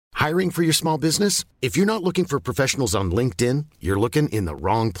Hiring for your small business? If you're not looking for professionals on LinkedIn, you're looking in the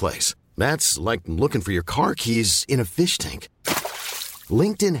wrong place. That's like looking for your car keys in a fish tank.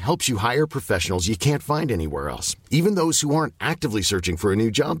 LinkedIn helps you hire professionals you can't find anywhere else, even those who aren't actively searching for a new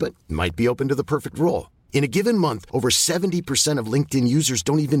job but might be open to the perfect role. In a given month, over 70% of LinkedIn users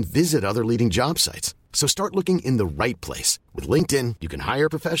don't even visit other leading job sites. So start looking in the right place. With LinkedIn, you can hire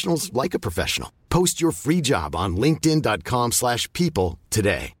professionals like a professional. Post your free job on linkedin.com/people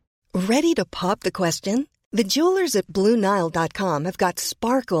today. Ready to pop the question? The jewelers at BlueNile.com have got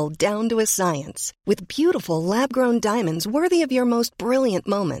sparkle down to a science with beautiful lab-grown diamonds worthy of your most brilliant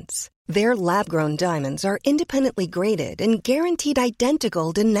moments. Their lab-grown diamonds are independently graded and guaranteed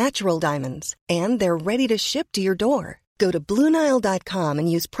identical to natural diamonds, and they're ready to ship to your door. Go to BlueNile.com and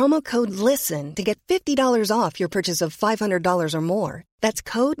use promo code LISTEN to get $50 off your purchase of $500 or more. That's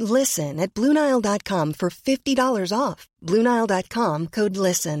code LISTEN at BlueNile.com for $50 off. BlueNile.com, code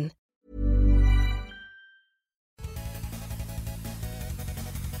LISTEN.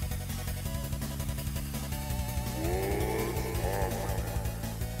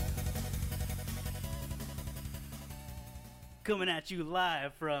 Coming at you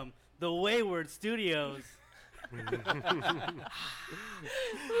live from the Wayward Studios.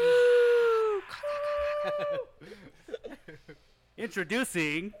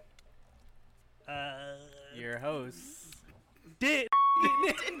 Introducing your host, Nick.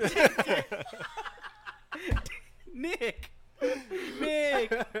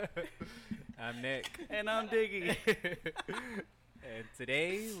 I'm Nick. And I'm Diggy. And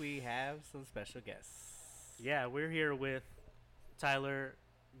today we have some special guests. Yeah, we're here with Tyler.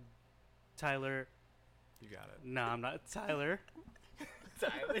 You got it. No, I'm not Tyler.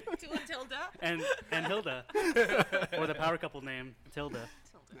 Tyler. Tilda. And Hilda. Or the power couple name, Tilda.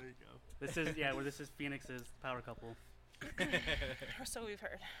 There you go. This is Phoenix's power couple. Or so we've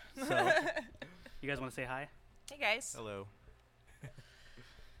heard. So, you guys want to say hi? Hey guys. Hello.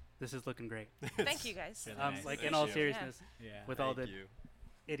 This is looking great. Thank you guys. Really nice. Like Thank in all you. seriousness, Yeah. with all the you.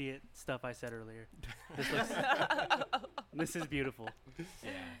 idiot stuff I said earlier, this is beautiful.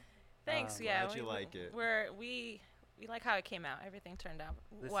 Yeah. Thanks. Um, Yeah. Glad you like it. We like how it came out. Everything turned out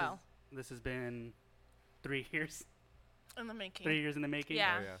well. This has been 3 years. In the making. 3 years in the making.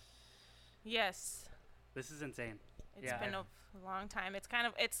 Yeah. Oh, yeah. Yes. This is insane. It's been a long time. It's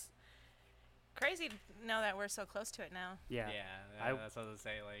crazy to know that we're so close to it now. Yeah. That's what I was gonna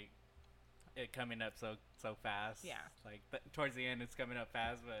say. Like, it coming up so fast. Yeah. Like towards the end, it's coming up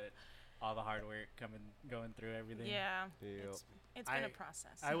fast, but all the hard work going through everything. Yeah. Yep. It's been a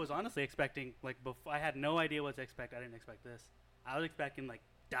process. I was honestly expecting, like, before I had no idea what to expect. I didn't expect this. I was expecting, like,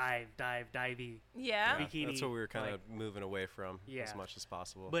 divey. Yeah. Bikini, That's what we were kind of like, moving away from Yeah. as much as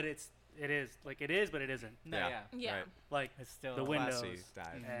possible. But it is, but it isn't. No, Yeah. yeah. Yeah. Right. Like, It's still the a windows classy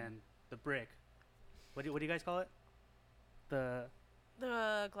dive. and the brick. What do you guys call it? The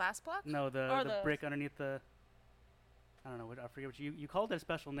glass block? No, Or the the brick underneath the. I don't know. I forget what you called it a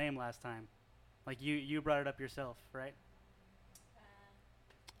special name last time. Like you brought it up yourself, right?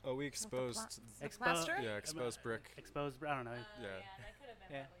 Oh, we exposed. The Expo- plaster? Yeah, exposed brick. Exposed. I don't know. Yeah.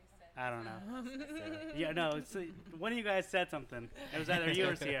 Yeah. I don't know. Yeah, no. It's, one of you guys said something. It was either you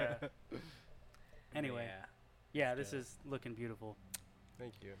or Sierra. Anyway, yeah, this is looking beautiful.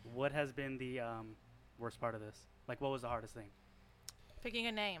 Thank you. What has been the worst part of this? Like, what was the hardest thing? Picking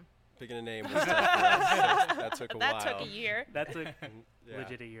a name. Picking a name was tough for us. That took a while. That took a year. That took Yeah.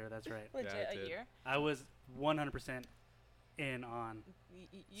 legit a year. That's right. Legit it a did. year. I was 100% in on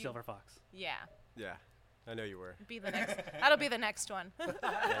You- Silver Fox. Yeah. Yeah, I know you were. Be the next. That'll be the next one. That'll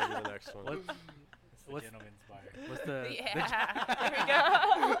be the next one. What, It's the What's- gentleman's bar. what's the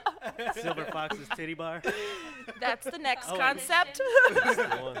Yeah. There we go. Silver Fox's titty bar? That's the next Oh, concept. That's the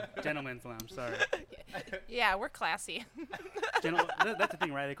one. Gentleman's Lounge. Sorry. Yeah, we're classy. That's the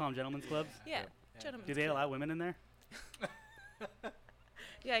thing, right? They call them gentlemen's clubs. Yeah. Do Gentlemen's they club. allow women in there?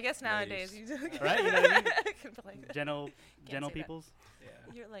 Yeah, I guess nowadays Ladies. you Right? You know what I mean? can be like, Gentle say that. peoples.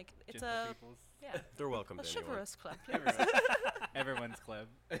 Yeah. you're like it's Gentle a peoples. yeah They're welcome a to anyone. chivalrous club. Everyone's club.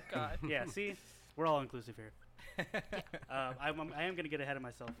 God. Yeah. See, we're all inclusive here. I am going to get ahead of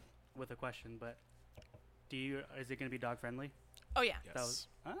myself with a question, but is it going to be dog friendly? Oh yeah, Yes,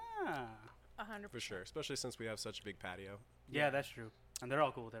 100%. for sure. Especially since we have such a big patio. Yeah, that's true. And they're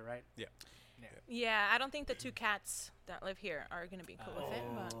all cool with it, right? Yeah, I don't think the 2 cats that live here are gonna be cool with it,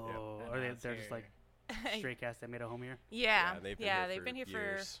 but Oh, Yep. or And they're now just it's like stray cats that made a home here? yeah, and they've been here for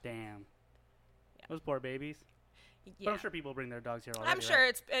years. Damn. Yeah. Those poor babies. But yeah. I'm sure people bring their dogs here already. I'm sure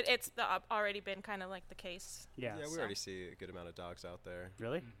right? it's already been kind of like the case. Yeah. Yeah, we So- already see a good amount of dogs out there.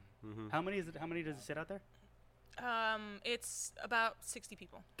 Really? Mm-hmm. How many does it sit out there? It's about 60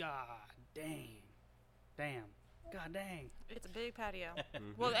 people. God damn. God dang. It's a big patio.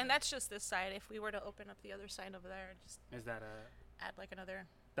 Well, and that's just this side. If we were to open up the other side over there, just Is that a? add like another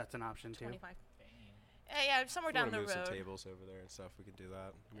That's an option too. 25. Yeah, somewhere If we down wanna the move road. some tables over there and stuff, we can do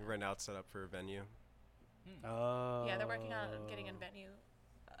that. I mean, right now it's set up for a venue. Oh. Yeah, they're working on getting a venue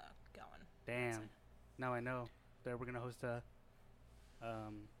going. Damn. Now I know that we're gonna host a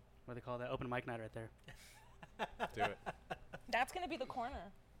what do they call that? Open mic night right there. Do it. That's gonna be the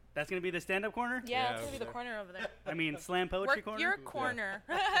corner. That's gonna be the stand-up corner. Yeah, Yeah, it's gonna be the over corner over there. I mean, slam poetry Work corner. your corner.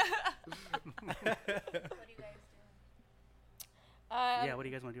 Yeah. What do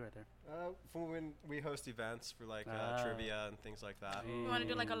you guys want to do right there? For when we host events for like trivia and things like that. We want to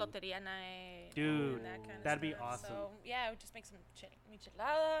do like a loteria night. Dude, and that kind of that'd be stuff. awesome. So yeah, we just make some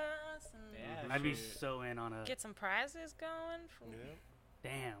micheladas and Yeah. I'd be shoot. so in on a. get some prizes going. For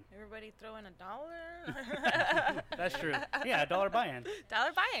Damn. Everybody throw in $1. That's true. Yeah, $1 buy-in.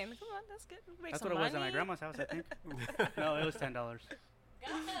 Dollar buy-in. Come on, that's good. Make That's some what it was at money. my grandma's house, I think. No, it was $10.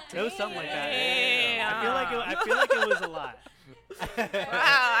 It was something like that. Damn. I feel like it was a lot. Wow,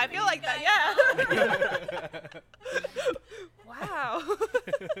 I feel like that. Yeah. Wow.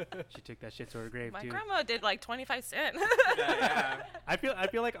 She took that shit to her grave My too. grandma did like 25 cents. Yeah. I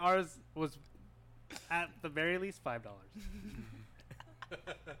feel like ours was at the very least $5.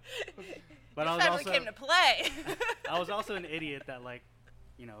 But I was Family also came to play. I was also an idiot that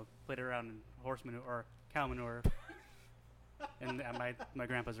played around in horse manure or cow manure at my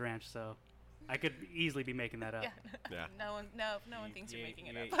grandpa's ranch, so I could easily be making that up. Yeah. No one thinks you're making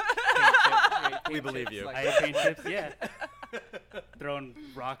it ate up. We believe you. I ate paint chips, yeah. Throwing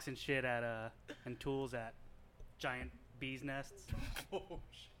rocks and shit at and tools at giant bees nests. Oh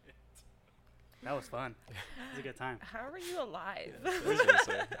shit! That was fun. It was a good time. How are you alive?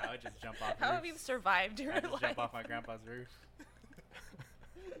 Seriously. I would just jump off. How have roofs. you survived your I'd just life? jump off my grandpa's roof.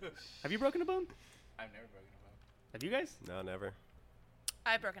 Have you broken a bone? I've never broken a bone. Have you guys? No, never.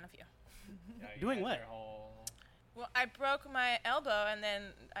 I've broken a few. Yeah, you Doing had what? your whole- Well, I broke my elbow and then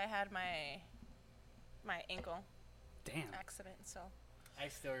I had my ankle Damn. accident. So I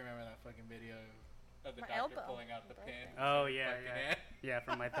still remember that fucking video of the My doctor elbow. pulling out the Broken. pin. Oh yeah, Fucking yeah. it. Yeah,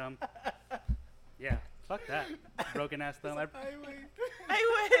 from my thumb. Yeah, fuck that. Broken ass thumb. I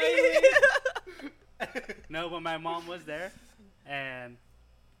No, but my mom was there, and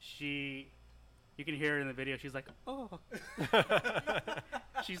you can hear her in the video. She's like, oh.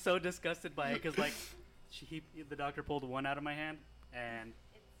 She's so disgusted by it because the doctor pulled one out of my hand, and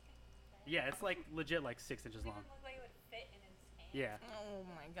yeah, it's like legit like 6 inches long. Yeah, Oh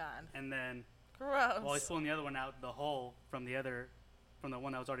my god. and then Gross. while he's pulling the other one out, the hole from the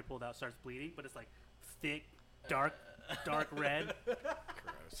one that was already pulled out starts bleeding, but it's like thick, dark red.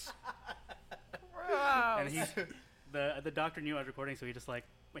 Gross. Gross. And he's the doctor knew I was recording, so he just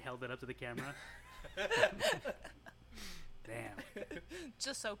held it up to the camera. Damn.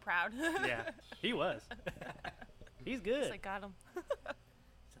 Just so proud. Yeah, he was. He's good. It's like, got him.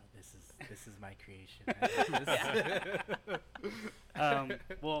 So this is my creation.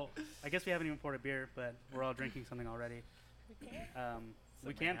 Well, I guess we haven't even poured a beer, but we're all drinking something already.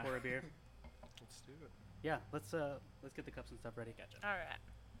 We can pour a beer. Let's do it. Yeah, let's get the cups and stuff ready. All right.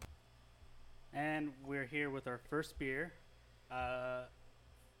 And we're here with our first beer.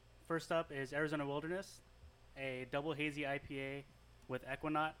 First up is Arizona Wilderness, a double hazy IPA with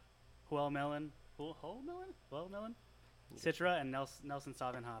Equinaut, Huel Melon, Citra, and Nelson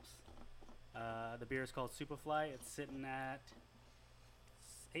Sauvin hops. The beer is called Superfly. It's sitting at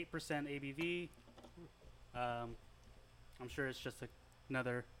 8% ABV. I'm sure it's just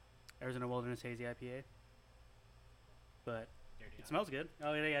another Arizona Wilderness hazy IPA, but it smells good.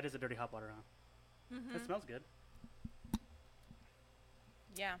 Oh yeah, it is a dirty hop water, huh? Mm-hmm. It smells good.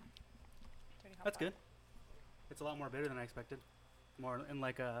 Yeah. Dirty hot That's pot. good. It's a lot more bitter than I expected. More in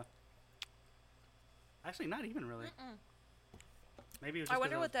like a. Actually, not even really. Maybe it was just I 'cause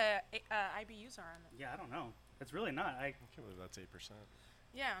wonder was- what the IBUs are on it. Yeah, I don't know. It's really not. I can't believe that's 8%.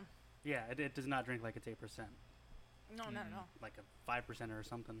 Yeah. Yeah, it does not drink like it's 8%. No, not at all. Like a 5% or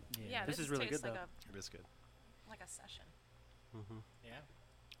something. Yeah, This is really tastes good, like though. It is good. like a session. Mm-hmm. Yeah.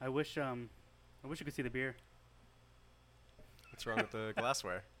 I wish you could see the beer. What's wrong with the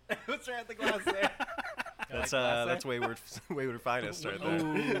glassware? What's wrong with the glass there? That's wayward finest right there.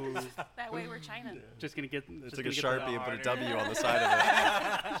 Ooh. That way we're China. Just gonna get. It's just like a gonna get Sharpie and put a harder. W on the side of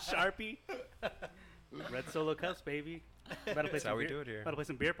it. Sharpie. Red Solo cups, baby. About to play That's some how we beer- do it here. About to play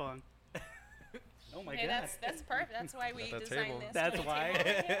some beer pong. Oh my Hey, god. that's perfect. That's why we At that designed table. this. That's to be why.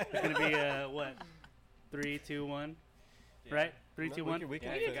 table. It's gonna be what? 3, 2, 1. Right? 3, 2, 1. We can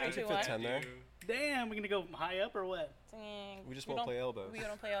Yeah, fit, you we got can it. fit 10 there. Damn, we're gonna go high up or what? Dang, We just we won't don't- play elbows. We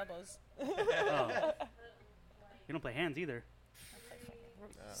don't play elbows. Oh. You don't play hands either.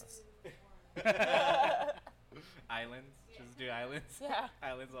 Islands. Just do islands. Yeah.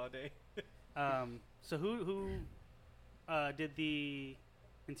 Islands all day. So who did the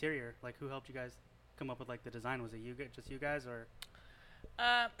interior? Like, who helped you guys come up with like the design? Was it just you guys, or?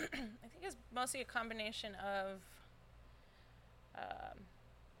 I think it's mostly a combination of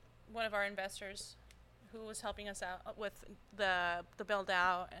one of our investors who was helping us out with the build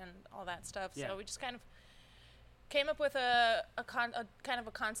out and all that stuff. Yeah. So we just kind of came up with a kind of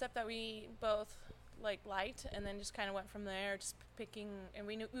a concept that we both liked, and then just kind of went from there, just picking. And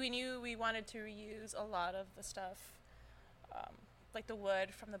we knew we wanted to reuse a lot of the stuff, like the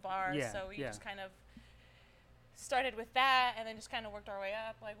wood from the bar. Yeah, So we yeah. just kind of started with that, and then just kind of worked our way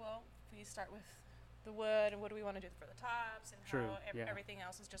up. Like, well, we start with the wood, and what do we want to do for the tops, and True, how yeah. everything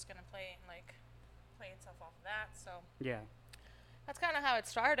else is just gonna play itself off of that. So Yeah. that's kind of how it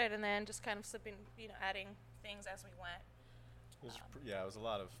started, and then just kind of slipping, adding things as we went. It was it was a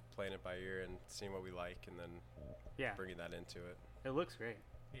lot of playing it by ear and seeing what we like, and then Yeah. bringing that into it, It looks great.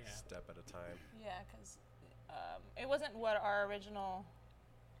 Yeah. step at a time. Yeah, because it wasn't what our original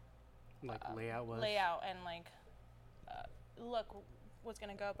Like layout was. layout and look was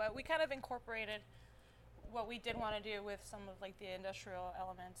gonna go, but we kind of incorporated what we did want to do with some of like the industrial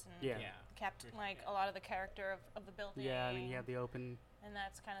elements, and Yeah. Yeah. kept like a lot of the character of the building. Yeah, I mean you have the open. and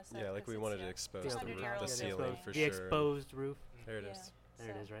that's kind of stuff. Yeah, like 'cause we it's, wanted to yeah, expose the the, 100-year-old the building. ceiling exposed, for the sure. exposed roof. There it Yeah. is. There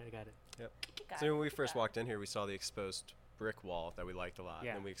it So is, right? I got it. got So when we it. first Yeah. walked in here, we saw the exposed brick wall that we liked a lot,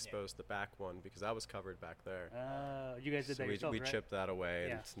 Yeah. and then we exposed the back one because that was covered back there. You guys did So that we yourselves, right? chipped that away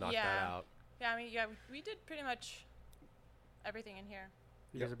Yeah. and knocked Yeah. that out. Yeah, I mean, yeah, we did pretty much everything in here.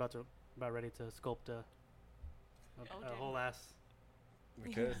 You Yep. guys are about ready to sculpt a Oh, a whole ass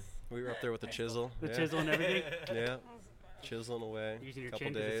We could. We were up there with the chisel. the yeah. chisel and everything. Yeah, chiseling away. Using your couple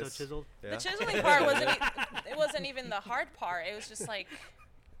chin because days. it's so chiseled. Yeah. The chiseling part it wasn't even the hard part. It was just like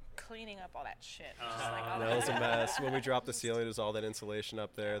cleaning up all that shit. Just, like, all That was a mess. When we dropped the ceiling, it was all that insulation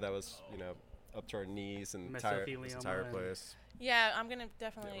up there. That was, up to our knees and this Mesothelioma entire and- place. Yeah, I'm gonna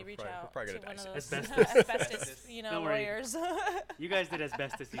definitely we're reach probably- we're out probably to gonna one of dissect those Asbestos. asbestos, Don't worry. lawyers. You guys did as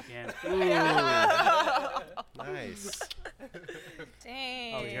best as you can. Nice.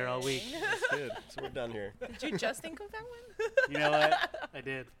 Dang. I'll be here all week. That's good. So we're done here. Did you just think of that one? You know what? I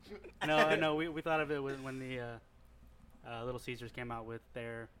did. No. We thought of it when the Little Caesars came out with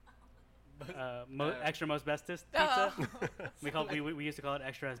their extra most bestest pizza. Oh. We used to call it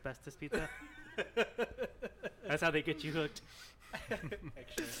extra asbestos pizza. That's how they get you hooked.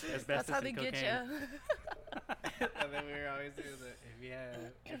 Extra asbestos That's how and they cocaine. get you. And then we were always doing the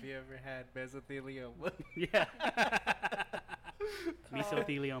if you ever had mesothelioma. Yeah.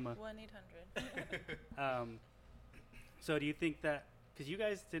 Mesothelioma. 1-800. So do you think that because you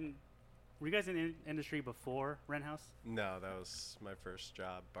guys were you guys in the industry before Rent House? No, that was my first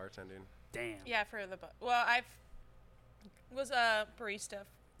job, bartending. Damn. Yeah, for the well, was a barista,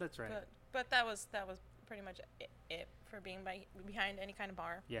 That's right. but that was pretty much it for being behind any kind of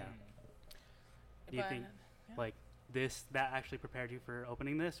bar. Yeah. Do you But, think yeah. like that actually prepared you for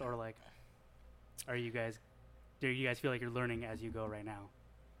opening this, or like do you guys feel like you're learning as you go right now?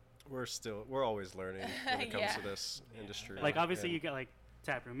 We're always learning when it comes Yeah. to this industry. Like obviously and you get like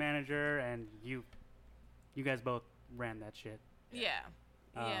taproom manager, and you guys both ran that shit. Yeah.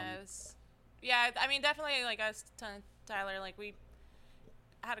 Um, Yeah, I mean, definitely, like I was telling Tyler, like we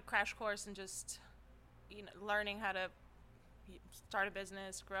had a crash course in just, learning how to start a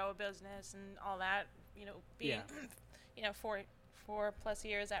business, grow a business, and all that. Being, 4+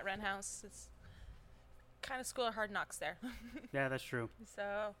 years at Rent House, it's kind of school of hard knocks there. Yeah, that's true.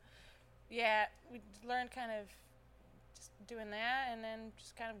 So, yeah, we learned kind of just doing that, and then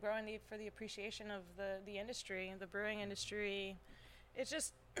just kind of growing for the appreciation of the industry, the brewing industry. It's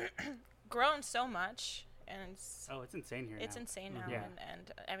just grown so much, and it's insane here. it's now. insane now. Yeah.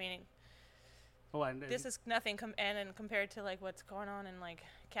 And I mean, Oh, and this is nothing and compared to like what's going on in like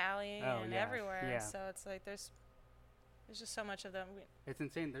Cali Oh, and yeah, everywhere. yeah. So it's like there's just so much of them. It's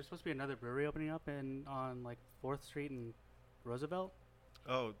insane. There's supposed to be another brewery opening up on like 4th Street and Roosevelt.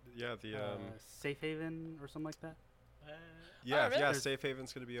 Oh yeah, the Safe Haven or something like that. yeah, really? yeah. Safe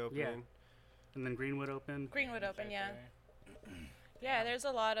Haven's gonna be opening. And then Greenwood opened. Greenwood open, yeah. Yeah, there's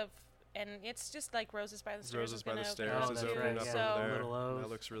a lot of, and it's just like Roses by the Stairs. Roses is by the gonna open Stairs up is too, opening up so over there. Little O's. That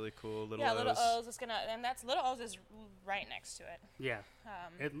looks really cool. Little yeah, O's. Little O's is gonna, and Little O's is right next to it. Yeah.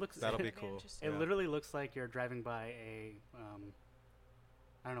 Um, It looks. That'll be very cool. interesting. It Yeah. literally looks like you're driving by a,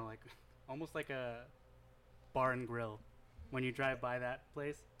 I don't know, like almost like a bar and grill. when you drive by that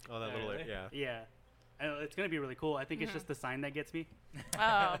place. Oh, that little Really? yeah. Yeah, it's gonna be really cool. I think it's just the sign that gets me.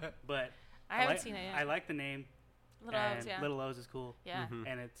 Oh, But I haven't like, seen it yet. I like the name. Little and O's, yeah. Little O's is cool. Yeah. Mhm.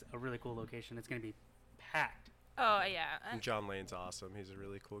 And it's a really cool location. It's gonna be packed. Oh, yeah. And John Lane's awesome. He's a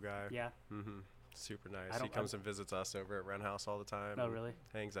really cool guy. Yeah. Mm-hmm. Super I nice. He don't- comes and visits us over at Ren House all the time. Oh, and really?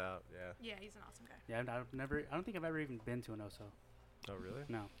 Hangs out. Yeah. Yeah, he's an awesome guy. Yeah. I don't think I've ever even been to an Oso. Oh, really?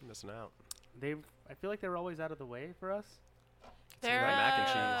 No. You're missing out. I feel like they were always out of the way for us. Their right, mac and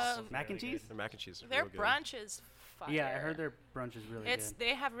cheese. Mac and Really cheese? good. Their mac and cheese is Their real good. brunch is fire. Yeah, I heard their brunch is really It's good.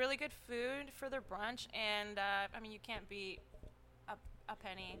 they have really good food for their brunch, and I mean you can't beat a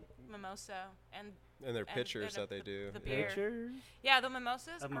penny mimosa and And their and pictures the- that they do. the yeah. beer. Pictures? yeah, the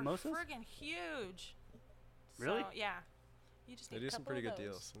mimosas Of are mimosas? friggin' huge. Really? So, yeah. You just They need do a some couple pretty of good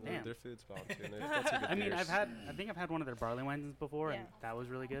those. deals. And Damn. their food's bomb too. And they've got some good I mean, beers. I think I've had one of their barley wines before, and Yeah. that was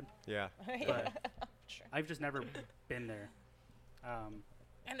really good. Yeah. But Sure. I've just never been there.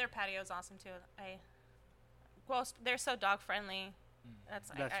 And their patio is awesome too. They're so dog friendly. That's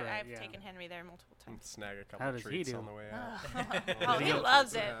Right, I've yeah. taken Henry there multiple And times. snag a How couple does he treats do? on the way out. Oh, he he go-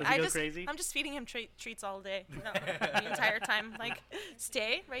 loves it. Does he go I'm crazy? just feeding him treats all day, the entire time. Like,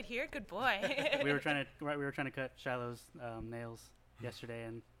 stay right here, good boy. we were trying to cut Shiloh's nails yesterday,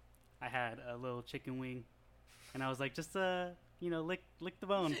 and I had a little chicken wing, and I was like, just lick the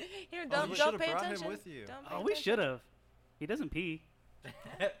bone. Here, Oh, don't you don't should've pay brought him attention. with you. Don't pay Oh, we attention. should have. He doesn't pee.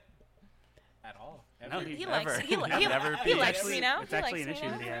 At all. No, Ever. He Never. likes he, li- I've he, never he peed. likes me now. It's He actually likes an me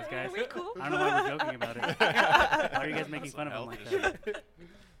issue that he now. has, guys. We cool. I don't know why we're joking about it. Why are you guys making fun of him like that?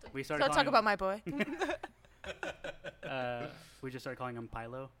 We started Don't talk calling about my boy. we just started calling him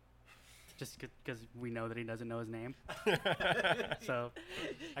Pilo, just because we know that he doesn't know his name. So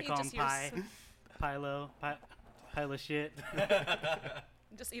I He call him just hears- Pi, Pilo, Pilo shit.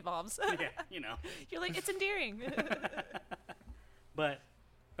 Just evolves. Yeah, you know. You're like, it's endearing. But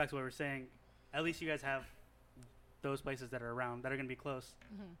back to what we were saying, at least you guys have those places that are around that are gonna be close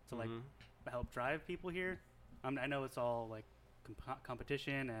to like Mhm. help drive people here. I know it's all like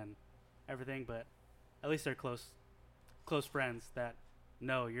competition and everything, but at least they're close friends that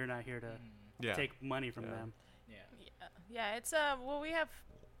know you're not here to Yeah. take money from Yeah. them. Yeah. Yeah, it's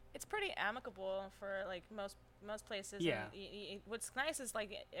it's pretty amicable for like most places. Yeah. And what's nice is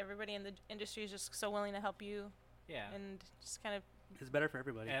like everybody in the industry is just so willing to help you Yeah. and just kind of It's better for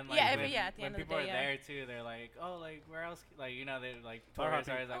everybody. And Yeah, like every- when, yeah, at the when end of the people day, are yeah. there too, they're like, oh, like where else? Like they're like Bar tourists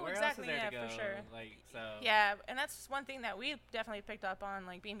are hopping. always like, Oh, where exactly, else is there yeah, to for go? sure. Like so. yeah, and that's one thing that we definitely picked up on,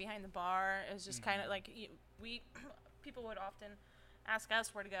 like being behind the bar is just kind of like we people would often ask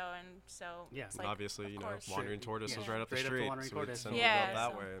us where to go, and so Yeah. it's And like, obviously, of you know, course. Wandering Tortoise Yeah. is right up the Straight up to street, Wandering so we'd Tortoise. send Yeah, people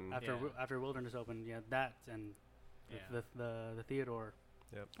up so- that way. And After Wilderness opened, yeah, that and Yeah. the Theodore,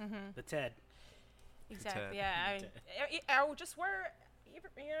 Mhm. the Ted. Exactly. Ted. Yeah. I would just where,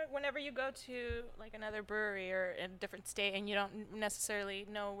 whenever you go to like another brewery or in a different state and you don't necessarily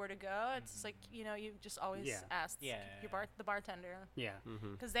know where to go, it's like you just always Yeah. ask Yeah. the bartender Yeah,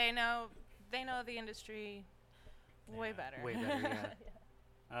 Mhm. because they know the industry way Yeah. better. way better.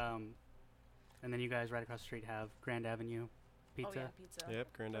 Yeah. And then you guys right across the street have Grand Avenue Pizza. Oh yeah, pizza.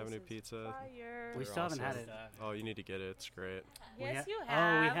 Yep, Grand Those Avenue is Pizza. Fire. We They're still haven't had awesome. it. Oh, you need to get it. It's great. Yes, We you ha-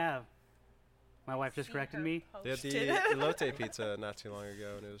 have. Oh, we have. My wife just See corrected her me. They had post the it. elote pizza not too long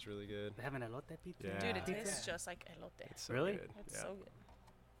ago, and it was really good. They have an elote pizza. Yeah. Dude, it Pizza? tastes just like elote. It's so Really? good. It's yeah. so good.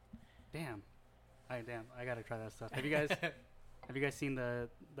 Damn. I gotta try that stuff. Have you guys seen the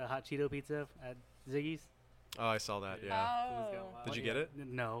hot Cheeto pizza at Ziggy's? Oh, I saw that. Yeah. Oh. Did you get it?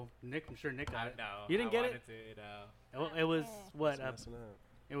 No, Nick. I'm sure Nick got it. No. You didn't I get it? wanted to, no. It was what? It's messing up.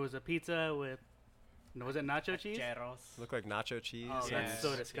 It was a pizza with. No, was it nacho cheese? Gyros. Looked like nacho cheese. Oh, Yeah. that's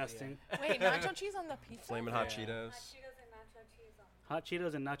so Yeah. disgusting. Wait, nacho cheese on the pizza? Flamin' hot Yeah. Cheetos. Hot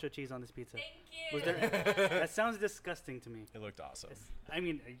Cheetos and nacho cheese on this pizza. Thank Was you. there? That sounds disgusting to me. It looked awesome. I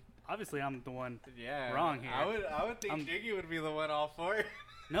mean, obviously I'm the one. Yeah. Wrong here. I would think I'm- Jiggy would be the one all for it.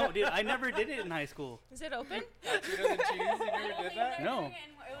 No, dude, I never did it in high school. Is it open? Cheetos and cheese. You never did that? No.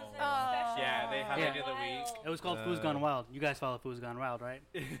 Yeah, they how Yeah. they do the week. It was called Food's Gone Wild. You guys follow Food's Gone Wild, right?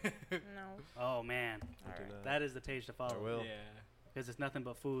 No. Oh man, I do not. that is the page to I follow. will. Yeah. Because it's nothing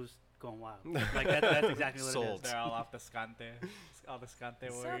but Food's Going Wild. Like that's exactly what it Sold. is. They're all off the scante. All the scante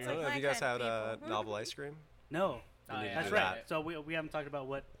Sounds warriors. I don't know like if you my guys kind had of people. novel ice cream. No, Oh, need to yeah. that's do right. that. So we haven't talked about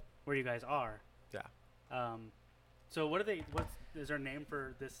where you guys are. Yeah. So what are they? Is there a name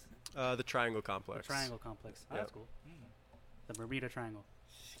for this? The Triangle The Complex. Triangle Complex. Oh, that's Yep. cool. The Bermuda Triangle.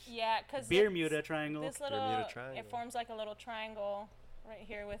 Yeah, because Bermuda Triangle. this little Bermuda Triangle. it forms like a little triangle right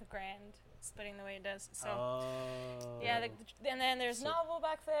here with Grand splitting the way it does. So Oh. yeah, and then there's So- Novel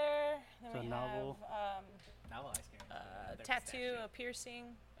back there. Then so we Novel. have Novel ice cream. tattoo, a piercing,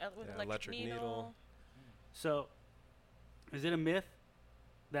 with Yeah, electric needle. So, is it a myth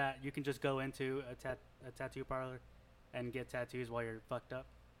that you can just go into a tattoo parlor and get tattoos while you're fucked up?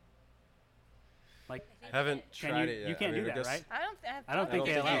 Like, Haven't tried it yet. you can't I mean, do I that, guess- right? I don't I don't I think don't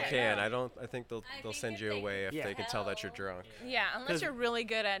they think allow you it. can. I think they'll think send if you they away if Yeah. they can tell that you're drunk. Yeah, unless 'Cause- you're really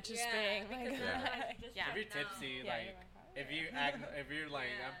good at just being because like. otherwise you just Yeah. If you're don't know. tipsy, Yeah, like you're like, if you act, if you're like,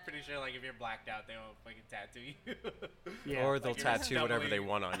 Yeah. I'm pretty sure like if you're blacked out, they won't fucking tattoo you. Yeah. Or they'll Like you're tattoo whatever they stumbling.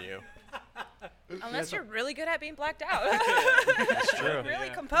 want on you. Unless you're really good at being blacked out. That's true. Really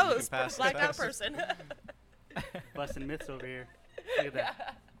Yeah. composed, pass the blacked out test. person. Busting myths over here. Look at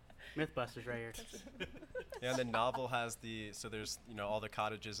that. Mythbusters right here. Yeah, and the Novel has so there's all the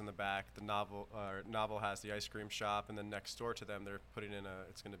cottages in the back. The Novel has the ice cream shop, and then next door to them they're putting in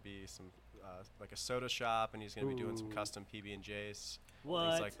it's going to be some like a soda shop, and he's going to be doing some Ooh. custom PB&Js, What?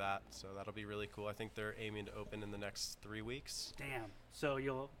 things like that. So that'll be really cool. I think they're aiming to open in the next 3 weeks. Damn. So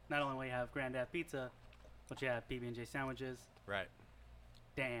you'll not only have Granddad Pizza, but you have PB&J sandwiches. Right.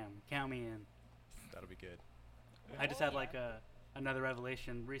 Damn. Count me in. That'll be good. I just had like another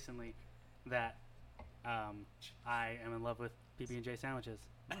revelation recently that I am in love with PB&J sandwiches.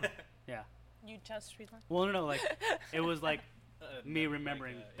 Yeah. You just read one? Well, no, like it was like me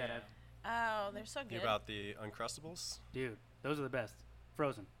remembering that Oh, they're so You good. about the Uncrustables? dude, those are the best.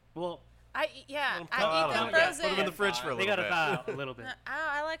 Frozen. Well, I Let 'em I thaw eat out a them little bit. frozen. Put them in the fridge for a they little gotta bit. thaw out a little bit. No,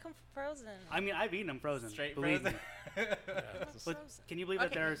 I like them frozen. I mean, I've eaten them frozen. Straight believe frozen. me. Yeah, But Frozen. can you believe that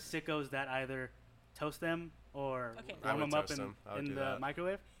Okay. there are sickos that either toast them or Okay. I warm would them up toast them. I would in do the that.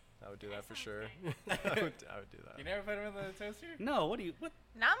 microwave? I would do that for sure. I would do that. You never put them in the toaster? No, what do you? What?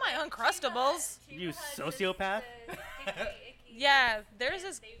 Not my Uncrustables. You sociopath? Yeah, there's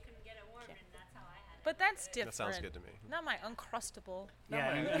this, That you can get it warm, and that's how I had it. but that's different. That sounds good to me. Not my Uncrustable.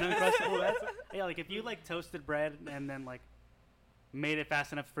 Yeah, an Uncrustable. That's yeah. Like if you like toasted bread and then like made it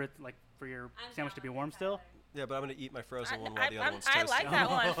fast enough for it for your I'm sandwich down to be with warm it, still. Tyler. Yeah, but I'm gonna eat my frozen I, one while the other one's I toasted. like that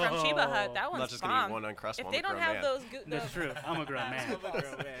one from Chiba Hut. That I'm one's not just gonna eat strong. one Uncrustable. If I'm they a don't grown have man. those good, That's true. I'm a grown man.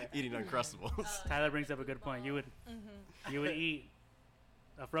 Eating Uncrustables. Tyler brings up a good point. You would eat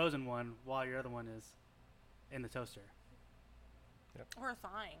a frozen one while your other one is in the toaster or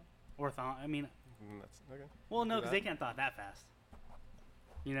thawing. or thaw. I mean, That's okay. well, no, Do because that. they can't thaw that fast.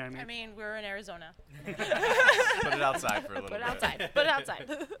 You know what I mean? I mean, we're in Arizona. Put it outside for a little Put bit. it outside. Put it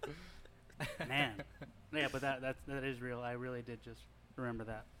outside. Man. Yeah, but that is real. I really did just remember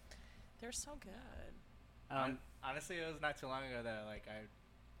that. They're so good. Honestly, it was not too long ago that like I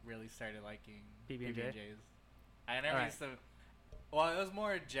really started liking PB&J? PB&Js. I never Alright. used to. Well, it was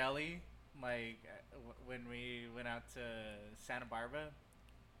more jelly. Like when we went out to Santa Barbara,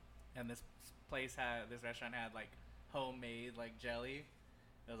 and this restaurant had like homemade like jelly.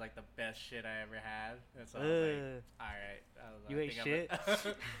 It was like the best shit I ever had. And so I was like, Ugh. all right. You ate shit? I was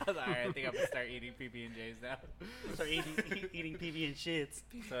like, all right. I think I'm gonna start eating PB&Js now. So eating PB and shits.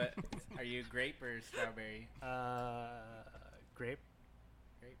 So, are you grape or strawberry? Grape.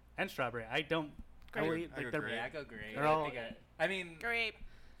 Grape. And strawberry. I don't. I will Grape. eat I like go they're. grape. Yeah, I go grape. They're all- I mean, Grape.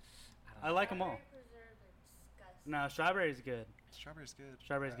 I like them all. Strawberry preserves are disgusting. No, strawberry's good. Strawberry's good.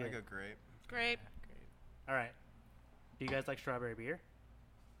 Strawberry's I good. go grape. Grape. All right. Do you guys like strawberry beer?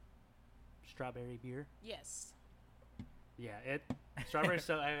 Strawberry beer. Yes. Yeah, strawberry.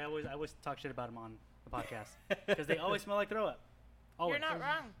 So I always talk shit about them on the podcast because they always smell like throw up. Always. You're not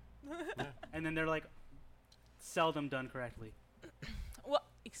wrong. And then they're like seldom done correctly. Well,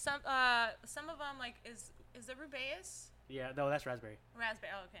 some of them like is the rubeus Yeah, no, that's raspberry.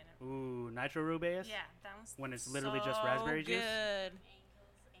 raspberry. Oh, okay. Never. Ooh, nitro rubeus. Yeah, that one's When it's literally just so raspberry juice? good.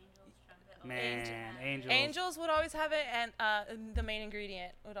 Angels, trumpet. Man, angels. Angels would always have it, and the main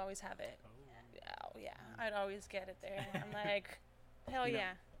ingredient would always have it. Oh yeah, I'd always get it there. I'm like, hell You know,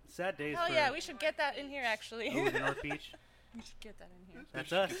 yeah, Sad days. hell for, yeah. We should get that in here actually. Oh, the North Beach. We should get that in here.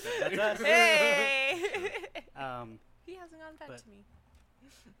 That's us. That's us. Hey. He hasn't gotten back but- to me.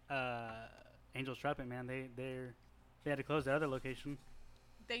 Angels Trumpet, man. They had to close the other location.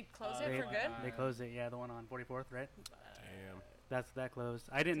 They closed They- it for good. They closed it. Yeah, the one on 44th, right? Damn. That closed.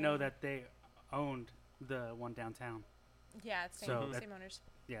 I didn't know that they owned the one downtown. Yeah, it's same, So that- same owners.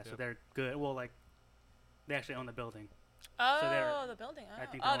 Yeah, so Yep. they're good. Well, like they actually own the building. Oh, they're- the building. I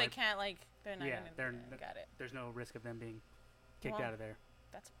Oh, think oh they're they like- can't like. They're not. Yeah, gonna, they're got it. There's no risk of them being kicked Well, out of there.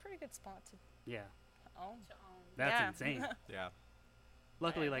 That's a pretty good spot to Yeah, own. that's Yeah. insane. Yeah.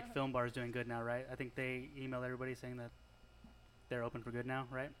 Luckily, Yeah. like Film Bar is doing good now, right? I think they emailed everybody saying that they're open for good now,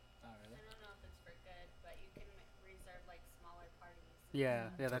 right? Oh, really? I don't know if it's for good, but you can reserve like smaller parties. Yeah,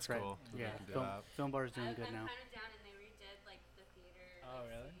 that's right. cool. Yeah, You can do Film, that. Film Bar is doing I'm good now. kind of down, and they redid like the theater. Oh, like,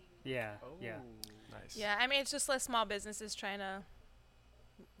 really? seating. Yeah, Oh. yeah. Nice. Yeah, I mean, it's just like small businesses trying to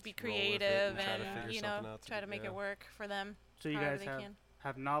be Just roll with it creative and try to and, figure you know, something out to try do- to make yeah. it work for them. So you however guys they can.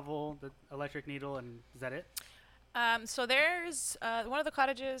 have Novel, the electric needle, and is that it? So there's one of the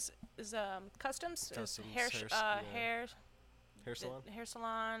cottages is Customs. It's Customs, hair, hair s- yeah. hair Hair salon. hair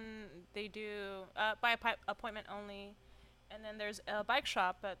salon. They do by appointment only, and then there's a bike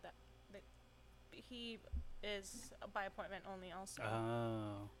shop, but he is by appointment only also.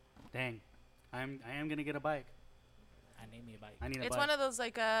 Oh, dang! I am gonna get a bike. I need me a bike. I need a It's bike. one of those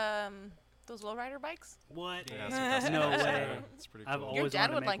like those lowrider bikes. What? Yeah, Yeah. some No customers, way. yeah, It's pretty I've cool. always Your wanted dad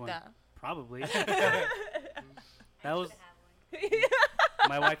to would make like one. that. Probably. I That was used to have one.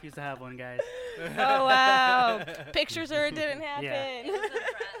 my wife used to have one, guys. Oh wow! Pictures or it didn't happen.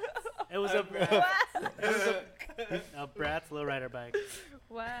 It was a a Bratz lowrider bike.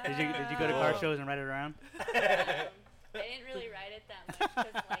 Wow. Did you go to car shows and ride it around? I didn't really ride it that much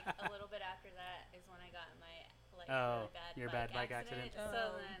because like a little bit after that is when I got in my like Oh, really bad your bike bad bike accident. accident. So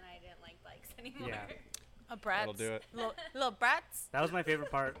Oh. then I didn't like bikes anymore. Yeah. A Bratz. That'll do it. Little Bratz. That was my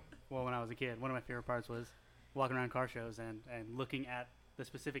favorite part. Well, when I was a kid, one of my favorite parts was walking around car shows and looking at the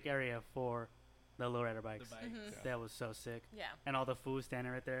specific area for the lowrider bikes. The bike. Mhm. That was so sick. Yeah. And all the fools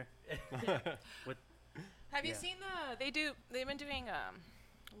standing right there. Have you Yeah. seen they've been doing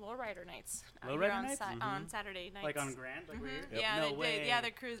lowrider nights out here Lowrider on nights? on Saturday nights. Like on Grand? Like we're Mhm. here? Yep. Yeah, No they way.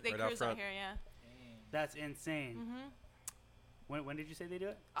 they cruise Right out out front. here, yeah. Dang. That's insane. Mhm. When did you say they do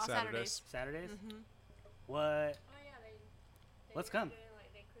it? All Saturdays. Saturdays? Mhm. What? Oh yeah, they Let's were come. doing,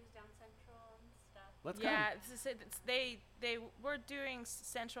 like, they cruise down Central and stuff. Let's Yeah, come. they were doing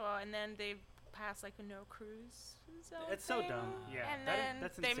Central and then they passed like a no cruise zone It's so thing, dumb. Yeah, and that is- then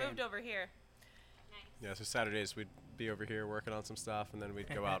that's they insane. moved over here. Nice. Yeah, so Saturdays we'd be over here working on some stuff, and then we'd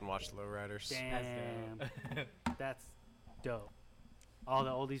go out and watch the lowriders. Damn. That's That's dope. All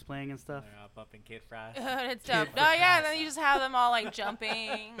the oldies playing and stuff. They're out bumping Kid Frost. It's dope. Oh yeah, and then you just have them all like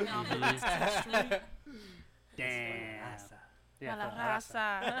jumping. on the street. Damn. Yeah, La for la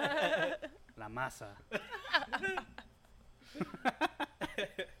raza. raza. La masa.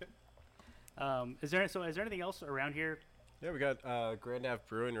 Is there anything else around here? Yeah, we got Grand Ave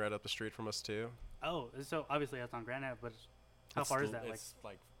Brewing right up the street from us too. Oh, so obviously that's on Grand Ave, but how It's far is l- that? Like, It's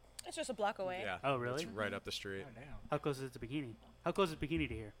like It's just a block away. yeah. Oh, really? It's right up the street. Oh, damn. how close is it to Bikini? How close is Bikini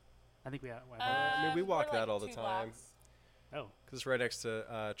to here? I think we have. I mean, we we're walk like that all the 2 time. blocks. Oh, Because it's right next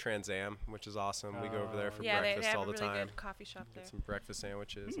to Trans Am, which is awesome. We go over there for Yeah, they breakfast have all a the really time. good coffee shop there. Get some breakfast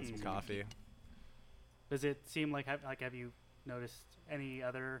sandwiches and some Mm. coffee. does it seem like have you noticed any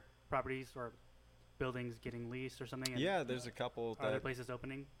other properties or buildings getting leased or something? and Yeah, there's a couple Are there that. places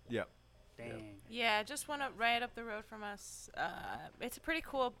opening? Yep. Dang. Yeah, just one right up the road from us. It's a pretty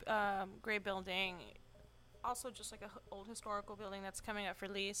cool gray building. Also, just like a old historical building that's coming up for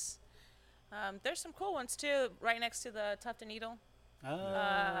lease. There's some cool ones too, right next to the Tuft and Needle.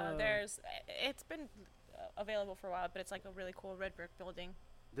 Oh. It's been available for a while, but it's like a really cool red brick building.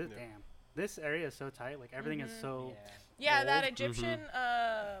 Yeah. Damn. This area is so tight. Like everything is so. Yeah, that Old? Egyptian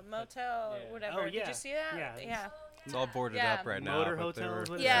Yeah. motel, whatever. Oh, Did yeah. you see that? Yeah. Yeah. It's all boarded Yeah. up right now. Motor but they were- hotels,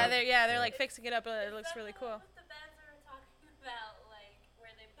 what is Yeah, that? they're like fixing it up. It looks really cool. With the beds we were talking about, like where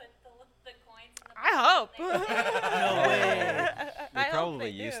they put the coins in the I hope. No way. They I hope probably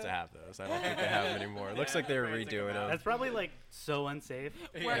they used do. to have those. I don't think they have them anymore. It looks like they're redoing them. That's probably like so unsafe.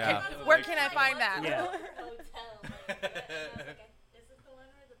 Where Yeah. can I find that? Yeah. hotel. Like, and I was like, is this the one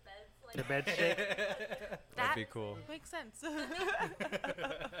where the beds like The bed shake. That'd be That cool. makes sense.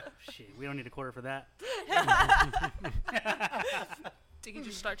 Shit, we don't need a quarter for that. Diggy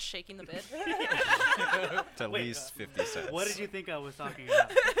just starts shaking the bed. It's at Wait, least 50 cents. What did you think I was talking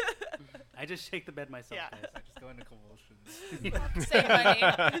about? I just shake the bed myself, Yeah. I just go into convulsions. Save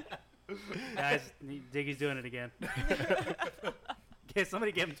money. guys. Diggy's doing it again. Okay,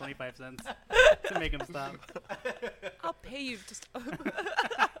 somebody give him 25 cents to make him stop. I'll pay you to stop.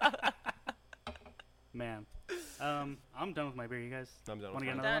 Man, I'm done with my beer. You guys I'm done want with to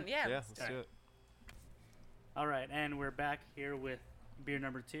get mine. another Done. one? Yeah. Yeah, let's let's go. do it. All right, and we're back here with beer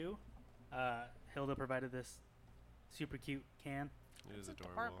number 2. Hilda provided this super cute can. It is It's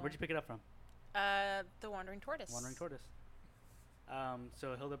adorable. adorable. Where'd you pick it up from? The Wandering Tortoise. Wandering Tortoise.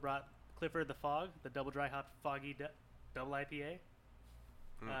 So Hilda brought Clifford the Fog, the double dry hop foggy double IPA.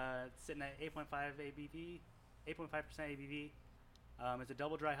 It's sitting at 8.5 ABV, 8.5% ABV. It's a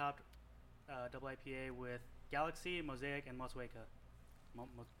double dry hopped double IPA with Galaxy, Mosaic, and Motueka.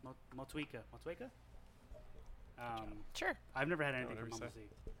 Motueka? Sure. I've never had anything whatever from you say. Mosaic.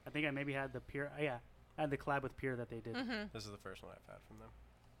 I think I maybe had the Pure. Yeah, I had the collab with Pure that they did. Mm-hmm. This is the first one I've had from them.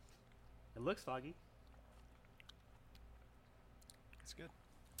 It looks foggy. It's good.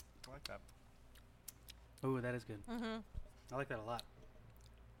 I like that. Ooh, that is good. Mm-hmm. I like that a lot.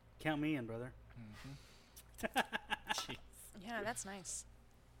 Count me in, brother. Jeez. Yeah, that's nice.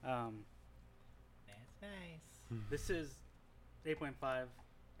 Um, That's nice. this is 8.5,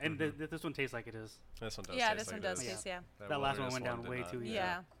 and this one tastes like it is. This one does. Yeah, taste this like one it does is. taste, yeah. That last one Wilderness went down did way not. too easy.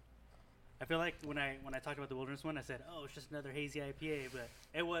 Yeah. I feel like when I talked about the wilderness one, I said, "Oh, it's just another hazy IPA," but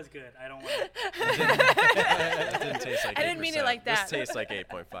it was good. I don't want to. It didn't taste like I didn't mean it 8%. like that. This tastes like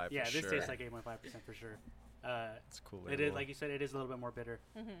 8.5. Yeah, for this sure. tastes like 8.5% for sure. It's cool. It is, like you said, it is a little bit more bitter.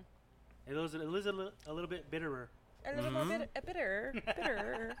 Mm-hmm. It is a little bit bitterer. A little more bitter.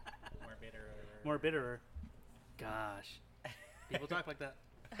 More bitter. More bitterer. Gosh. People talk like that.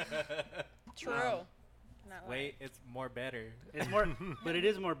 True. Not Wait, it's more better. It's more, but it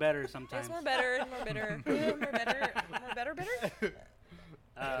is more better sometimes. It's more better, more bitter, more better.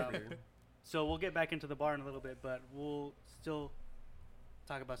 So we'll get back into the bar in a little bit, but we'll still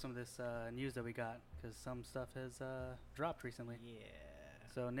talk about some of this news that we got because some stuff has dropped recently. Yeah.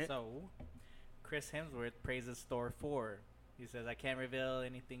 So Nick, Chris Hemsworth praises Thor 4. He says, "I can't reveal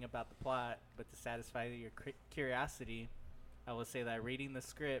anything about the plot, but to satisfy your curiosity, I will say that reading the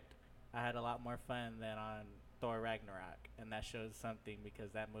script, I had a lot more fun than on Thor Ragnarok, and that shows something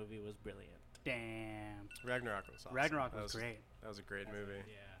because that movie was brilliant." damn, Ragnarok was awesome. Ragnarok That was great. That was a great movie.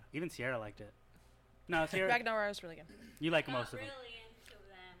 Yeah. Even Sierra liked it. No, Sierra, Ragnarok was really good. you like Not most of them. really into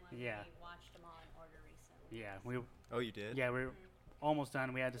them when Yeah. we watched them all in order recently. Yeah, Oh, you did? we're almost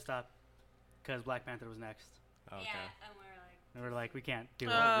done. We had to stop because Black Panther was next, Oh, okay. Yeah, and we're like. and we're like, we can't do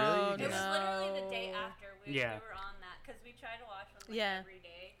it. Oh, really? It was no. literally the day after we Yeah. were on that because we tried to watch them like Yeah. every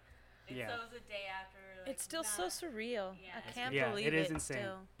day. And Yeah. so it was the day after. Like, It's still so nah. surreal. Yeah, I it's can't Yeah, believe it is it insane.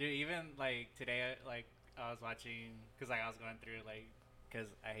 still. Dude, even like today, like I was watching because like I was going through like because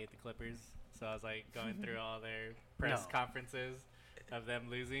I hate the Clippers, so I was like going through all their press No. conferences of them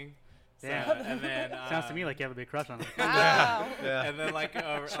losing. So, Damn. and then Sounds to me like you have a big crush on him. Wow. Yeah. and then like Sure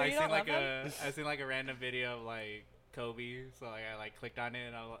I you seen don't like love I seen like a random video of like Kobe, so like I like clicked on it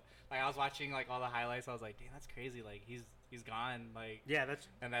and I was watching like all the highlights. I was like, damn, that's crazy. Like he's gone. Like Yeah, that's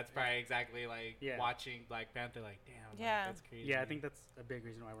and that's probably exactly like Yeah. watching Black Panther. Like damn, like, Yeah. that's crazy. yeah. I think that's a big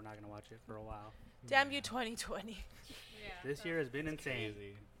reason why we're not gonna watch it for a while. Damn you, 2020. Yeah, This so year has been insane.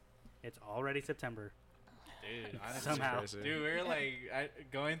 crazy, It's already September. dude. Honestly, Somehow. Crazy. dude, we're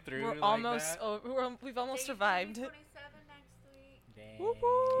like going through. We're like almost. that. We've almost Debut survived. 27 next week. Dang. Whoop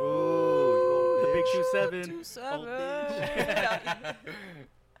Ooh, The big bitch. 27. 27.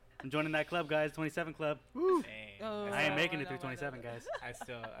 I'm joining that club, guys. 27 Club. Dang. Oh. I am Oh making my it through God, my 27, God. guys. I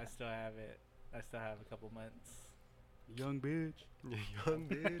still have it. I still have a couple months. Young bitch. Young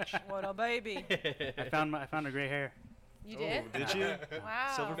bitch. What a baby. I found a gray hair. You did? Oh, did you?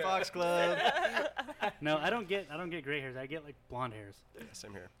 Wow. Silver Fox Club. No, I don't get gray hairs. I get like blonde hairs. Yeah,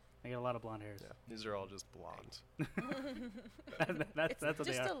 same here. I get a lot of blonde hairs. Yeah, these are all just blonde. that's It's what they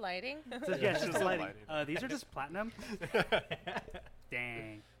just are. the lighting. So, yeah, it's just the lighting. lighting. These are just platinum.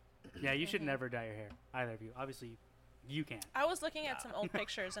 Dang. Yeah, you should never dye your hair. Either of you. Obviously, you can't. I was looking at some old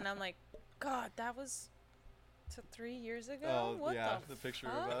pictures and I'm like, God, that was 3 years ago? Oh, what yeah, the the picture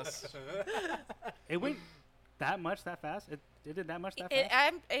fuck? of us. It went that much that fast. It did that much that It,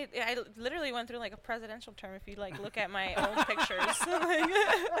 fast. I literally went through like a presidential term if you like look at my old pictures. Like,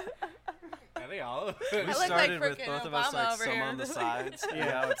 Are they all? We look like started with frickin' both of us Obama like over some here. on the sides. Yeah.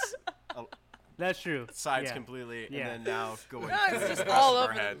 Yeah. Now it's That's true. sides yeah. completely, Yeah. and then now going. no, to it's the just rest all of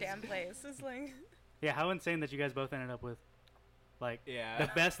over our the heads. damn place. It's like, Yeah, how insane that you guys both ended up with like Yeah.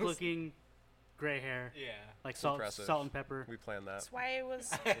 the best looking gray hair, Yeah. like It's salt impressive. and pepper. We planned that. that's why it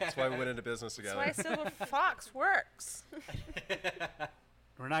was. That's why we went into business That's together. why Silver Fox works.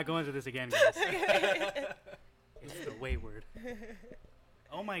 We're not going through this again, guys. It's the wayward.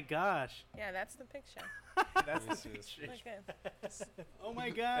 Oh my gosh. Yeah, that's the picture. That's This the is- picture. Look at. Oh my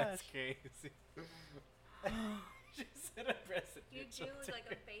gosh. That's crazy. She said a president. You do look like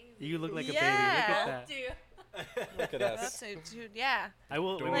a baby. You look like a Yeah. baby. Look at that. Do. Look at That's us. it, dude. Yeah. I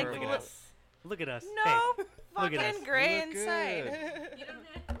will. Don't Like, worry. Look look- at us. Look at us. No Look at us. fucking gray You look inside. You don't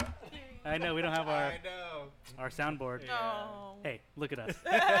have. Hey, I know we don't have I know. our soundboard. Yeah. No. Hey, look at us.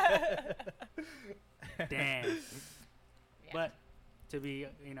 Damn. But to be,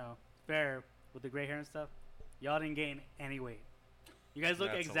 fair with the gray hair and stuff, y'all didn't gain any weight. You guys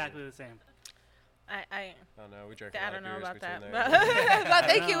look That's a exactly the same. I Oh no, we drank a I lot don't of know beers about that. between But, there. but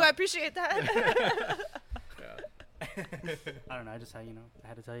thank I you. know. I appreciate that. Yeah, I don't know. I just had, I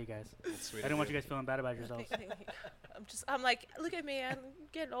had to tell you guys. it's sweet I of didn't want you guys feeling bad about yourselves. I'm like, look at me. I'm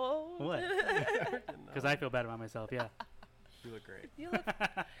getting old. What? Because I feel bad about myself. Yeah. You look great. You look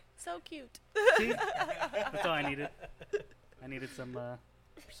so cute. See? That's all I needed. I needed some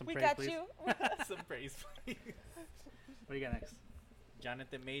We praise, got please. you. Some praise, please. What do you got next?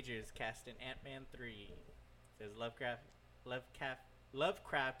 Jonathan Majors cast in Ant-Man 3. Says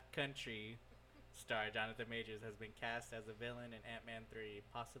Lovecraft Country star Jonathan Majors has been cast as a villain in Ant-Man 3,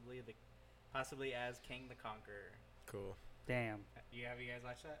 possibly as King the Conqueror. Cool. Damn. Have you guys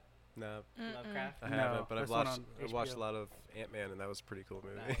watched that? No, Lovecraft? I No, haven't, but I've that's the one watched on I've watched HBO. a lot of Ant-Man, and that was a pretty cool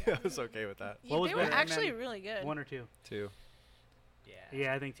movie. yeah. I was okay with that. What was they were better, actually Ant-Man really good. 1 or 2? 2. Yeah.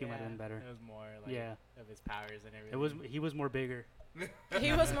 Yeah, I think 2 might have been better. It was more like Yeah. of his powers and everything. It was. He was more bigger.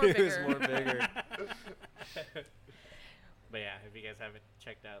 He was more He bigger. was more bigger. But yeah, if you guys haven't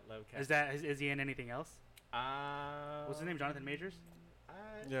checked out Lovecraft. Is he in anything else? What's his name? Jonathan Majors?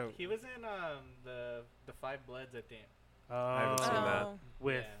 Yeah. He was in the Five Bloods, I think. Oh, I haven't seen that.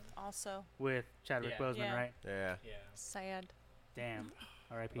 with Also, with Chadwick Yeah. Boseman, Yeah. right? Yeah. Yeah. sad. Damn.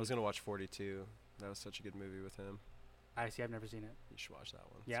 R.I.P. I was gonna watch 42. That was such a good movie with him. I see. I've never seen it. You should watch that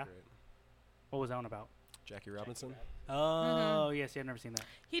one. Yeah? It's great. What was that one about? Jackie Robinson. Oh, yes. Yeah, I've never seen that.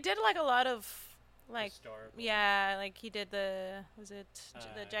 He did like a lot of like Historical. yeah, like he did the the Uh,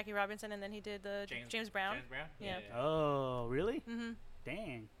 Jackie Robinson, and then he did the James Brown. James Brown? Yeah. Oh, really? Mm-hmm.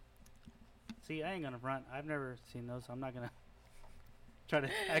 Dang. See, I ain't gonna front. I've never seen those, so I'm not gonna try to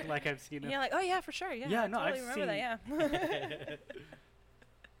act like I've seen them. Yeah, like oh yeah, for sure. Yeah. Yeah, I no, totally I've remember that. Yeah.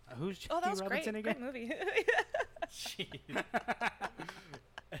 Who's Jackie Oh, that was Robinson great. again? Great movie. Jeez.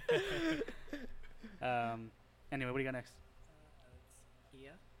 Anyway, what do you got next? Yeah.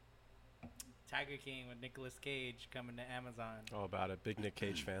 Tiger King with Nicolas Cage coming to Amazon. Oh, about it. Big Nick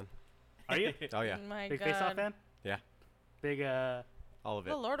Cage fan. Are you Oh yeah. Oh my big God. Face Off fan? Yeah. Big All of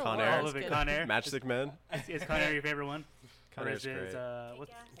it. The Lord of Con War Air. all of it. good. Con Air. Matchstick Men. Is Con Air your favorite one? Con Or Air's is it, great.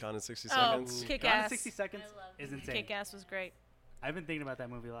 what's Gone in 60 Oh, Seconds. Kick Gone in Ass. 60 Seconds I love is it. insane. Kick Ass was great. I've been thinking about that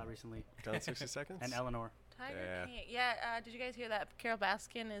movie a lot recently. Gone in 60 Seconds. And Eleanor. Tiger Yeah. King. Yeah. Did you guys hear that Carol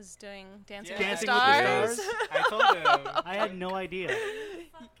Baskin is doing Dancing, Yeah. with the Dancing with Stars? the Stars? I told him. I had no idea.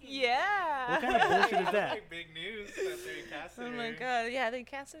 Yeah. What kind of bullshit is That's that? like big news that they casted Oh my her. God. Yeah, they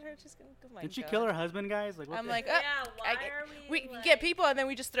casted her. Just oh my Did she God. kill her husband, guys? Like, what I'm the like, Yeah, I why get- are we like, get people and then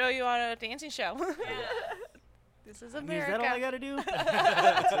we just throw you on a dancing show. Yeah. This is I mean, America. is that all I gotta do?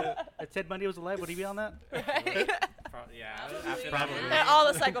 That's it. If Ted Bundy was alive, would he be on that? Right? Yeah. Probably After not. that movie. And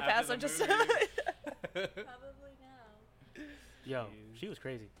all the After psychopaths the are just. movie. Probably no. Yo, she was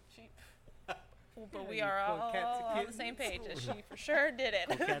crazy. But we you are cool all cats and on the kittens. same page. As she for sure did it.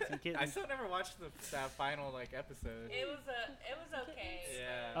 Cool cats and I kittens. still never watched that final episode. It was okay.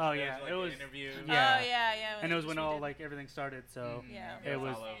 Yeah. Oh, there yeah, was, like, it an was- interview. Yeah. Oh yeah, yeah. And it was when she all did. like everything started, so Yeah. it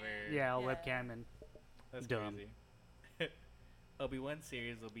was all over. yeah, all Yeah. webcam and That's dumb. crazy. Obi-Wan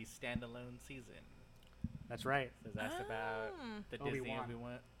series will be standalone season. that's right. So that's about Oh. the Disney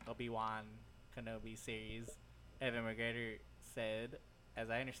Obi-Wan. Obi-Wan Kenobi series. Evan McGregor said, as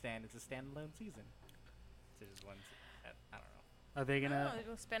I understand, it's a standalone season. So just one. I don't know. Are they gonna? Oh,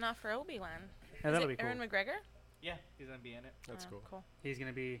 it'll spin off for Obi-Wan. Yeah, Is that'll it be cool. Ewan McGregor? Yeah, he's gonna be in it. That's Oh, cool. He's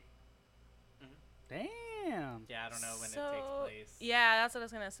gonna be. Mhm. Damn. Yeah, I don't know when it So, takes place. Yeah, that's what I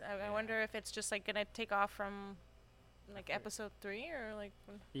was gonna say. I Yeah. wonder if it's just like gonna take off from like episode 3 or like.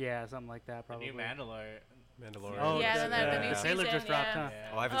 Yeah, something like that The probably. new Mandalorian. Mandalorian. Oh, Yeah, the, then that- the the new trailer season, just dropped, yeah. huh?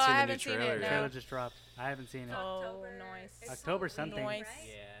 Oh, I haven't Oh, I seen the new haven't seen it, trailer The no. yet. trailer just dropped. I haven't seen it. Oh, October. nice. It's October so something. late, Noise. right?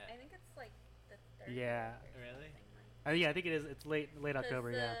 Yeah. I think it's like the 30th. Yeah. Really? Yeah, I think it is. It's late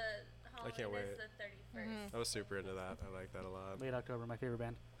October. Yeah, I can't wait. Is the 31st. Mhm. I was super into that. I like that a lot. late October, my favorite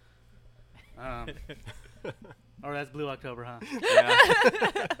band. Or that's Blue October, huh?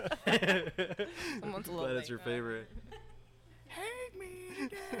 Someone's a little Glad late. it's your favorite. Hate me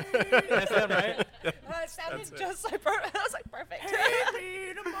today. That's them, right? Oh, it sounded That's it. just like perfect. I was like perfect. Hate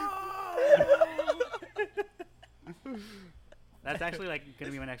me tomorrow. That's actually like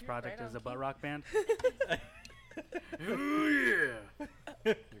gonna be my next project right is on a butt rock band. You're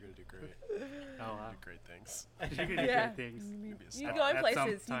gonna do great. Oh, Do great things. you're gonna do Yeah. great things, You're gonna be a You star. go in At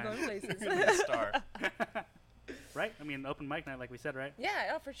places. some You go in time. places. You're gonna be a star. right? I mean, open mic night, like we said, right?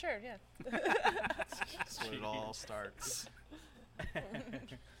 Yeah. Oh, for sure. Yeah. That's when it all starts.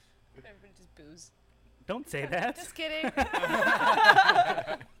 Everybody just boos. Don't say that. Just kidding.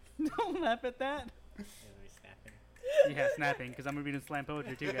 Don't laugh at that. Yeah, we snapping. Yeah, snapping, because I'm gonna be doing slam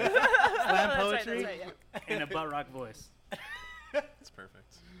poetry too, guys. That's Slam right, poetry that's right, yeah. in a butt rock voice. It's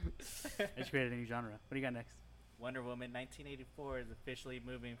perfect. I just created a new genre. What do you got next? Wonder Woman 1984 is officially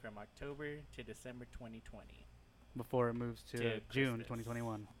moving from October to December 2020. Before it moves to To June Christmas.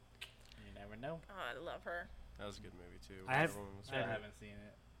 2021. You never know. Oh, I love her. That was a good movie too. I have- Wonder Woman was I great. haven't seen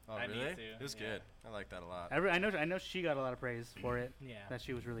it. Oh I need really? to, It was yeah. good. I like that a lot. I know she got a lot of praise for it. Yeah. That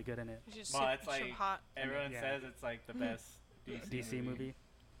she was really good in it. She's Well, super, it's like super hot. everyone Yeah. says it's like the best DC movie.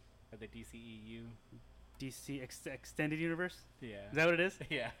 or the DCEU. DC Extended Universe. Yeah. Is that what it is?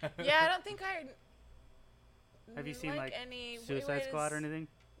 Yeah. Yeah, I don't think I. Have you seen like any Suicide Squad or anything?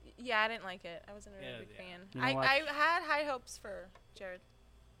 Yeah, I didn't like it. I wasn't a really Yeah, big yeah. fan. You know I what? had high hopes for Jared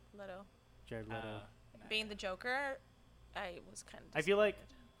Leto Jared Leto. being the Joker. I was kind of. I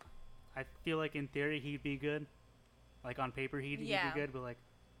feel like in theory he'd be good. Like on paper he'd be good, but like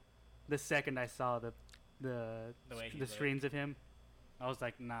the second I saw the way he the looked. screens of him, I was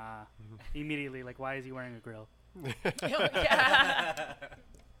like, nah. Immediately, like, why is he wearing a grill? Yeah.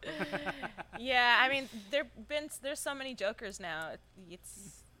 Yeah, I mean, there's so many Jokers now.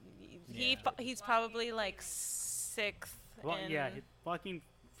 He's probably like sixth. Well, in, yeah, Joaquin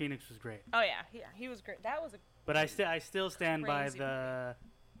Phoenix was great, Oh yeah, he was great. That was a but I still stand by Crazy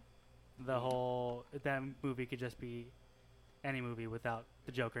the whole that movie could just be any movie without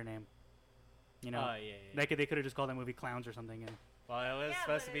the Joker name. You know, Oh yeah. they could have just called that movie Clowns or something. And Well, it was Yeah,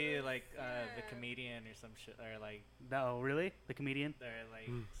 supposed but to it be was, like the comedian or some shit, or like oh, really? The comedian,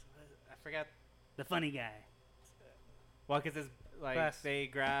 I forgot. the funny guy, Well, because it's like Class. they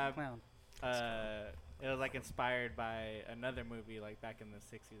grabbed. clown. It was like inspired by another movie like back in the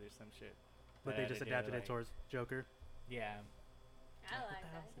 '60s or some shit. But that they had just to do adapted with, it towards Joker. Yeah. I like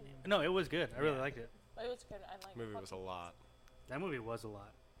that. No, it was good. I really Yeah. liked it. It was good. I like Movie was a lot. That movie was a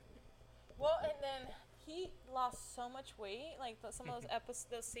lot. Well, and then he lost so much weight. Like some of those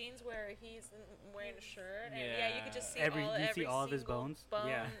those scenes where he's wearing a shirt, and you could just see You see all of his single bones? bone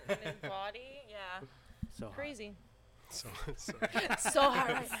Yeah. in his body. Yeah, So hot. crazy. So It's so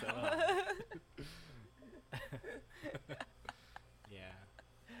hard right now. Yeah.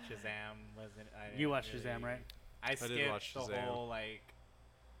 Shazam wasn't. You watched Shazam, right? I did skipped watch the Shazam. whole like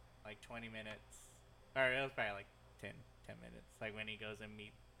 20 minutes, or it was probably like 10 minutes. Like when he goes and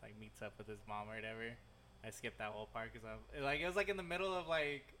meets up with his mom or whatever. I skipped that whole part because it was like in the middle of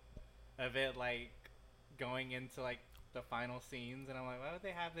it like going into like the final scenes, and I'm like, why would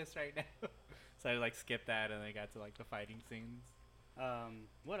they have this right now? So I like skipped that, and I got to like the fighting scenes.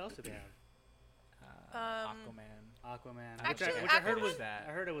 What else did they have? Aquaman. Actually, which I heard Aquaman- was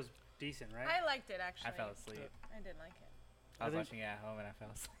I heard it was decent, right? I liked it actually. I fell asleep. I did like it. I was think- watching it at home and I fell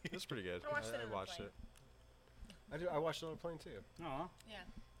asleep. it was pretty good. I watched it on the watched plane. it. I watched it on a plane too. Aw. Yeah.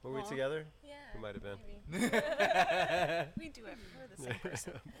 Were we Aw. together? Yeah. We might have been. Maybe. We do it. We're the same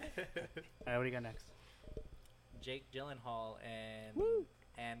person. All right, what do you got next? Jake Gyllenhaal and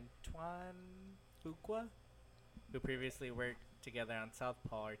Antoine Fuqua, who previously worked together on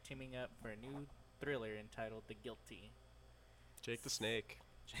Southpaw, are teaming up for a new thriller entitled The Guilty. Jake the Snake.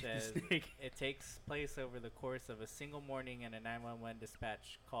 Says Snake. it takes place over the course of a single morning in a 911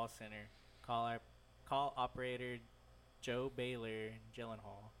 dispatch call center. Call operator Joe Baylor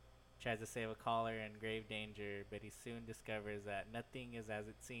Gyllenhaal tries to save a caller in grave danger, but he soon discovers that nothing is as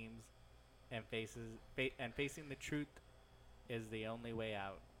it seems, and facing the truth is the only way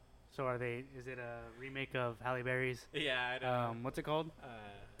out. So is it a remake of Halle Berry's? Yeah, I don't What's it called?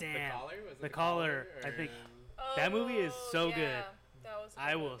 The Damn. Caller? Was it The Caller, I or- think. That movie is so yeah, good. That was a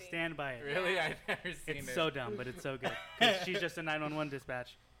I good will movie. stand by it. Really? I've never seen It's it. so dumb, but it's so good. 'Cause she's just a 911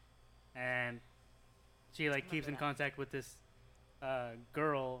 dispatch, and she like keeps in Remember that. contact with this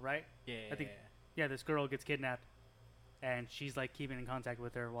girl, right? Yeah, I think- Yeah, this girl gets kidnapped, and she's like keeping in contact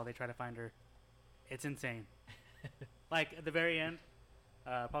with her while they try to find her. It's insane. Like at the very end,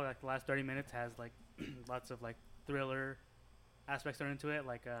 probably like the last 30 minutes has like lots of like thriller aspects thrown into it,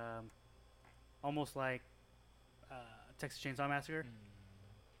 like almost like Texas Chainsaw Massacre,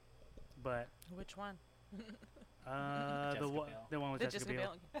 but Which one? Jessica Biel. the one with The Jessica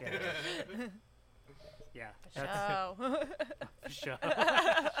Jessica Biel. Biel. Yeah. The That's- show. show.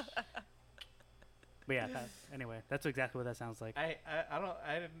 But yeah, anyway, that's exactly what that sounds like. I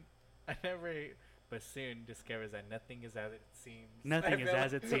never, but soon discovers that nothing is as it seems. Nothing I is feel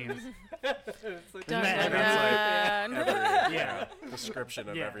as like- it seems. It's like- Dun, Isn't that dun, every- dun. Yeah. Description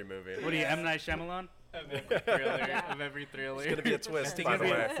of Yeah. every movie. What are you, M. Night Shyamalan? of every thriller. Of every thriller. There's gonna be a twist, There's by the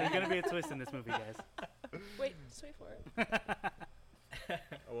gonna, way. be, there's gonna be a twist in this movie, guys. Wait, just wait for it.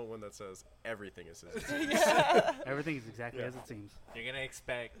 I want one that says everything is his. Everything is exactly as it seems. You're gonna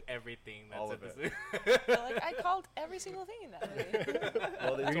expect everything. That's All in of this it. movie. But, like, I called every single thing in that movie.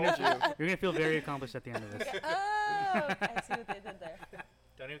 Well, they You're told gonna, you. you're gonna feel very accomplished at the end of this. Oh, I see what they did there.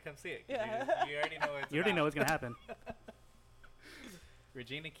 Don't even come see it. 'cause Yeah. You already know it's You already know what's gonna happen.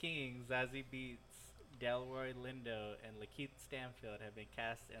 Regina King, Zazie Beetz, Delroy Lindo, and Lakeith Stanfield have been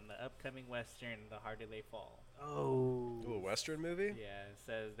cast in the upcoming western The Harder They Fall. Oh. Ooh, a Western movie? Yeah, it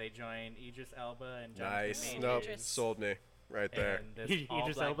says they join Idris Elba and Jonathan Nice. Majors Nope. Idris. Sold me. Right there. And this Idris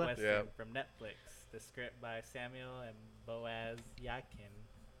all-black Elba? western Yeah. from Netflix. The script by Samuel and Boaz Yakin.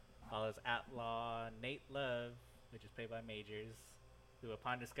 follows outlaw Nate Love, which is played by Majors, who,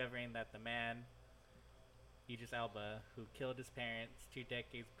 upon discovering that the man, Idris Elba, who killed his parents 2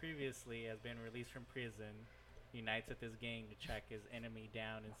 decades previously, has been released from prison, unites with his gang to track his enemy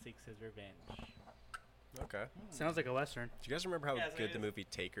down and seeks his revenge. Okay. Sounds like a western. Do you guys remember how Yeah, so good it the is. movie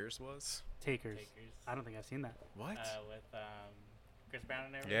Takers was? Takers. Takers. I don't think I've seen that. What? With Chris Brown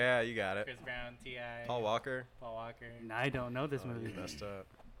and everything. Yeah, you got it. Chris Brown, T.I. Paul Walker. Paul Walker. I don't know this Oh, movie. you messed up.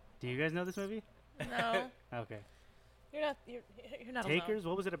 Do you guys know this movie? No, Okay. you're not. You're not alone. Takers.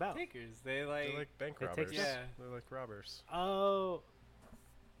 What was it about? Takers. They like. They're like bank It robbers. takes- Yeah. They're like robbers. Oh,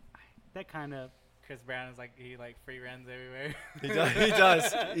 that kind of. Chris Brown is like he like free runs everywhere. He does. He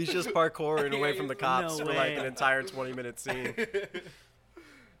does. He's just parkouring away Yeah, from the he's- cops No for like way. an entire 20-minute scene.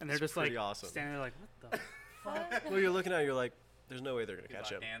 And they're It's just like pretty awesome. standing there like, what the? Well, you're looking at it, you're like, there's no way they're gonna He's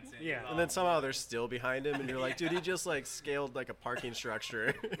catch all him. dancing. Yeah. He's And then all- somehow they're still behind him, and you're like, dude, he just like scaled like a parking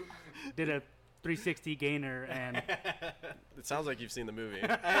structure. Did a 360 gainer and It sounds like you've seen the movie.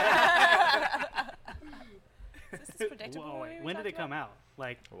 Is this predictable? Whoa, movie wait, we when did it talked come about? out?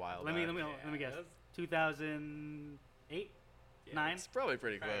 Like, A while let me back. let me guess. that's 2008, yeah, 9, It's probably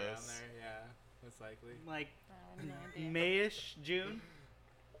pretty probably around close. there, yeah, most likely. like I have no idea. Mayish, June.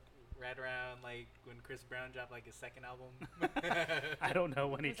 Right around like when Chris Brown dropped like his second album. I don't know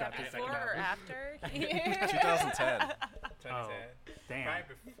when he Was that dropped his second before or album. after? 2010. 2010. Oh, damn.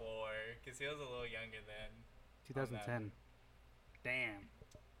 Probably before, because he was a little younger then. 2010. Damn.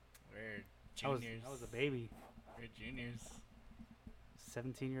 We're I was juniors. a baby. We're juniors.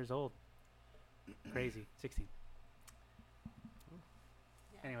 17 years old. Crazy. 16.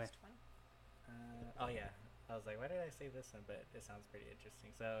 Yeah, Anyway. it's 20. Oh yeah. I was like, why did I say this one? But it sounds pretty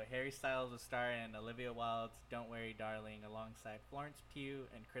interesting. So Harry Styles will star in Olivia Wilde's "Don't Worry, Darling" alongside Florence Pugh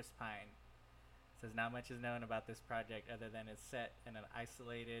and Chris Pine. Says not much is known about this project other than it's set in an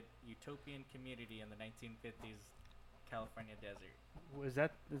isolated utopian community in the 1950s California desert. Is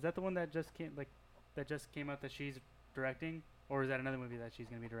that the one that just came out that she's directing, or is that another movie that she's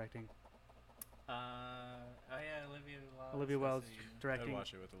gonna be directing? Oh yeah, Olivia Wilde. Olivia Wilde's I'd directing.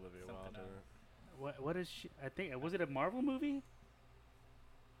 watch it with Olivia Something Wilde in else. it. What is she? I think was it a Marvel movie?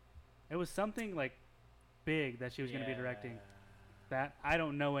 It was something like big that she was gonna be directing. That I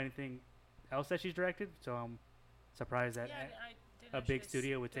don't know anything else that she's directed, so I'm surprised that Yeah, I didn't a know she big was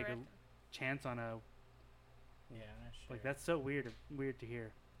studio would take a directing. chance on a Yeah, I'm not sure. like that's so weird to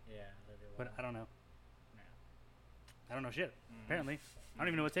hear. Yeah, Olivia But Wilde. I don't know. No. I don't know shit. Mhm. Apparently, I don't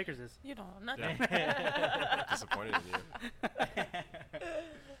even know what Takers is. You don't know Yeah. nothing. Disappointed in you.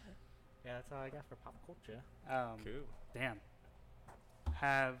 Yeah, that's all I got for pop culture. Cool. Damn.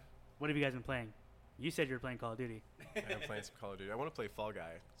 What have you guys been playing? You said you were playing Call of Duty. I'm playing some Call of Duty. I want to play Fall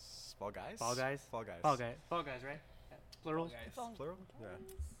Guys. Fall Guys? Fall Guys? Fall Guys. Fall Guys, right? Plurals. Guys. Fall Plural? Yeah.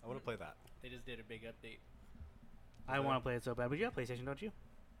 I want to play that. They just did a big update. I want to play it so bad, but you have PlayStation, don't you?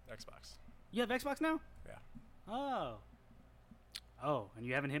 Xbox. You have Xbox now? Yeah. Oh. Oh, and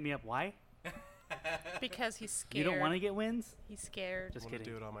you haven't hit me up. Why? Because he's scared. You don't want to get wins? He's scared. Just I want to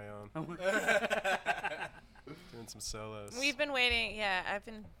kidding. do it on my own. Oh, Doing some solos. We've been waiting. Yeah, I've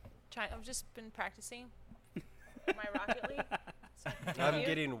just been practicing my Rocket League. So I'm you-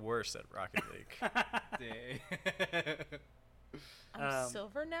 getting worse at Rocket League. I'm Um,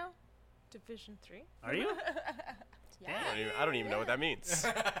 silver now. Division 3. Are you? Yeah. I don't even know what that means.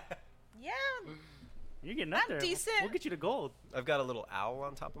 Yeah. You're getting up I'm there. decent. We'll get you to gold. I've got a little owl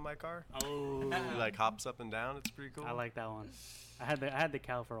on top of my car. Oh. He like hops up and down. It's pretty cool. I like that one. I had the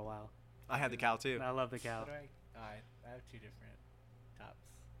cow for a while. I had the cow too. I love the cow. What do I have two different tops.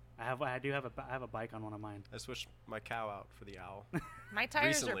 I have a bike on one of mine. I switched my cow out for the owl. My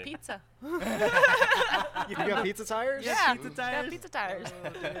tires Recently. are pizza. You got pizza tires? Yeah, pizza got tires? pizza tires. Oh,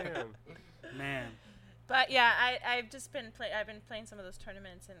 damn. Man. But yeah, I've just been I've been playing some of those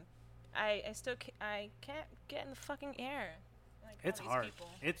tournaments, and I still I can't get in the fucking air. Like all It's these hard. people.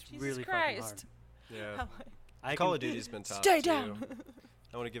 It's Jesus really Christ. Yeah. How- I Call can- of Duty's been tough Stay too. down.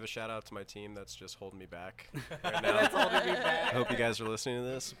 I want to give a shout out to my team that's just holding me back right now. I hope you guys are listening to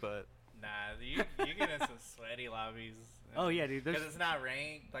this, but Nah, you get in some sweaty lobbies. Oh yeah, dude. Because There's, it's not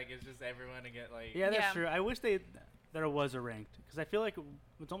ranked. Like it's just everyone to get like. yeah, that's Yeah. true. I wish there was a ranked, because I feel like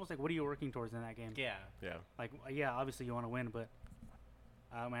it's almost like, what are you working towards in that game? Yeah. yeah. Like, yeah, obviously you want to win, but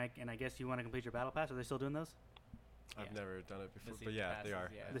and I guess you want to complete your battle pass. Are they still doing those? I've Yeah. never done it before, The but season yeah, they passes,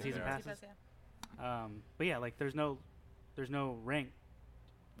 are. yeah. I The think season they are. pass? Yeah. But yeah, like there's no rank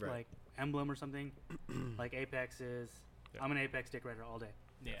Right. like emblem or something like Apex is. Yeah. I'm an Apex dick rider all day.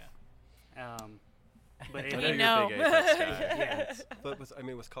 Yeah. But I it, know We you're a know. big Apex guy. Yeah. But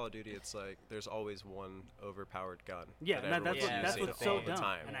with Call of Duty, it's like there's always one overpowered gun. yeah, that that's everyone's that's using what's so all the dumb,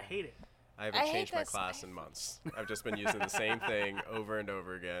 time. and I hate it. I haven't I hate changed my this. class in months. I've just been using the same thing over and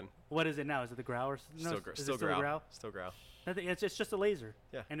over again. What is it now? Is it the Growl? Or no, Still, is it still the growl. Growl? Still growl. Nothing, it's just a laser.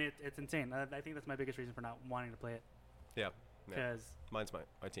 Yeah. And it's insane. I think that's my biggest reason for not wanting to play it. Yeah. Yeah. Because Mine's my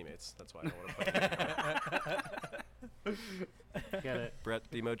teammates. That's why I don't want to play. you gotta, Brett,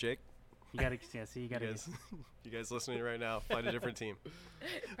 Demo, Jake, see, you gotta. you guys listening right now, find a different team.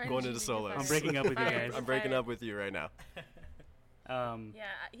 Friends Going into should be solos. I'm divided. breaking up with you Friends guys. I'm breaking divided. up with you right now. Yeah,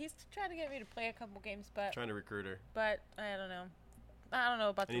 he's trying to get me to play a couple games, but Trying to recruit her. I don't know. I don't know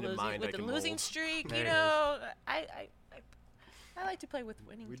about I the need a losing mind I with the can losing mold. streak. There You it know, I like to play with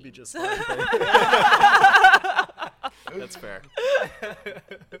winning We'd teams. be just fine. That's fair.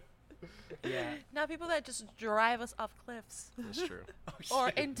 Yeah. Not people that just drive us off cliffs That's true. or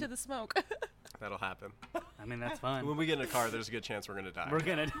into the smoke. That'll happen. I mean, that's fun. When we get in a car, there's a good chance we're gonna die. We're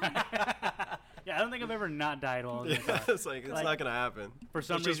gonna die. Yeah, I don't think I've ever not died while I was in a car. It's like it's Like, not gonna happen. For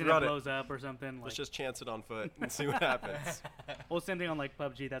some Let's just reason, it run it. blows up or something. Like, Let's just chance it on foot and see what happens. well, same thing on like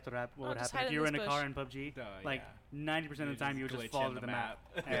PUBG. That's what Oh, would just happen hide if in you were in this a car bush. in PUBG. Oh, Like yeah. 90% of the time, you would just glitch fall in to the the map,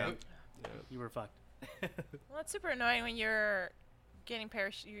 Yeah. and you were fucked. Well, it's super annoying when you're getting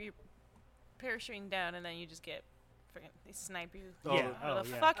you're parachuting down and then you just get freaking they snipe you Oh, Yeah. out of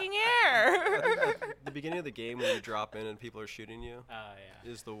the yeah. fucking air. The beginning of the game when you drop in and people are shooting you Oh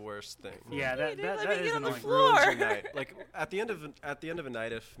yeah. is the worst thing. Yeah, that dude, that, let that me is get on the annoying. floor. Ruins your night. Like at the end of a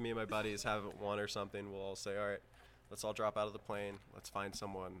night, if me and my buddies haven't won or something, we'll all say, "All right, let's all drop out of the plane. Let's find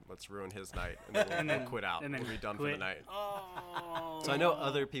someone. Let's ruin his night, and then we'll, And we'll then- quit out. and then We'll be done for quit. the night." Oh. So I know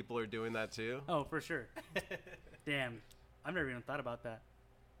other people are doing that too, Oh, for sure. Damn, I've never even thought about that.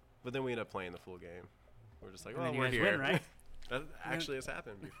 but then we end up playing the full game. We're just like, And "Well, then you we're guys here." win, right? That actually has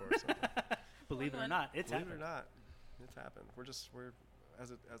happened before. So. Believe it or Win. not, it's Believe it or happened. not, it's happened. We're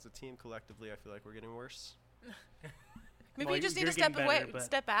as a team collectively, I feel like we're getting worse. Maybe Well, you just need you're to step getting away, better, but-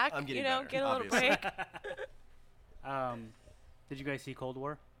 step back. I'm getting you know, better, get a little obviously. break. Did you guys see Cold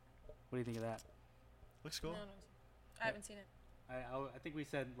War? What do you think of that? Looks cool. No, I haven't seen it. I think we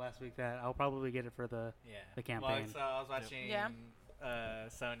said last week that I'll probably get it for the Yeah. The campaign. Well, so I was watching Yeah.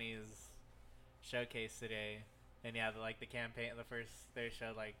 Sony's showcase today, and yeah, the campaign, they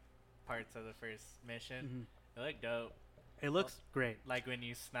showed like parts of the first mission. It looked dope. It looks great. Like when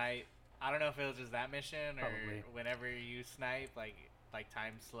you snipe, I don't know if it was just that mission or Probably. whenever you snipe, like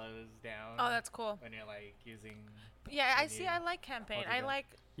time slows down. Oh, that's cool. when you're like using. Yeah, I when see. you I like campaign. plug it I in. like.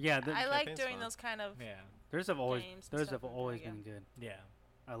 Yeah, I like campaign's doing fun. those kind of. Yeah. theirs have always games and theirs stuff have like that, always yeah. been good. Yeah.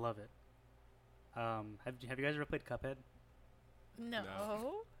 I love it. Have you guys ever played Cuphead? No.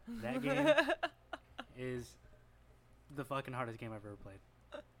 That game is the fucking hardest game I've ever played.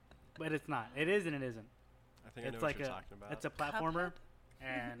 But it's not. It is and it isn't. I think I know It's what like you're a talking about. it's a platformer,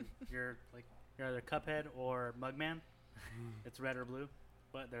 and you're either Cuphead or Mugman. It's red or blue,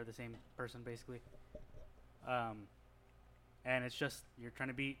 but they're the same person basically. And it's just you're trying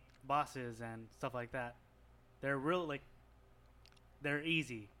to beat bosses and stuff like that. They're they're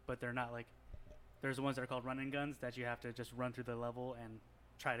easy, but they're not like. There's the ones that are called run and guns that you have to just run through the level and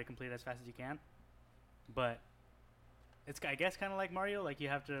try to complete as fast as you can. But it's I guess kind of like Mario, like you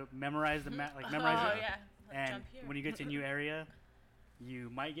have to memorize the map, like memorize Oh it. yeah. And Jump here. when you get to a new area, you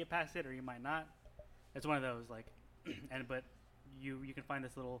might get past it or you might not. It's one of those like, but you can find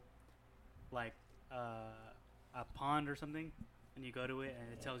this little like a pond or something, and you go to it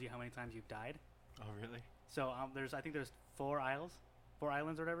and it tells you how many times you've died. Oh really? So I think there's 4 islands or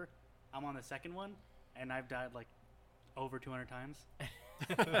whatever. I'm on the second one, and I've died like over 200 times.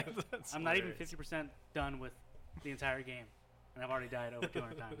 That's I'm not even hilarious. 50% done with the entire game, and I've already died over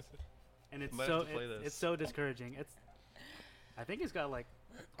 200 times. And it's Might so have to play this. it's so discouraging. I think it's got like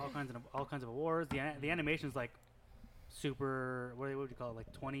all kinds of awards. The animation's like super. What would you call it? Like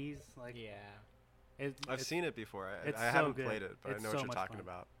 20s. Like Yeah. I've seen it before. it's I so haven't good. played it, but It's I know so what you're much talking fun.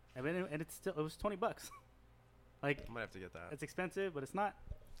 about. And it's still it was $20. Like I might have to get that. it's expensive, but it's not.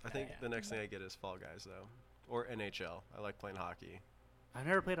 I think yeah. the next thing I get is Fall Guys though, or NHL. I like playing hockey. I've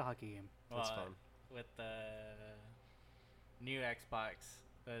never played a hockey game. That's Well, fun. With the new Xbox,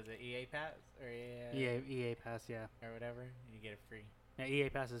 was it EA Pass or EA Pass, yeah. or whatever? You get it free. Yeah, EA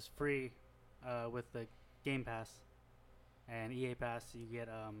Pass is free with the Game Pass, and EA Pass you get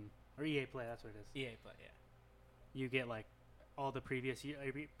or EA Play, that's what it is. EA Play, yeah. You get like all the previous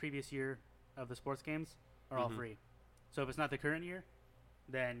year of the sports games are all Mhm. free. So if it's not the current year,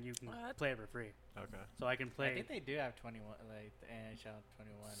 then you can What? play it for free. Okay. So I can I play think they do have 21, like the NHL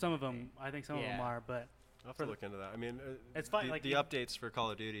 21. some of them. I think some of them Yeah. are, but I'll have For to the- look into that. I mean, It's fine, The, like, the you- updates for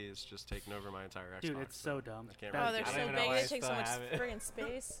Call of Duty is just taking over my entire Xbox. Dude, it's so dumb. I can't That- Oh, really they're do I so don't even know big. why I They take so still much have it. friggin'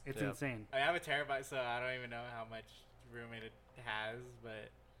 space. It's Yeah. insane. I have a terabyte, so I don't even know how much room it has, but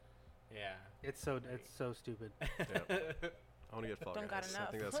yeah. It's so stupid. I want to get Fall Don't got Guys. I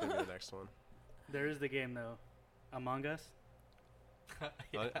enough. think that's gonna be the next one. There is the game though, Among Us. I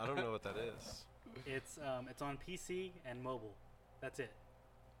don't know what that is. It's on PC and mobile. That's it.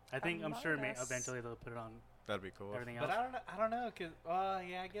 I think I'm Among sure Us. eventually they'll put it on That'd be cool. everything But else. I don't know, cause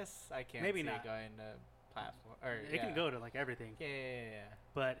yeah, I guess I can't Maybe see not. it going to platform or It can go to like everything, Yeah.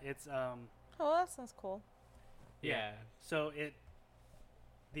 but it's Oh, that sounds cool. Yeah. So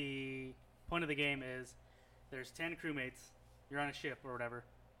the point of the game is there's 10 crewmates. You're on a ship or whatever.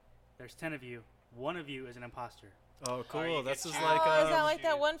 There's 10 of you. One of you is an imposter, Oh, you cool. get This is to- like Oh, is that like shoot.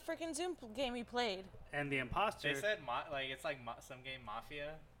 that one freaking Zoom game we played? and the imposter. They said it's like some game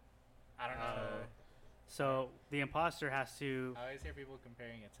Mafia. I don't know. So the imposter has to I always hear people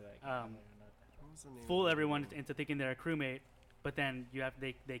comparing it to that. Game. I don't even know what that what was the name fool of the everyone game? into thinking they're a crewmate, but then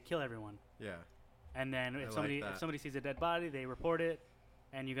they kill everyone. Yeah. And then I if like somebody that. if somebody sees a dead body, they report it,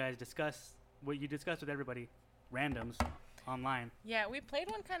 and you guys discuss what you discuss with everybody, randoms, online. Yeah, we played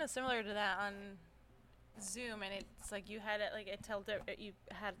one kind of similar to that on Zoom, and it's like you had it like it told that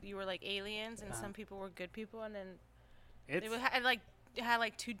you were like aliens, and Uh-huh. some people were good people, and then It's it had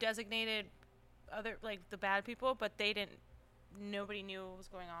like two designated other like the bad people, but nobody knew what was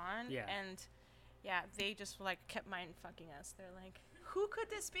going on. Yeah. And yeah, they just like kept mind fucking us. They're like, who could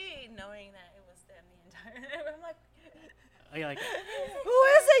this be? Knowing that it was them the entire. I'm like, like who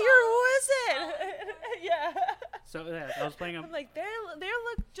is it? Who is it? Yeah. so. Yeah, I was playing. I'm like, they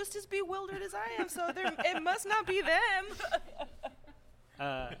look just as bewildered as I am, so it must not be them.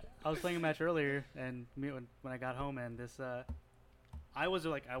 I was playing a match earlier, and when I got home, and this, I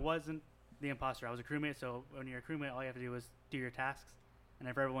wasn't the imposter. I was a crewmate. So when you're a crewmate, all you have to do is do your tasks, and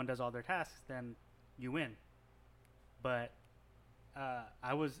if everyone does all their tasks, then you win. But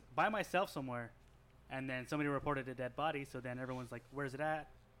I was by myself somewhere, and then somebody reported a dead body. So then everyone's like, "Where's it at?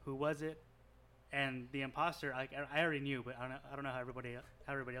 Who was it?" And the imposter, I already knew, but I don't know how everybody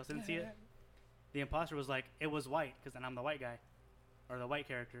else didn't see it. The imposter was like, "It was white," because then I'm the white guy, or the white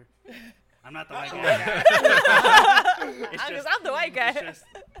character. I'm not the white guy. It's Because just- I'm the white guy. It's just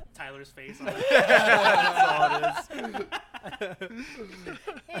Tyler's face. On it. That's all it is.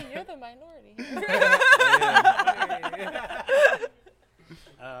 Hey, you're the minority.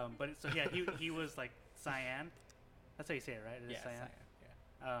 But so yeah, he was like cyan. That's how you say it, right? It is cyan.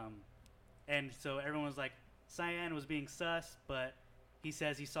 Yeah. And so everyone was like, cyan was being sus, but he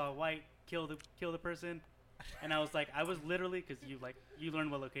says he saw white kill the person. And I was like, I was literally, because you learn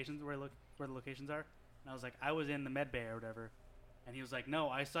what locations where the locations are, and I was like, I was in the med bay or whatever, and he was like, no,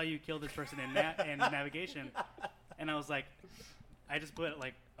 I saw you kill this person in navigation, and I was like, I just put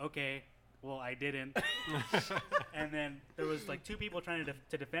like, okay, well I didn't, and then there was like two people trying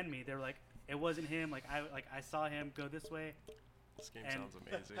to defend me. They were like, it wasn't him, I saw him go this way, This game and- sounds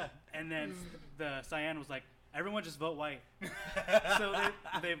amazing. and then the cyan was like, everyone just vote white. So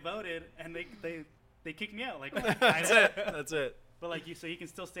they voted, and they kicked me out. Like, That's it. That's it. But like so you can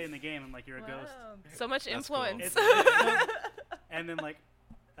still stay in the game, and like you're a ghost. So much That's cool. influence. And then like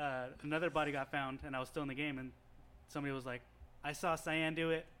another body got found, and I was still in the game, and somebody was like, I saw cyan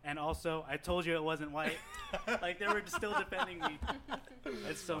do it, and also I told you it wasn't white. Like they were still defending me.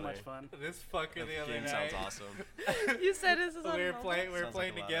 It's so much fun. This fucker That the other game night. sounds awesome. You said this is on We were mobile? playing Sounds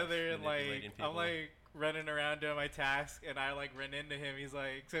like a lot of together, and like manipulating I'm people. like running around doing my task, and I like run into him. He's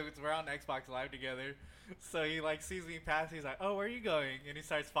like, so we're on Xbox Live together. So he like sees me pass. He's like, oh, where are you going? And he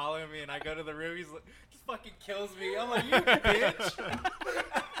starts following me, and I go to the room. He's like, just fucking kills me. I'm like, you bitch.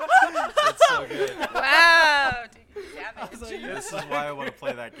 That's so good. Wow, dude, savage. was like, This is why I want to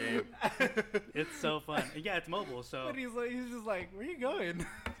play that game. It's so fun. Yeah, it's mobile, so And he's just like, where are you going?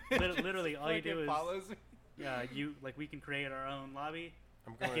 literally all you do Fucking is follows me. we can create our own lobby,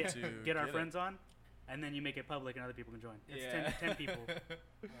 I'm going get, to get our it. friends on, and then you make it public and other people can join. It's Yeah. 10 people.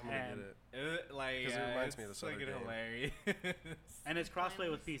 I'm gonna And- get it. Like, 'Cause it reminds me of it's this other fucking game. hilarious. And it's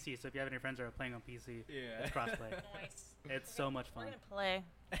crossplay with PC, so if you have any friends that are playing on PC, Yeah. it's crossplay. Nice. It's so much We're fun. gonna play.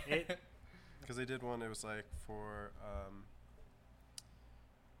 It, Because they did one. It was like for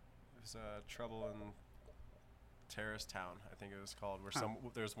it was Trouble in Terrorist Town, I think it was called, where Huh.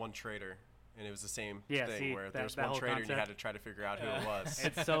 there's one traitor, and it was the same Yeah, thing see, where that- there was that one whole traitor and you had concept. to try to figure out who it was.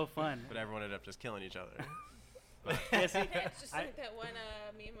 it's so fun. But everyone ended up just killing each other. Yeah, see, It's just I- like that one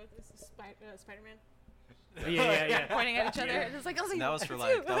meme with this Spider-Man yeah. pointing at each other. It's like, I was like, And that was for "It's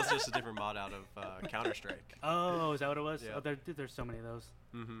like you." that was just a different mod out of Counter Strike. Oh, is that what it was? Yeah. Oh, there's so many of those.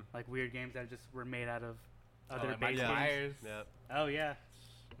 Mm-hmm. Like weird games that just were made out of other like base Michael games. Myers. Yeah, Oh yeah,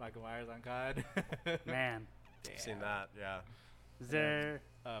 Michael Myers on COD. man. I've seen that. Yeah. Is there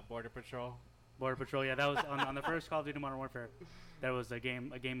Border Patrol. Border Patrol? Yeah, that was on the first Call of Duty Modern Warfare. There was a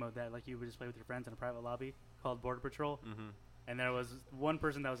game mode that like you would just play with your friends in a private lobby called Border Patrol, and there was one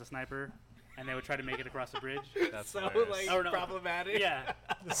person that was a sniper, and they would try to make it across the bridge. That's So hilarious. Oh, no. problematic. Yeah,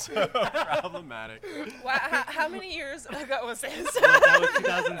 So problematic. Wow, how many years ago was this? that was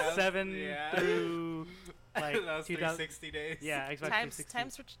 2007 Yeah. through like that was 2000. 360 days. Yeah, Xbox times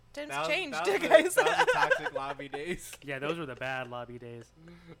 360. times That was, changed, that was the- guys. that was the toxic lobby days. Yeah, those were the bad lobby days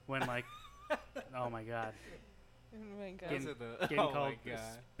when like, oh my god, Oh my God. Getting- Those are the, getting oh called my god.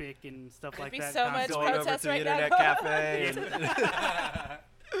 spick and stuff Could like be that. so much constantly. Going over protest to the right now. internet cafe.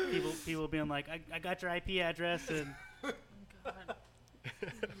 And people being like, I got your IP address and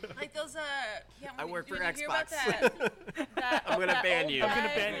Like those yeah. I when work you- for when you hear about Xbox. that I'm gonna that ban old you. I'm gonna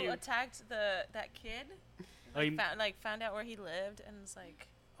guy ban who you. attacked that kid. oh, you, Found out where he lived and it's like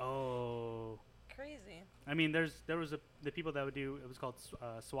oh. crazy. I mean, there was the people that would do it was called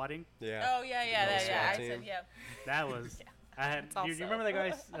swatting. yeah. Oh yeah, yeah, The that, yeah. I SWAT said team. yeah. That was Yeah. I had. It's Do you also- remember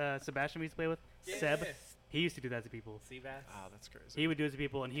that guy Sebastian we used to play with? Seb. Yes. He used to do that to people. Seabass. Wow, that's crazy. He would do it to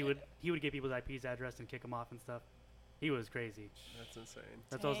people, and he would get people's IPs address and kick them off and stuff. He was crazy. That's insane.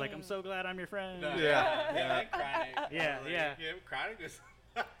 That's why I was like, I'm Dang. so glad I'm your friend. No, Yeah. yeah. Chronic. Yeah, Like, yeah. Chronic is.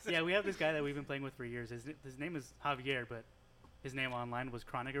 Yeah, we have this guy that we've been playing with for years. His name is Javier, but his name online was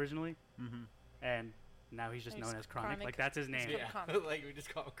Chronic originally, and now he's just He's known as Chronic. Chronic. Like that's his name, Yeah. Chronic. Like we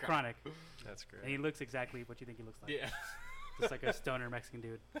just call him Chronic. Chronic. That's great. And he looks exactly what you think he looks like. Yeah. Just like a stoner Mexican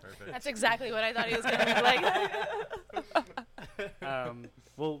dude. Perfect. That's exactly what I thought he was gonna be like.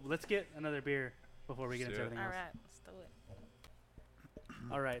 Well, let's get another beer before we get Let's into do it. everything All else. right, let's do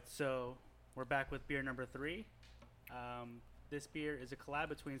it. All right, so we're back with beer number 3. This beer is a collab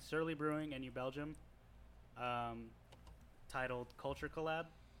between Surly Brewing and New Belgium, titled Culture Collab.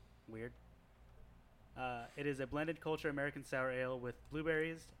 Weird. It is a blended culture American sour ale with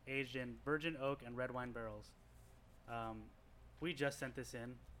blueberries, aged in virgin oak and red wine barrels. We just sent this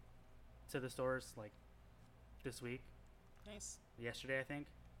in to the stores like this week, Nice. yesterday I think.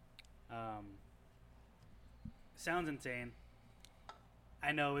 Sounds insane.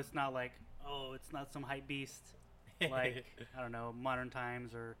 I know it's not like, oh, it's not some hype beast like I don't know, Modern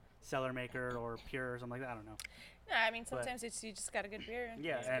Times or Cellar Maker or Pure or something like that. I don't know. Yeah, I mean sometimes it's you just got a good beer.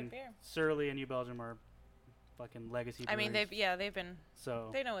 Yeah, it's a and good beer. Surly and New Belgium are fucking legacy. I mean breweries, they've been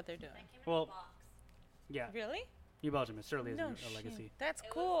so they know what they're doing. That came in Well, a box. yeah, Really? New Belgium is Surly is No a shit. legacy. That's It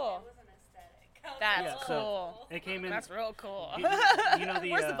cool. Was an aesthetic. That's Yeah, so cool. It came in. That's real cool. you know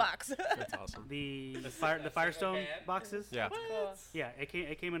the Where's the uh, box? That's awesome. the That's Firestone band? boxes. Yeah. Cool. Yeah,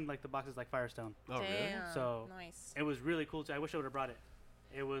 it came in like the boxes like Firestone. Oh, really? Damn. So- nice. It was really cool too. I wish I would have brought it.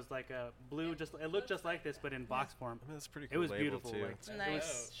 It was like a blue, just it looked just like this, but in box form. I mean, that's a pretty It cool was label beautiful. too. Like, It Nice.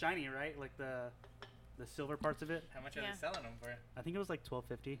 was shiny, right? Like the silver parts of it. How much are Yeah. they selling them for? I think it was like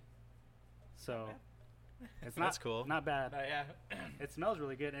 $12.50. So it's That's not cool. Not bad. No, yeah. It smells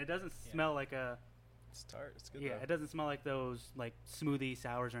really good, and it doesn't Yeah. smell like a It's tart. It's good yeah. though. It doesn't smell like those like smoothie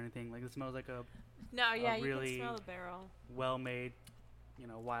sours or anything. Like it smells like a No, yeah, you really- can smell the barrel. well-made,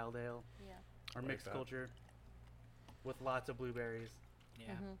 wild ale Yeah. or like mixed that. culture with lots of blueberries.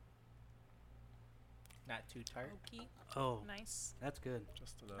 Yeah. Mhm. Not too tart. Oaky. Oh, Nice. that's good.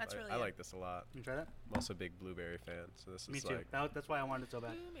 Just enough. That's I, really I good. like this a lot. You try that? I'm also a big blueberry fan, so this Me is too. like That's why I wanted it so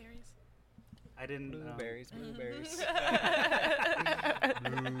bad. Blueberries. I didn't. blueberries.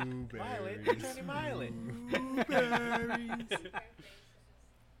 Violet. Johnny Violet.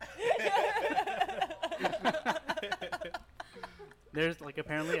 There's like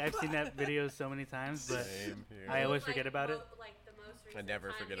apparently I've seen that video so many times, but Same here. I always forget about it. Like the most I recent never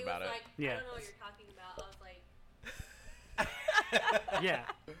time, forget was about it. Like, Yeah. I don't know what you're talking about. I was like, yeah.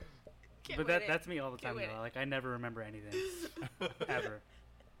 Get But with it. that's me all the Get time. with Though. it. Like I never remember anything ever.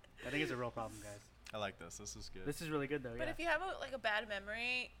 I think it's a real problem, guys. I like this. This is good. This is really good though. But Yeah. if you have a bad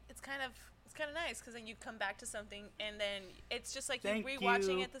memory, it's kind of nice because then you come back to something and then it's just like Thank you're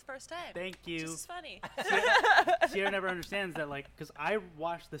rewatching you. it the first time. Thank you. Just as funny. Sierra never understands that, like, because I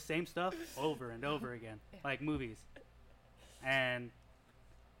watch the same stuff over and over again, like movies, and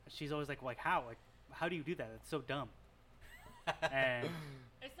she's always like, how do you do that? It's so dumb. And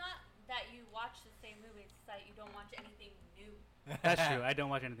it's not that you watch the same movie; it's that you don't watch anything new. that's true. I don't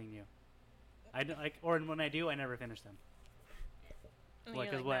watch anything new. I don't like, or when I do, I never finish them. And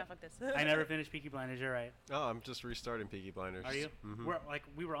Like, you're 'cause like, what? "Nah, fuck this." I never finish Peaky Blinders. You're right. Oh, I'm just restarting Peaky Blinders. Are you? Mm-hmm.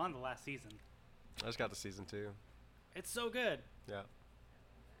 We were on the last season. I just got the season 2. It's so good. Yeah.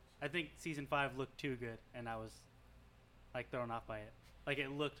 I think season 5 looked too good, and I was like thrown off by it. Like it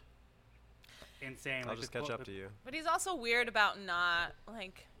looked insane. I'll Like, just the catch quote- up to you. But he's also weird about not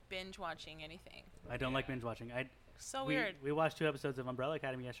like binge watching anything. I don't like binge watching. So we, weird. We watched 2 episodes of Umbrella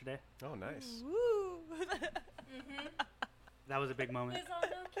Academy yesterday. Oh, nice. Woo. That was a big moment. It's all no,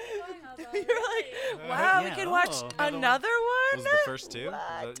 keep going. I was all You're really- like, wow, Yeah, we can watch oh. another one. Was it the first two?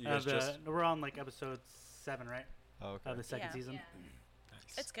 What? You guys just. We're on like episode 7, right? Oh, okay. Of the second Yeah. season. Yeah.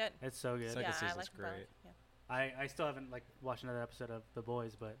 Nice. It's good. It's so good. Second yeah, I season's like Umbrella. great. Yeah. I still haven't like watched another episode of The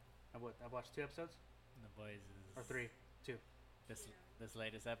Boys, but I've watched 2 episodes The Boys is or 3. 2. this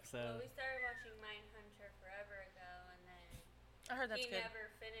latest Well, episode. we started watching Mindhunter forever ago, and then I heard that's he good. never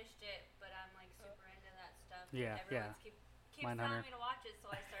finished it. But I'm like super into that stuff. Yeah, Everyone's keeps Mindhunter. telling me to watch it, so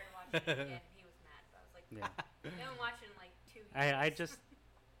I started watching it again. He was mad, but I was like, Yeah. I haven't watched it in like 2 years. I just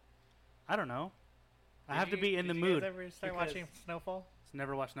I don't know. I have to be in the Did mood. you guys ever start because- watching Snowfall?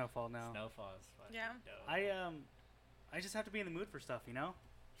 Never watched Snowfall now. Snowfall is fucking Yeah. dope. I just have to be in the mood for stuff, you know?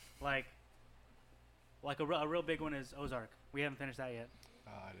 Like a real big one is Ozark. We haven't finished that yet.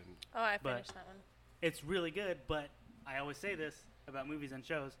 I didn't. Oh, I But- finished that one. It's really good, but I always say this about movies and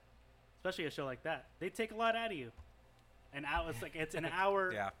shows, especially a show like that. They take a lot out of you. It's an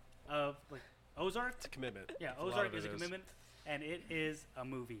hour Yeah. of like Ozark. It's a commitment. Yeah, A lot Ozark of is a it commitment, and it is a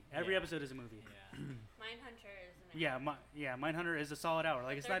movie. Every Yeah. episode is a movie. Yeah. Mindhunter is an Mindhunter is a solid hour.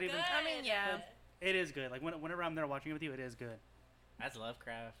 Like it's not even. I mean, yeah. It is good. Like whenever I'm there watching it with you, it is good. That's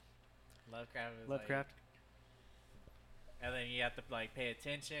Lovecraft. Lovecraft is Lovecraft. Like, and then you have to like pay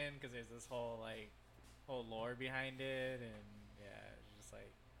attention because there's this whole lore behind it, and yeah, it's just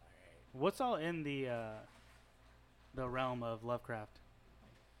like, alright. What's all in the realm of Lovecraft?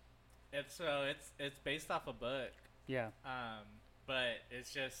 It's based off a book, Yeah, but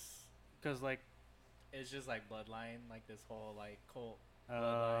it's just because like like bloodline, like this whole like cult bloodline.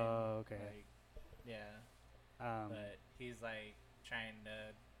 oh okay. Like, yeah. But He's like trying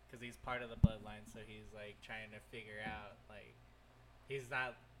to, because he's part of the bloodline, so he's like trying to figure out like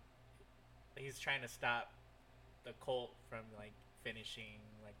he's trying to stop the cult from like finishing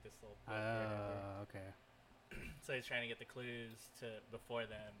like this little book or whatever. okay. So he's trying to get the clues to before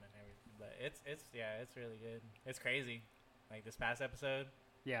them and everything. But it's really good. It's crazy. Like this past episode,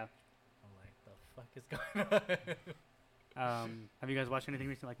 Yeah. I'm like, the fuck is going on? Have you guys watched anything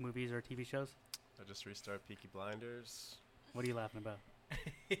recently, like movies or TV shows? I just restarted Peaky Blinders. What are you laughing about?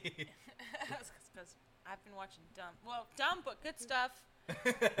 Because I've been watching dumb but good stuff.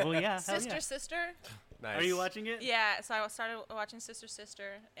 Well, yeah. hell yeah. Sister. Nice. Are you watching it? Yeah, so I started watching Sister,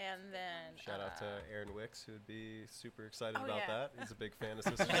 and then Shout out to Aaron Wicks, who'd be super excited Oh, about yeah. that. He's a big fan of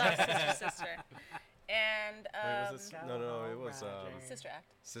Sister. we love Sister, and Wait, was it? No, it was Sister Act.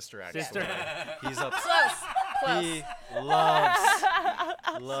 Sister Act. Sister He's up. Close. He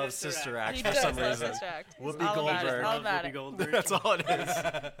loves Sister Act He for does some love reason. Sister Act. Whoopi All about it, Goldberg. all about Whoopi it. Goldberg. That's all it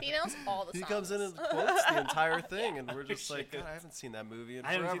is. He knows all the songs. He comes in and quotes the entire thing, and we're just like, God, I haven't seen that movie in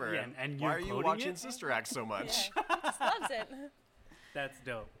I haven't seen- forever. yeah, and why you're are you quoting watching it? Sister Act so much? Yeah, he just loves it. That's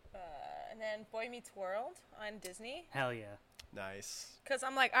dope. And then Boy Meets World on Disney. Hell yeah. Nice. Cause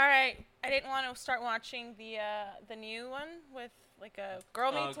I'm like, all right, I didn't want to start watching the new one with like a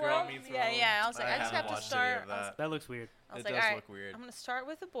Girl Meets Girl World. Meets Yeah, World. yeah. I was like, I just haven't have to watched any start. of that. That looks weird. I was It like, does all right, look weird. I'm gonna start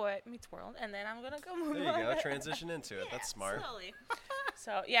with the Boy Meets World, and then I'm gonna go move There you on. go. Transition into it. That's smart. Slowly.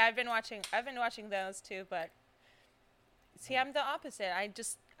 So yeah, I've been watching those too, but see, I'm the opposite.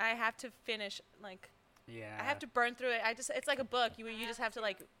 I have to finish like Yeah. I have to burn through it. It's like a book. You just have to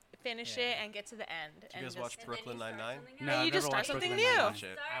like finish Yeah. it and get to the end. Did and you guys just, watch Brooklyn Nine-Nine? No, you I've just never start watched something Brooklyn new. Nine-Nine. Watch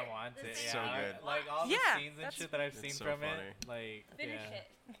it. I want it. It's so Yeah. good. Like all Yeah, the scenes and that's- shit that I've It's seen so from funny. it, like Finish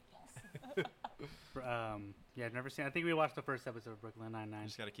yeah. it. Yeah, I've never seen. I think we watched the first episode of Brooklyn You Nine-Nine.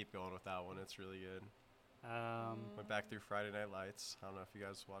 just got to keep going with that one. It's really good. Um, Went back through Friday Night Lights. I don't know if you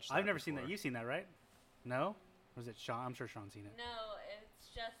guys watched that I've never seen that. before. You've seen that, right? No? Or is it Sean? I'm sure Sean's seen it. No, it's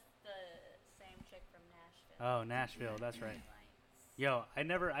just the same chick from Nashville. Oh, Nashville. That's right. Lights. Yo, I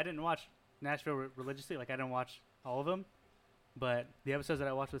didn't watch Nashville religiously. Like I didn't watch all of them, but the episodes that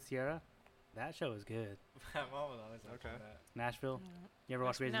I watched with Sierra, that show is good. My mom was always watching Okay. that. Nashville. You ever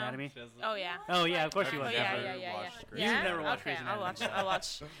watch Grey's No. Anatomy? She was- Oh yeah. Oh yeah, of course you Oh watch. yeah, never yeah, yeah, watched yeah. Grey's Yeah? You've never watched Okay, Grey's I'll watch. Anatomy. I'll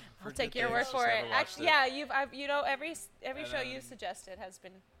watch. I'll For take your days, word she's for never it. watched Actually, it. yeah, every And show you then- suggested has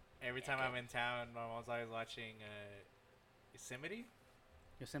been. Every time I'm in town, my mom's always watching Yosemite.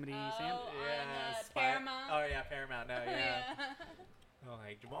 Yosemite Oh, Sam. on, Spy- Paramount. Oh yeah, Paramount. No, yeah. Yeah. I'm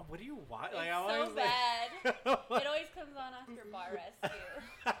like, Mom, what do you watch? It's Like, I'm so always bad. like, It always comes on after Bar Rescue.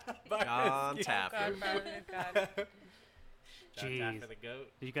 John God, Taffy. God. John Jeez. Taffy the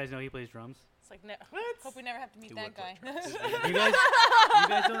goat. Did you guys know he plays drums? It's like no. What? Hope we never have to meet He that would play guy. You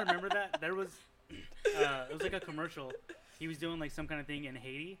guys don't remember that? There was, it was like a commercial. He was doing like some kind of thing in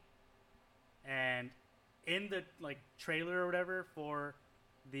Haiti, and in the like trailer or whatever for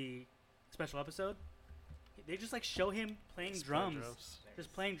the special episode, they just like show him playing Just playing drums,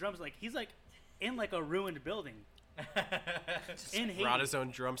 just playing drums. Like he's like in like a ruined building in Haiti. Brought his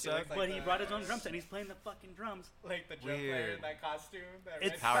own drum set. looks like But he the- brought his own drum set and he's playing the fucking drums. Like the drum player Weird. in that costume. That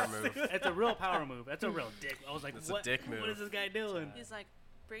It's red Power costume. move. It's a real power move. That's a real dick. I was like, It's a what? dick What move. is this guy doing? He's like,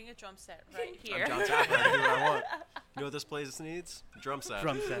 bring a drum set right here. I'm John Tapper. I can do what I want. You know what this place needs? Drum set.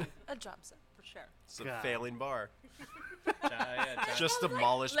 Drum set. A drum set for sure. It's a God. failing bar. Yeah, Just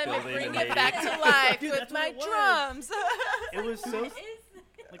demolished Let me building bring in it Haiti. back to life Dude, with that's what my it was. drums. It was so Is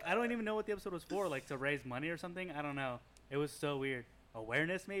like I don't even know what the episode was for. Like to raise money or something. I don't know. It was so weird.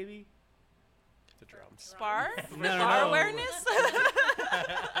 Awareness maybe. The drums. Spar? No, Spar no. awareness?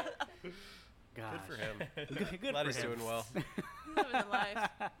 Gosh. Good for him. Good Glad for he's him. doing well. Living the life.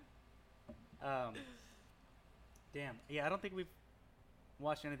 Damn. Yeah, I don't think we've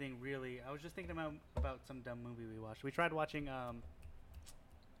watched anything really. I was just thinking about some dumb movie we watched. We tried watching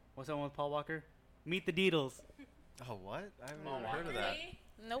what's that one with Paul Walker? Meet the Deedles. Oh, what? I haven't Oh, even heard of that. really?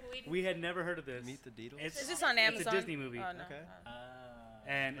 Nope. We had never heard of this. Meet the Deedles? It's Is this on Amazon? It's a Disney movie. Oh, no. Okay.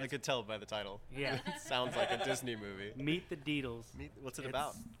 And I could tell by the title. yeah, Sounds like a Disney movie. Meet the Deedles. What's it It's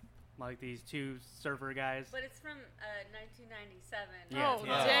about? Like these two surfer guys. But it's from 1997. Yeah, Oh,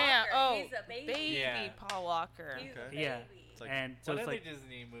 yeah. damn. Walker, Oh, he's a baby. baby Yeah. Paul Walker. He's Okay. a Yeah. baby. It's like- And so What it's other like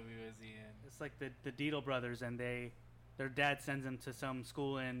Disney movie was he in? it's like the Deedle brothers, and their dad sends them to some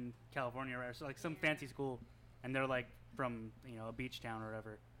school in California, or so like some fancy school, and they're like from a beach town or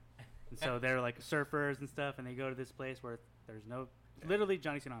whatever, and so they're like surfers and stuff, and they go to this place where there's literally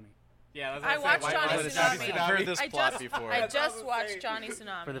Johnny Tsunami Yeah, I watched Johnny What is Tsunami. this? I've heard this I plot just, before. I That's what I just was watched saying. Johnny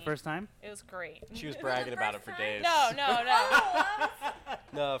Tsunami. for the first time. It was great. She was bragging about it for days. No.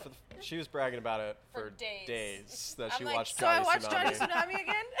 No, she was bragging about it For for days. that I'm she like, watched so Johnny I watched Tsunami. Johnny Tsunami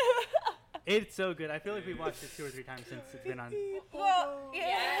again? It's so good. I feel like we've watched it 2 or 3 times since it's been on. Well, Yeah,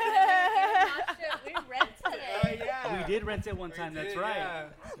 yeah. we watched it. We rented it. yeah. We did rent it one time. That's right. Yeah.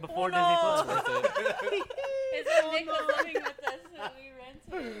 Before Oh, Disney Plus. Worth it. His son Nick was living with us, so we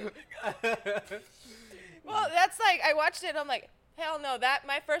rented it. Well, that's like, I watched it, I'm like, hell no,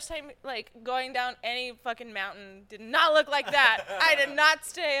 my first time, like, going down any fucking mountain did not look like that. I did not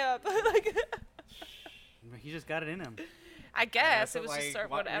stay up. Like, He just got it in him. I guess it was just sort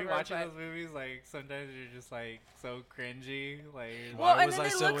of whatever. Rewatching But, those movies, like sometimes you're just like so cringy. Like, well, Why and was then I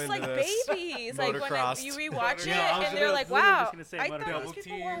it so looks into like this? babies. Like when Motocrossed. you rewatch it, Yeah, I was and they're like, literally "Wow, just gonna say I thought motocross. those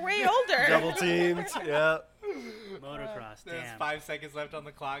people were way older." Double teamed. Yeah. Motocross. there's Damn. 5 seconds left on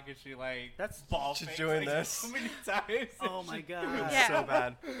the clock, and she like That's ball She's fakes, doing like, this. so many times. Oh my god. Yeah. So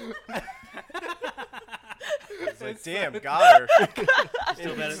bad. It's like, damn, got her.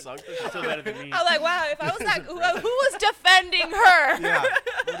 Still better. Sunk the Still better than me. I'm like, "Wow, if I was that, who was defending her?" Yeah.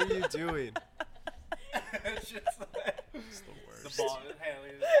 What are you doing? It's just like It's the the worst. ball is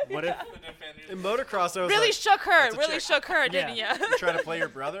hailing. What if- the defenders? In motocross, I was Really like, shook her. that's a Really chick. shook her, didn't Yeah. ya? you trying to play your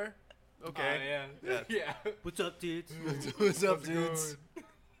brother? Okay. Yeah. Yeah. Yeah. What's up, dudes? What's up, dudes?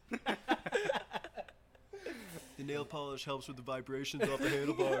 The nail polish helps with the vibrations off the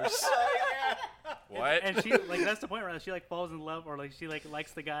handlebars. What? And she like that's the point where she like falls in love or like she like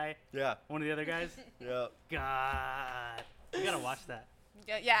likes the guy, Yeah. one of the other guys. Yeah. God, you gotta watch that.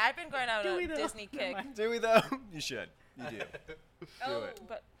 Yeah, I've been going on Do a we though? Disney kick. Do we though? You should. You do. Oh, it.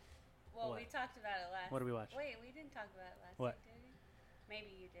 But well, What? we talked about it last. What did we watch? Wait, we didn't talk about it last What? week, did we?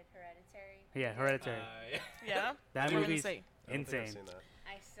 Maybe you did Hereditary. Yeah, Hereditary. Yeah. yeah, That what were you gonna movie's say? I don't think I've insane. seen that.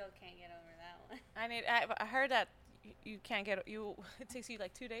 I still can't get over that one. I heard that you can't get you. It takes you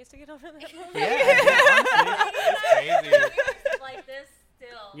like 2 days to get over that movie. Yeah, Crazy. Like this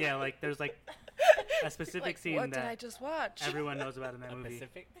still. yeah, like there's like a specific Like, scene what did I that just watch? everyone knows about in that movie.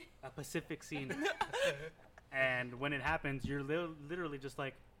 Pacific. A Pacific scene. And when it happens, you're literally just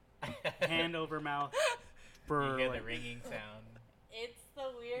like hand over mouth for You hear like, the ringing sound. It's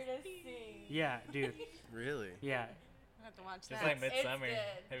the weirdest scene. yeah, dude. Really? Yeah, I have to watch Just that. like It's Midsummer. good.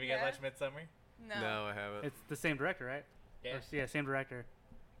 Have you guys Yeah? watched Midsummer? No. I haven't. it's the same director, right? Yeah. Or, yeah, same director.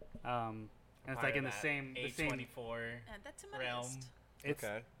 And it's Part like of in the that same. A24 Add that to my realm. list. It's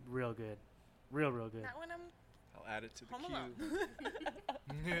Okay. real good, real good. Not when I'm I'll add it to the home queue. alone.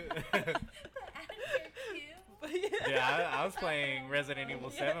 But yeah. Yeah, I was playing Resident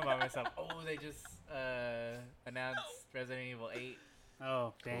Evil 7 by myself. Oh, they just announced Resident Evil 8.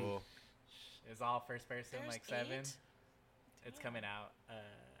 Oh, dang. Cool. It's all first person, There's like 7. 8? It's coming out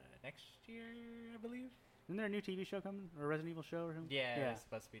next year, I believe. Isn't there a new TV show coming, or a Resident Evil show or something? Yeah, Yeah. it's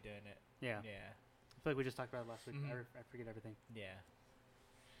supposed to be doing it. Yeah. Yeah. I feel like we just talked about it last week. Mhm. I forget everything. Yeah.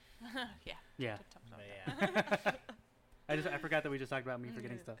 yeah. Yeah. But yeah. I forgot that we just talked about me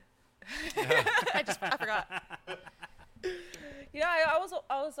forgetting stuff. I forgot. Yeah, I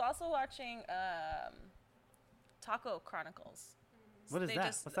was also watching Taco Chronicles. What is They that?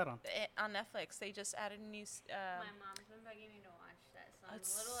 just- What's that on? On Netflix, they just added a new. My mom's been begging me to watch that, so I'm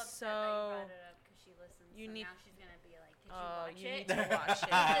It's a little upset so- that you brought it up because she listens. You so need- now she's gonna be like, "Did you Oh, watch you it?" need to watch it.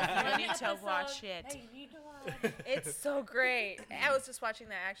 This You need to episode, watch it. Hey, you need to watch. It's so great. I was just watching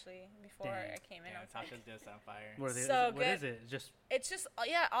that actually before Dang. I came in. Yeah, I was like, tacos just on fire. What, So what is good. it? Just it's just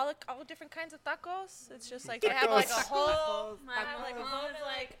all different kinds of tacos. It's just like they have like a whole. My they have, like, a mom whole, is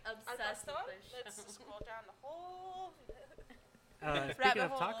like obsessed with this Let's show. scroll down the whole speaking rabbit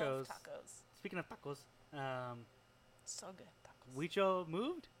of hole tacos. of tacos. Speaking of tacos, So good tacos. Huicho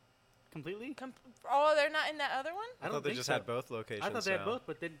moved completely. Oh, they're not in that other one? I thought they just had both locations. I thought they had now. both,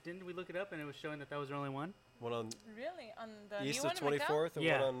 but then didn't we look it up and it was showing that was their only one? One on Really? On the east new of one in McDowell? 24th and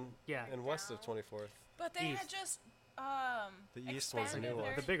Yeah. one on Yeah. and west of 24th. But they had East. just The east one's the expanded new one.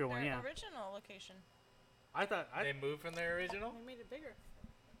 their- The bigger one, their yeah. original location. I thought They moved from their original. They made it bigger.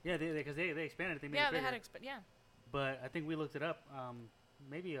 yeah, because they expanded it. They made Yeah, it they bigger. had yeah. But I think we looked it up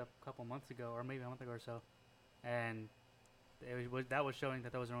maybe a couple months ago or maybe a month ago or so, and that was showing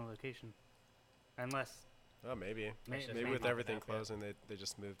that was their only location, unless Oh, maybe. Maybe Maybe just with maybe. everything closing, they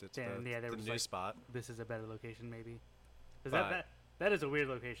just moved it to Yeah, they the were just new like- spot. this is a better location maybe. 'Cause But- that is a weird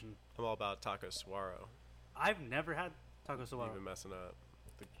location. I'm all about Taco Suaro. I've never had taco You've suaro. been messing up.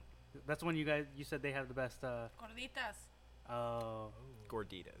 That's when you said they have the best. Gorditas. Oh,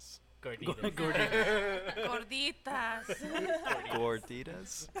 Gorditas. Gorditas. Gorditas.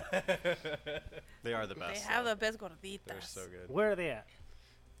 Gorditas? They are the best. They have though. the best gorditas. They're so good. where are they at?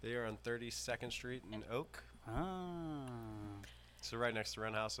 They are on 32nd Street in Oak. Ah, So right next to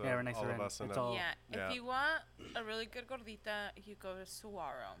Ren House. So Yeah, right next to all Ren. of us in It's a- all- Yeah, Yeah. if you want a really good gordita, you go to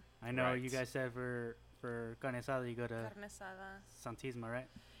Suaro. I know you Right. guys said for carne asada you go to Carne asada. Santisma, right?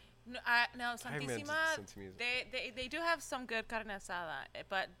 No, I no, haven't been to Santissima. Santisima. They do have some good carne asada,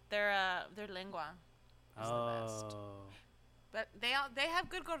 but their lengua is the best. Oh, But they have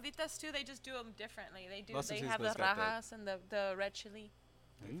good gorditas too. They just do them differently. They Well, they have the Santisma's got the- rajas and the red chili.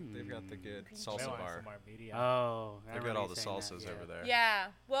 They've got the good Green salsa They want bar. some more medium. oh, I They've got remember all you the saying salsas that, yeah. over there.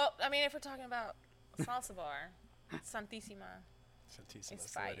 Yeah. Well, I mean, if we're talking about salsa bar, Santissima Santissima's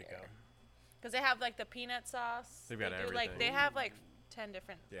is the way to fire. go. Because they have like the peanut sauce. They've got they do, like they everything. have like 10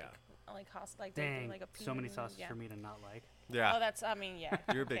 different Yeah. like they do Dang, like a so many peanut- sauces yeah. for me to not like. Yeah. Oh, that's I mean yeah.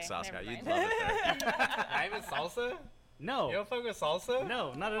 You're a big Okay, sauce guy. never You'd mind. love it there. Not even salsa. No, You don't fuck with salsa?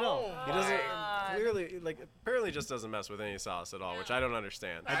 no, not at all. He doesn't God. clearly apparently just doesn't mess with any sauce at all, which I don't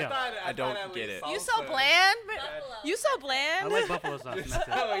understand. I don't. I don't get it. You so bland. Buffalo. You so I bland. like buffalo sauce. And that's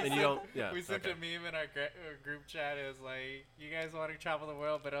it. And you don't. Yeah. We sent okay. a meme in our group chat. It was like, "You guys want to travel the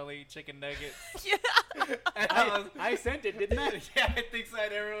world, but only eat chicken nuggets." Yeah. And I I sent it, didn't I? yeah, I think so.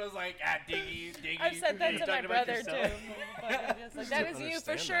 And everyone was like, "Diggy, diggy." I've said that You to my talking about brother too. yourself? Fucking just like, that is you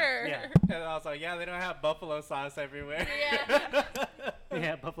for understand sure. Yeah. And I was like, "Yeah, they don't have buffalo sauce everywhere." Yeah.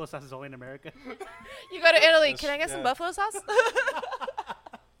 Yeah, buffalo sauce is only in America. You go to Italy. Yes, Can I get some yeah. buffalo sauce?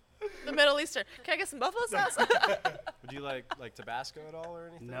 The Middle Eastern. Can I get some buffalo sauce? Would you like Tabasco at all or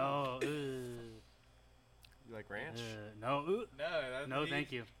anything? No, You like ranch? no, No, that's no,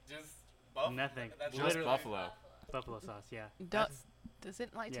 thank you. Just buffalo. Nothing. That's Just Literally- buffalo. Buffalo sauce, yeah.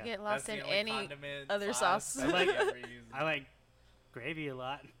 Doesn't like Yeah. to get That's lost the in only any condiment other sauce. that I like- we ever use. I like gravy a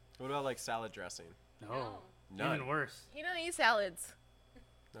lot. What about like salad dressing? No, None. even worse. He don't eat salads.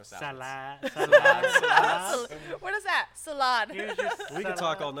 No salads. Salad. What is that? Salad. Here's your We could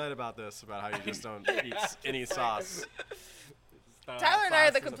talk salad. all night about this, about how you just don't eat any sauce. Tyler and I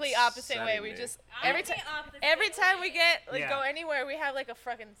are the sauce is complete opposite way. upsetting We me. just I'm every the time opposite every time we way. get like Yeah. go anywhere, we have like a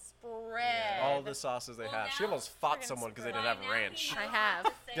fucking spread. All the sauces they Well, have. She now almost fought friggin' someone because they spread. didn't have Now he ranch. knows I how have.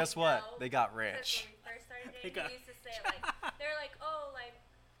 to say Guess what? no, They got 'cause ranch. When we first started They dating, got- we used to say like, they're like, oh, like,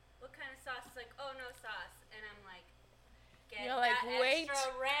 what kind of sauce? It's like, oh, no sauce. And I'm like, get You're like, that wait.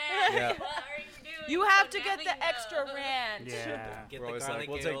 extra ranch. Yeah. What are you doing? You have So to now get we the know. extra ranch. Yeah. Get We're the always garlic like,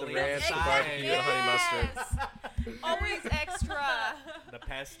 we'll take the aioli ranch, the on barbecue, the side. honey mustard. Yes. Always extra. The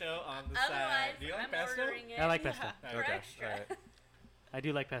pesto on the Otherwise, side. Do you like I'm pesto? ordering it. I like pesto. Okay. For Okay. extra. All right. I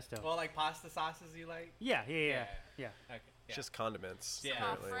do like pesto. Well, like pasta sauces you like? Yeah. Yeah. Yeah. Okay. It's Yeah. just condiments. Yeah.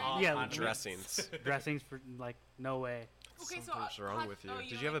 apparently. All Yeah, condiments. Dressings. Dressings for like no way. Okay, so What's wrong with you? oh, Did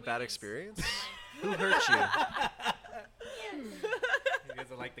don't you have a like bad weenies. experience? Who hurt you? You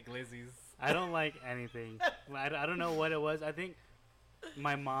guys are like the glizzies. I don't like anything. I don't know what it was. I think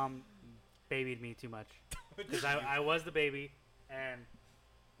my mom babied me too much because I was the baby and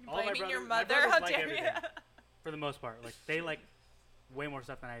all my Blaming your brothers- my mother? brothers How like dare you? everything, for the most part. Like they like way more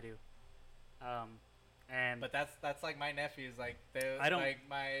stuff than I do. And But that's like my nephews. Like they I don't- like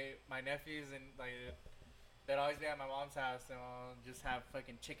my nephews and like they'd always be at my mom's house and I'll just have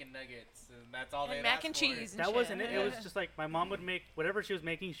fucking chicken nuggets and that's all And they mac and cheese. that shit. wasn't it. It was just like my mom would make whatever she was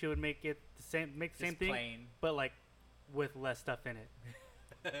making. She would make it the same, make the same thing, plain. but like with less stuff in it.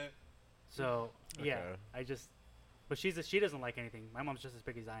 So yeah, Okay. I just. But she doesn't like anything. My mom's just as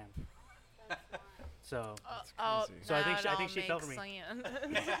big as I am. That's why. So Oh, crazy. So I think that she- I think all she fell for makes me.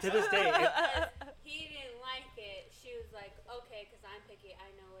 sense. to this day, He didn't like it. She was like, okay, because I'm picky. I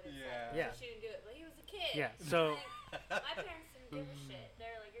know what it's Yeah. like. Yeah. So she didn't do it. But he was a kid. yeah. So Like, my parents didn't give a shit.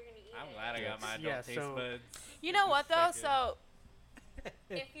 They're like, you're going to eat I'm it. glad I got my adult Yeah, taste so- buds. You know what though? Second. So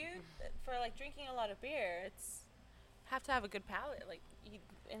if you for like drinking a lot of beer, it's have to have a good palate. Like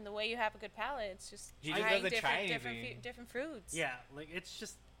in the way you have a good palate, it's just He just trying doesn't try different anything. different foods. yeah, like it's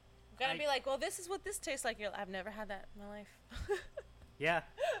just You gotta I- be like, well, this is what this tastes like. I've never had that in my life. yeah,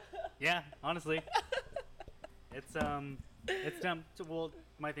 yeah. Honestly, it's dumb. So, well,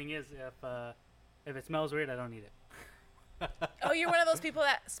 my thing is if it smells weird, I don't eat it. Oh, you're one of those people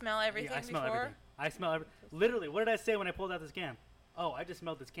that smell everything Yeah, I smell before. everything. I smell literally. What did I say when I pulled out this can? Oh, I just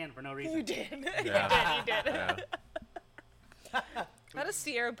smelled this can for no reason. You did. Yeah. You did. Yeah. How does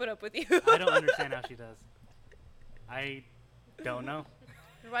Sierra put up with you? I don't understand how she does. I don't know.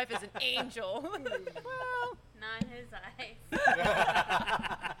 Your wife is an angel. Well, Not in his eyes.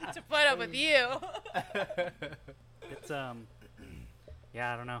 to put up with you. It's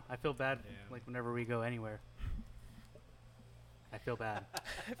yeah, I don't know. I feel bad like whenever we go anywhere. I feel bad.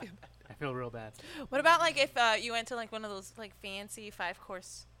 I feel real bad. What about like if you went to like one of those like fancy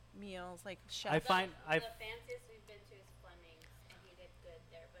 5-course meals, like chef? I find the I fanciest we've been to is Fleming's, and he did good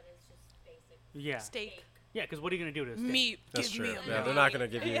there, but it's just basic yeah steak, yeah. Because what are you gonna do to a steak? meat. That's give true. me a Yeah, meat. they're not gonna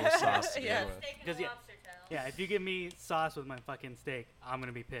give you sauce to Yeah. begin with. steak and 'Cause a yeah- lobster tail. Yeah, if you give me sauce with my fucking steak, I'm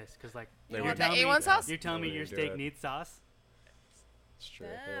gonna be pissed. Cause like They You would want do that tell me- A1 sauce? you're telling me They your would do steak it. needs sauce, It's true.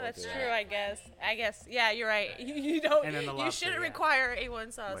 Ah, They won't that's do true, that. I guess. Yeah, you're right. You don't. And then the you lobster, shouldn't yeah. require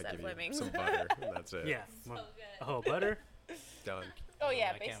A1 sauce Might at give you Fleming's. some butter, and that's it. yeah. So Well, good. oh, butter. Done. Oh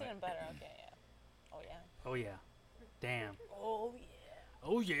yeah, I bacon can't- and butter. Okay, yeah. Oh yeah. Oh yeah. Damn. Oh yeah.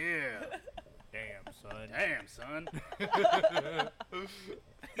 Oh yeah. Damn son. Damn son.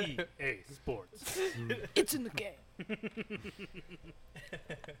 EA Sports. It's in the game.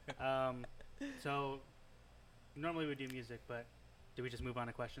 So normally we do music, but do we just move on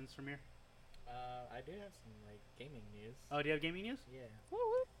to questions from here? I do have some like gaming news. Oh, do you have gaming news? Yeah.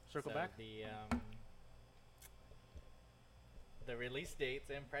 Circle So back. The release dates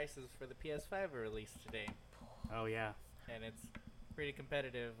and prices for the PS5 were released today, Oh yeah. and it's pretty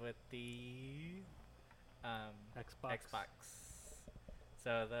competitive with the Xbox. Xbox.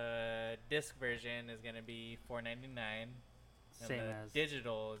 So the disc version is gonna be $4.99, and Same the as.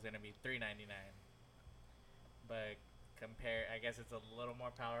 digital is gonna be $3.99. But I guess it's a little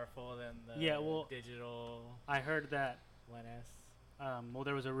more powerful than the Yeah, well- digital I heard that. One S. Well,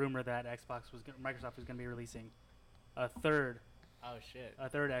 there was a rumor that Microsoft was going to be releasing a third Oh shit.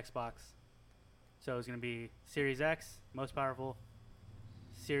 Xbox. So it's going to be Series X, most powerful.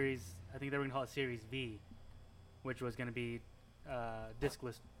 I think they were going to call it Series V, which was going to be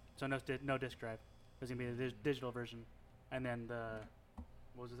discless, so no disc drive. It was going to be the digital version, and then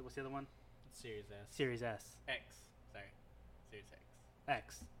what's the other one? Series S. Series S, X. Sorry. Series X.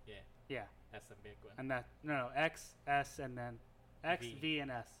 X. Yeah, Yeah, that's the big one. and that no X, S, and then X, V. V,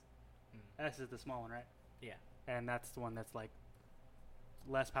 and S. Mm. S is the small one, right? Yeah. And that's the one that's like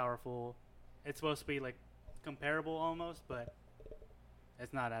less powerful. It's supposed to be like comparable almost, but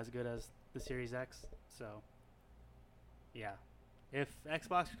it's not as good as the Series X. So yeah, if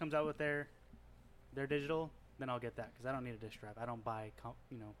Xbox comes out with their digital, then I'll get that because I don't need a disc drive. I don't buy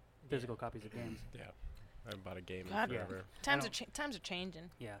physical copies of games. Yeah. I haven't bought a game in God, yeah. forever. Times don't- are times are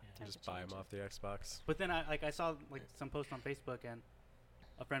changing. Yeah. You just buy them off the Xbox. But then I saw like some post on Facebook and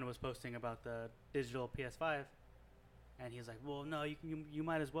a friend was posting about the digital PS5, and he's like, "Well, no, you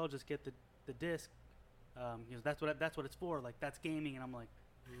might as well just get the disc. He goes, that's what it's for. Like that's gaming." And I'm like,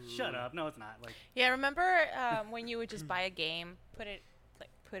 "Shut up! No, it's not." Like, Yeah, remember when you would just buy a game, put it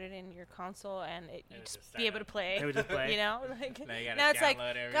in your console, and you'd would just just be able to play. They would just play. You know, like Now you gotta now it's like,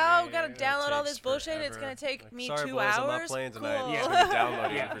 download gotta everything. download all takes this bullshit. It's forever. gonna take Like, me sorry, 2 boys, hours. I'm not playing tonight. Cool. I'm just gonna be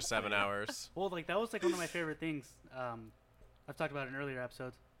downloading Yeah. it for 7 hours. well, like that was like one of my favorite things. I've talked about it in earlier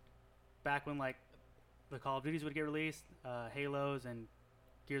episodes. Back when like the Call of Duties would get released, Halos and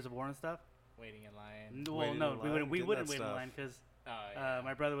Gears of War and stuff. Waiting in line. Well, Waiting no, in we line, wouldn't getting that wait in stuff. line because Oh yeah.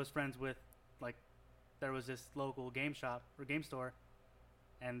 my brother was friends with like there was this local game shop or game store,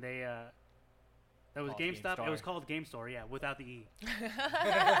 and they That was Called Game GameStop. It was Store. called Game Store, yeah, without the E.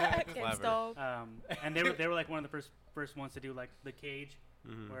 Installed. And they were like one of the first ones to do like the cage,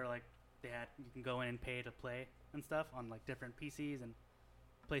 where like they had you can go in and pay to play and stuff on like different PCs and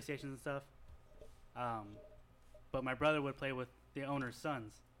PlayStations and stuff. But my brother would play with the owner's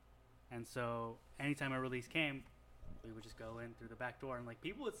sons, and so anytime a release came, we would just go in through the back door, and like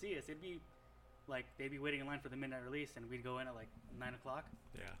people would see us. It'd be like they'd be waiting in line for the midnight release, and we'd go in at like 9 o'clock,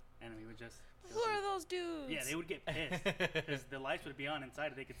 Yeah. and we would just. Who are those dudes? Yeah, they would get pissed because the lights would be on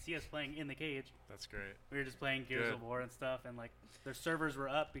inside. They could see us playing in the cage. That's great. We were just playing Gears Good. of War and stuff, and like their servers were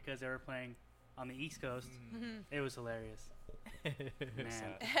up because they were playing on the East Coast. It was hilarious, man.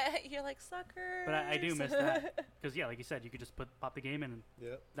 You're like suckers. But I do miss that because yeah, like you said, you could just pop the game in, and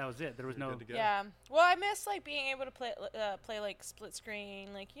Yep. that was it. There was no. Good to go. Yeah. Well, I miss like being able to play like split screen.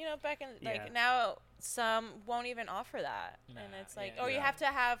 Like back in like now some won't even offer that, and it's like you have to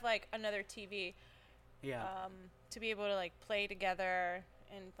have like another TV. Yeah. To be able to like play together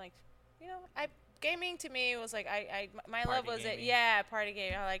and like gaming to me was like my love was gaming. party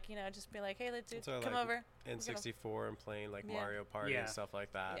game. I like just be like, hey, let's That's why I come like over. N64 and playing like Yeah. Mario Party Yeah. and stuff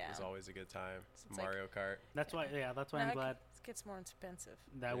like that Yeah. was always a good time. It's like- Mario Kart. That's why. Yeah, that's why Now I'm it glad gets more expensive.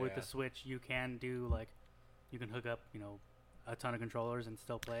 that with the Yeah. Switch you can do like, you can hook up a ton of controllers and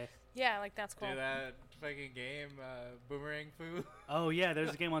still play. Yeah, like that's cool. Do that fucking game, Boomerang Foo. Oh yeah,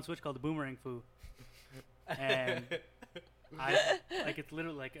 there's a game on Switch called the Boomerang Foo, and it's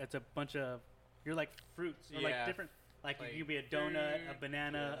literally like it's a bunch of you're like fruits or like Yeah. different like Like you could be a donut, a fruit,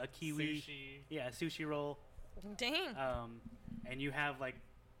 banana, a kiwi, Sushi. yeah, a sushi roll, Dang. and you have like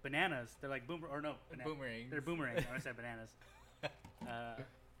bananas. They're like Boomerangs. They're boomerangs. I said bananas.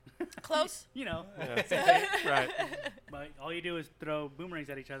 Close. Right. But all you do is throw boomerangs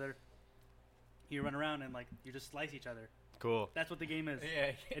at each other. You run around and like you just slice each other. Cool. That's what the game is. Yeah,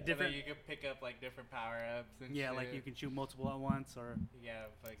 A and different- then you can pick up like different power ups and Yeah, shit. like you can shoot multiple at once, or Yeah,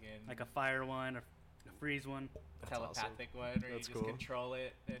 fucking like a fire one or a freeze one. telepathic one where That's you just cool. control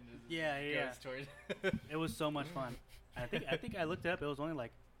it and just Yeah. goes towards. It was so much fun. I think I looked it up. It was only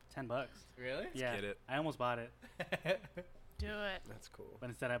like $10. Really? Yeah, get it. I almost bought it, Do it. That's cool. but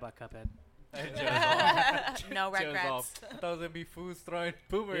instead I bought Cuphead. No Joe's all, regrets. I thought it was be fools throwing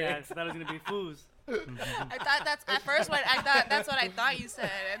boomerangs. Yeah, I thought it was gonna be foos. I thought that's at first what I thought. That's what I thought you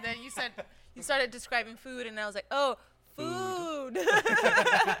said, and then you started describing food, and I was like, oh, food.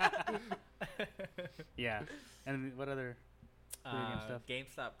 Yeah, and what other video game stuff?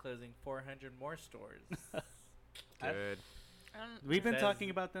 GameStop closing 400 more stores. Good. We've been says- talking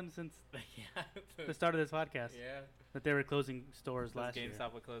about them since yeah. the start of this podcast. Yeah. That they were closing stores last year.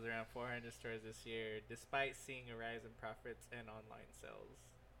 GameStop will close around 400 stores this year, despite seeing a rise in profits and online sales.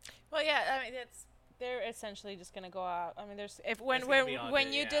 Well, yeah, I mean they're essentially just gonna go out. I mean, there's It's gonna be all when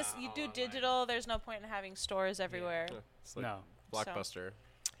di- you yeah, just you all do online. digital, there's no point in having stores everywhere. Yeah. It's like No. Blockbuster.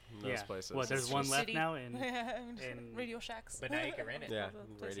 In those Yeah. places. What? There's It's one just- left City. now in Radio Shacks. But now you can rent it. Yeah, All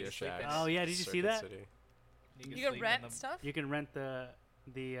the places. Radio sleep in Shack. it. Oh, yeah, did you see Circuit that? City. You sleep can in rent them. stuff. You can rent the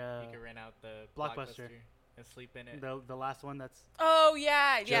You can rent out the Blockbuster. and sleep in it. the last one that's Oh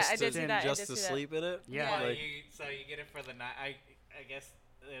yeah, yeah, Just I did to- see that. I Just did to see that. sleep in it? yeah. Yeah. Like- So you get it for the night. I guess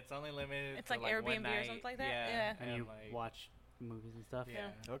it's only limited. It's to like one Airbnb or night. something like that? Yeah. Yeah. and you like, watch movies and stuff. Yeah.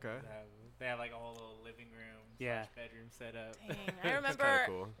 Okay. They have like a whole little living room. Yeah. / bedroom set up. Dang, I kinda remember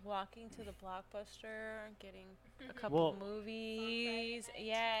cool. walking to the Blockbuster, getting a couple Well- movies,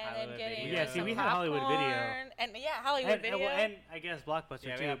 yeah, and then Hollywood getting Video. Yeah, see, some we had Hollywood Video. popcorn, and yeah, Hollywood And, Video. and I guess Blockbuster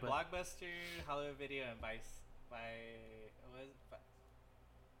Yeah, we too. have But Blockbuster, Hollywood Video, and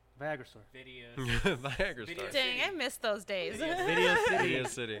Viagra store. Video. Viagra Video Star. Dang, I miss those days. Video City. Video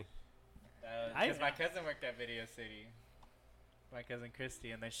City. Because my cousin worked at Video City. My cousin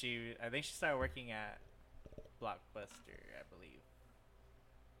Christy, and then I think she started working at Blockbuster, I believe.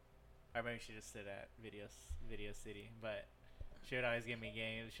 Or maybe she just stood at Video City, but she would always give me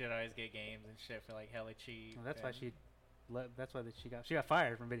games. She would always get games and shit for like hella cheap. Well, that's why and- she. That's why she got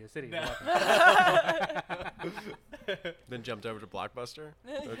fired from Video City. No. Then jumped over to Blockbuster.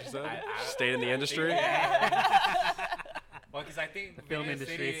 Is that what you said? I- Stayed in the industry. Well, because I think The film Video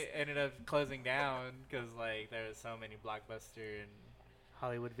industry. City ended up closing down because like there was so many Blockbuster and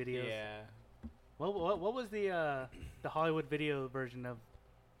Hollywood Videos. yeah. What was the Hollywood Video version of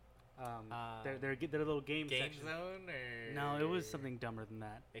their little game Game section? Zone or No, it was something dumber than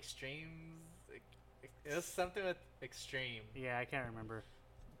that. Extremes. It was something with Extreme. Yeah, I can't remember.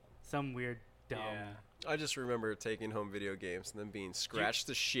 Some weird dumb. Yeah. I just remember taking home video games and then being scratched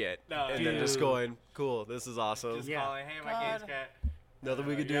to shit. No, and then just Dude. going, cool, this is awesome. Just Yeah. calling, hey, my God. game's got. Nothing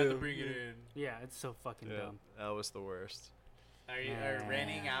we could you have do. to bring it in. Yeah, it's so fucking Yeah, dumb. that was the worst. Are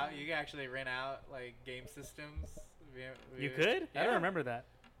renting out? You can actually rent out like game systems. You could? I don't remember that.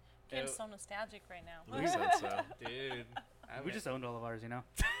 I'm so nostalgic right now. Luke said so. Dude. We just owned all of ours, you know.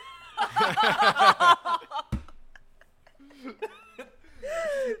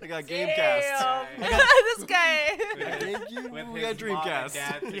 I got Gamecast. This guy. GameCube. We got his mom and Dreamcast.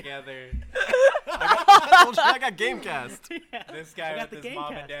 dad together. I got Gamecast. This guy got with the his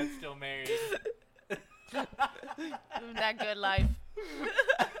mom Gamecast. and dad still married. Living that good life.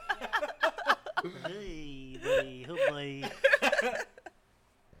 Hey, boy.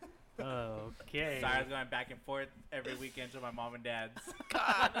 Okay. So I was going back and forth every weekend to my mom and dad's.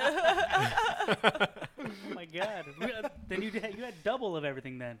 Oh my God. Then you had double of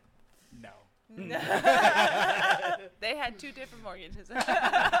everything then. No. They had 2 different mortgages. No,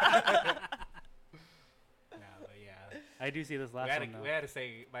 but yeah. I do see this last one though. We had to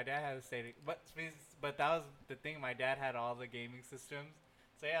say, my dad had to say, but that was the thing. My dad had all the gaming systems.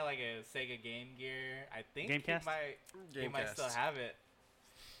 So he had like a Sega Game Gear. I think Gamecast? he might still have it.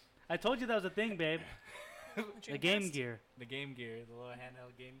 I told you that was a thing, babe. The Game Gear. The Game Gear, the little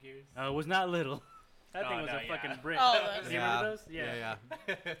handheld Game Gears. It was not little. That Oh, thing was no, a fucking brick. Oh, You remember those? Yeah.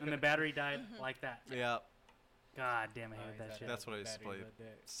 Yeah. And the battery died like that. Yeah. God damn, I hated that shit. That's what I used to play Batteries that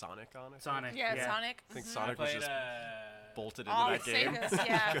day. Sonic on it. Sonic. Yeah, Sonic. I think Mhm. Sonic was played, just bolted into All that the game. Segas,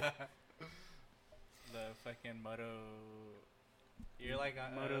 yeah. The fucking Moto. You're like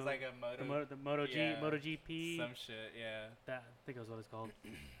it Moto- was like a Moto. The Moto G, Yeah. MotoGP. Some shit, yeah. That, I think that was what it's called.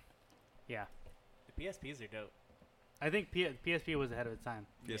 Yeah. The PSPs are dope. I think PSP was ahead of its time.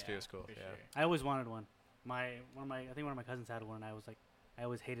 PSP was cool. for Yeah. sure. I always wanted one. I think one of my cousins had one, and I was like, I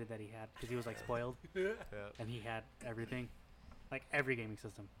always hated that he had, because he was like spoiled, Yeah. and he had everything, like every gaming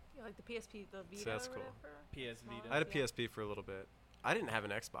system. Yeah, like the PSP, the Vita. that's or cool. whatever. PS Vita. I had a Yeah. PSP for a little bit. I didn't have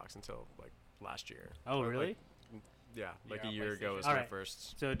an Xbox until like last year. Oh, Or, really? Like, yeah, like You're a on year ago PlayStation. was my Alright.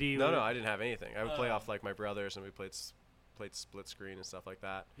 first. So do you? No, I didn't have anything. I would play Oh. off like my brothers, and we played split screen and stuff like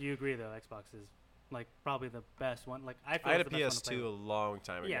that. You agree though? Xbox is like probably the best one. Like I feel I had a it's the best one to play PS2 a with. long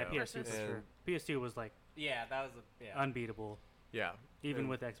time Yeah, ago. PS2 for and sure. PS2 was like Yeah, that was a unbeatable, Yeah. even And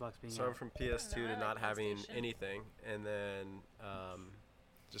with Xbox being So I'm out. from PS2 I to like not having PlayStation. anything, and then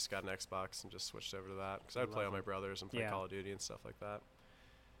just got an Xbox and just switched over to that because I would play on Love my it. brothers and play Yeah. Call of Duty and stuff like that.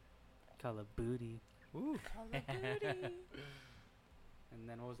 Call of Booty. Ooh. Call of Duty. And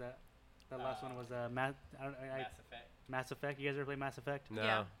then what was that? That last one was Mass Effect. Mass Effect. You guys ever play Mass Effect? No.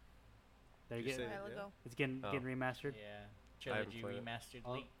 Yeah. There you You get. say- A while yeah. ago. It's getting Oh. remastered. Yeah. haven't Trilogy played it. remastered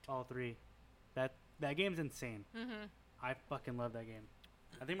All, leaked. all 3. That game's insane. Mm-hmm. I fucking love that game.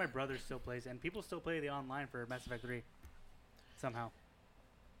 I think my brother still plays, and people still play the online for Mass Effect 3. Somehow.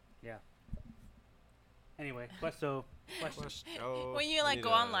 Yeah. Anyway, question. Oh, When you I like need go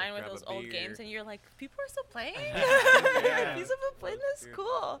to online with grab a those old beer. games and you're like, people are still playing? Yeah. These have been playing this? Beer.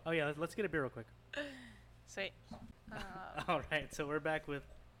 Cool. Oh yeah, let's get a beer real quick. Sweet. All right, so we're back with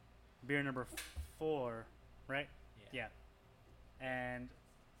beer number 4, right? Yeah. And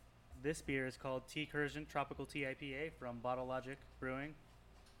this beer is called T-Cursion Tropical Tea IPA from Bottle Logic Brewing.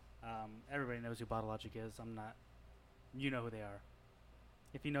 Everybody knows who Bottle Logic is. I'm not. You know who they are.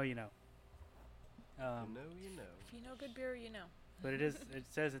 If you know, you know. You know. If you know good beer, you know. But it is. It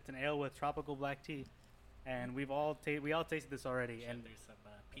says it's an ale with tropical black tea, and we all tasted this already. And there's some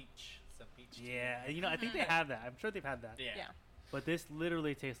peach. Some peach. tea. yeah, you know, I think they have that. I'm sure they've had that. Yeah. Yeah. But this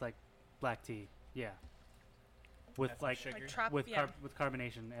literally tastes like black tea. Yeah. With Has some like sugar. Like with yeah. with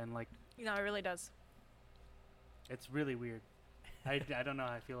carbonation and like You know, it really does. it's really weird. I don't know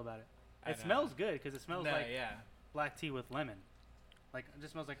how I feel about it. I It know. smells good because it smells No, like yeah. black tea with lemon. Like it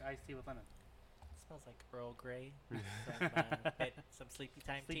just smells like iced tea with lemon. It smells like Earl Grey. some sleepy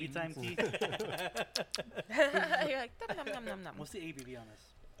time Sleepy tea. time tea. You're like, nom, nom, nom, nom, nom. What's the ABV on this?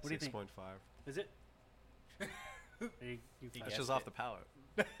 What do you think? 6.5. Is it? You You That's guessed just off it. the palate.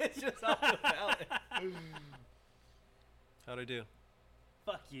 It's just off the palate. How'd I do?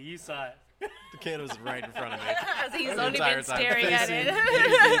 fuck you. You saw it. The can was right in front of me. As he's The only entire been time. staring at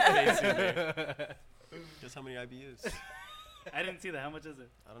Facing it. Guess how many IBUs? I didn't see that. How much is it?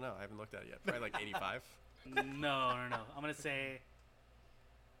 I don't know. I haven't looked at it yet. Probably like 85. No. I'm gonna say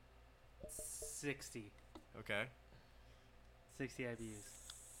 60. Okay. 60 IBUs.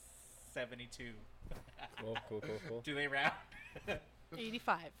 72. Cool. Do they round?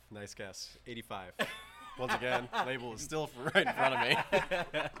 85. Nice guess. 85. Once again, label is still right in front of me.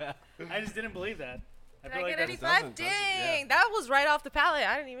 I just didn't believe that. Did feel I like get that's- 85? doesn't- Dang, yeah. that was right off the palate.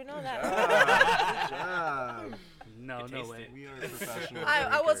 I didn't even know that. Good job. No, You no taste way. it. We are professional.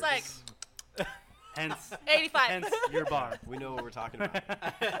 I was like, drinkers. Hence, 85. hence your bar. We know what we're talking about.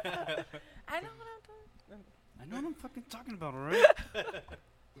 I know what I'm doing. I know what I'm fucking talking about, all right?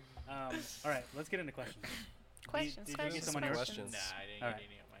 All right, let's get into questions. Questions, did you get questions, some on yours? questions. Nah, I didn't Alright. get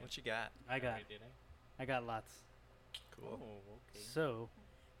any of mine. What you got? I got, Did I? I got lots. Cool. Oh, okay. So,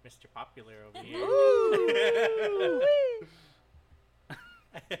 Mr. Popular over here.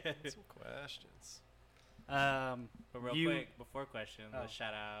 Some questions. But real you- quick, before questions, Oh. let's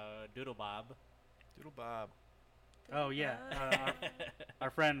shout out Doodle Bob. Doodle Bob. Oh yeah, our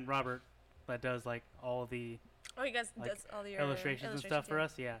friend Robert that does like all the Oh, you guys like, does all the illustrations and stuff for yeah.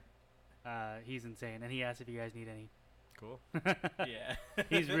 us. Yeah, he's insane, and he asked if you guys need any. Cool. Yeah.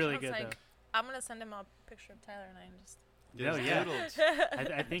 He's really I was good like, I'm gonna send him a picture of Tyler and I and just. No, Just yeah.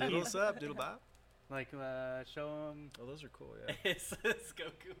 doodled. I think Doodle he's up, Doodle Bob. like show him. Oh, those are cool. Yeah. It's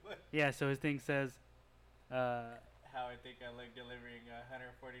Goku. Yeah, so his thing says, How I think I look delivering a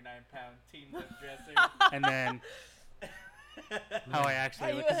 149-pound team of dressing. and then how I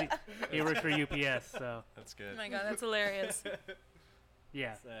actually look, 'cause he works for UPS, so That's Oh good. my god, that's hilarious.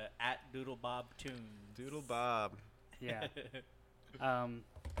 yeah, It's at Doodle Bob Tunes. Doodle Bob. yeah.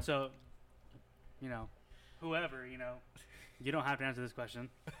 So, you know, whoever, you know, you don't have to answer this question.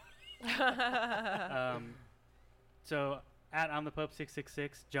 So at I'm the Pope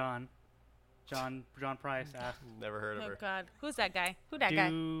 666, John Price asked, Never heard of Oh her. god, who's that guy? Who that guy?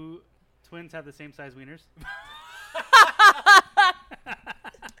 do twins have the same size wieners?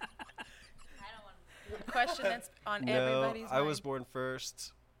 Question that's on No, everybody's I mind. was born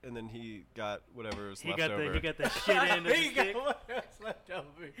first, and then he got whatever was He left got over. the shit end of the He got stick. what's left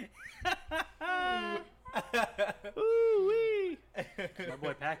over. Ooh wee! My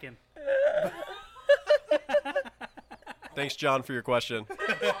boy packing. Thanks, John, for your question.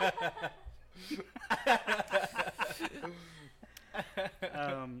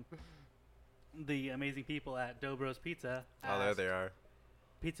 The amazing people at Dobro's Pizza. Oh, there asked, they are.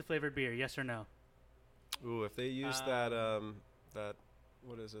 Pizza flavored beer, yes or no? Ooh, if they use that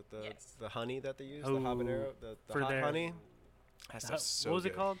what is it? Yes. The honey that they use, Ooh, the habanero, the for hot their- honey. That stuff's so what was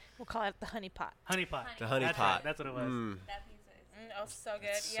good. it called? We'll call it the honey pot. Honey pot. The honey That's pot. right, that's what it was. That pizza is. Oh, so good.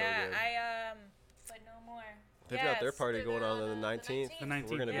 It's so yeah, good. But no more. They've got their Yes, party they're going on on the 19th. The 19th.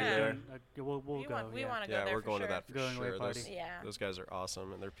 We're gonna be Yeah. there. We'll we go. want, we yeah. want to go Yeah, there we're for going sure. to that for Going away sure. party. Yeah. Those guys are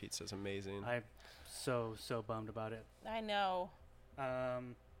awesome, and their pizza's amazing. I'm so bummed about it. I know.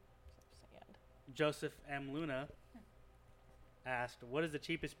 Um, Sad. Joseph M. Luna asked, "What is the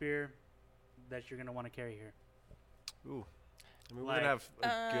cheapest beer that you're gonna want to carry here?" Ooh. I mean, we're Like- gonna have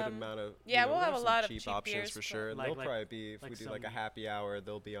a good amount of. yeah, you know, we'll have a some lot of cheap cheap options beers, for but- sure. And Like- they'll like- probably be if like we do like a some happy hour,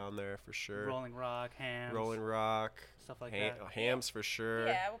 they'll be on there for sure. Rolling Rock, hams, Rolling Rock, stuff like that. hams for sure.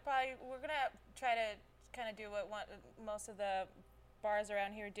 Yeah, we're gonna try to kind of do what most of the bars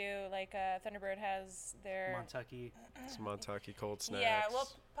around here do. Like Thunderbird has their. Montucky. Some Montucky cold snacks. Yeah, well,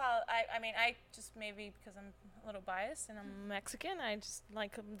 I mean, I just maybe because I'm a little biased and I'm Mexican, I just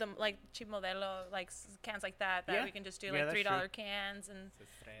like them like cheap modelo, like cans like that Yeah. we can just do Yeah, like that's $3 true. cans, and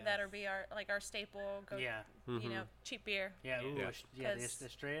that'll be our staple. Yeah. You know, cheap beer. Yeah. Ooh, Yeah. yeah. The 'Cause-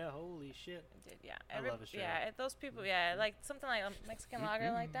 Estrella. Holy shit. Yeah, I love Estrella. yeah, those people. Yeah, like something like a Mexican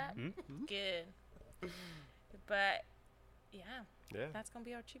lager like that. Mhm. Good. But yeah, Yeah. that's gonna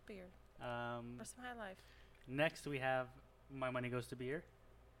be our cheap beer for some high life. Next we have My Money Goes to Beer.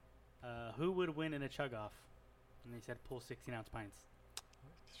 Who would win in a chug off? And they said pull 16-ounce pints.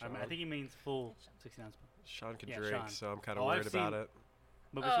 I think he means full 16-ounce. Sean can Yeah, drink, Sean. so I'm kind of Oh, I've worried about seen- it.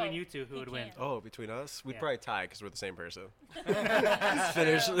 But between Oh, you two, who he would win? can't. Oh, between us, we'd Yeah. probably tie because we're the same person.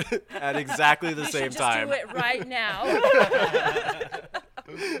 Finish at exactly the We same should time. just do it right now.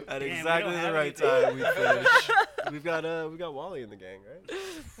 At we exactly don't the have right anything. time, we finish. we got Wally in the gang, right?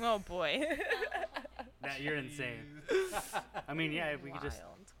 Oh boy. That you're insane. I mean, yeah, if we could just. Wild.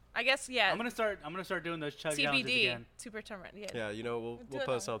 I guess yeah. I'm gonna start doing those chug challenges TBD. again. Super turmeric. Yeah. Yeah, you know, we'll do we'll it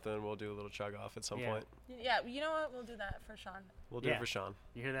post on- something. We'll do a little chug off at some Yeah. point. Yeah. You know what? We'll do that for Sean. We'll do Yeah. it for Sean.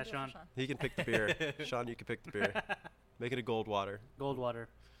 You hear that, We'll do it Sean? for He can pick the beer. Sean, you can pick the beer. Make it a gold water. Goldwater.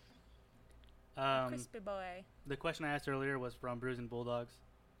 Crispy boy. The question I asked earlier was from Brews and Bulldogs.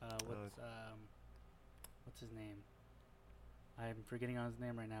 What's his name? I'm forgetting on his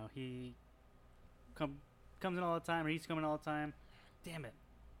name right now. He comes in all the time, or he's coming all the time. Damn it!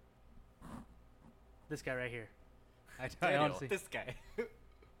 This guy right here. I Daniel. honestly, This guy.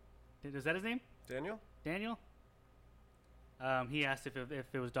 is that his name? Daniel? Daniel. He asked if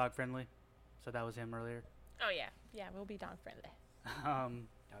it was dog friendly, so that was him earlier. Oh yeah. Yeah, we'll be dog friendly.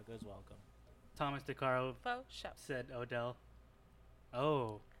 Doggo's welcome. Thomas DeCaro Faux shop. said Odell.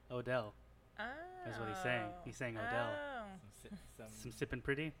 Oh, Odell. Oh. That's what he's saying. He's saying Odell. Oh. Some sipping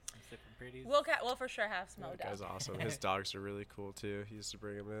pretty. Some sipping pretties. We'll for sure have some That Odell. guy's awesome. His dogs are really cool too. He used to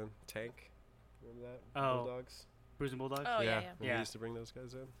bring them in. Tank. Remember that? Oh. Bulldogs. Bruising Bulldogs. Oh, yeah. when Yeah. We used to bring those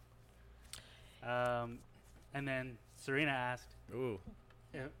guys in. And then Serena asked, Ooh.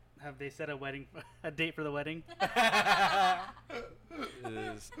 "Have they set a date for the wedding?"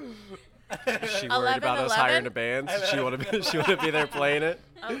 Is she worried about us hiring a band? She want to be there playing it?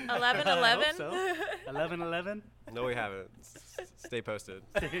 11-11. So 11-11. No, we haven't. Stay posted.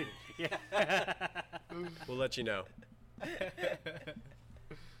 Yeah. We'll let you know.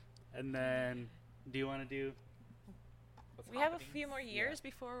 And then, do you want to do? We have a few more years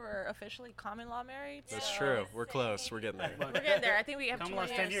before we're officially common law married. That's so true. We're close. We're getting there. We're getting there. I think we have 2 Common more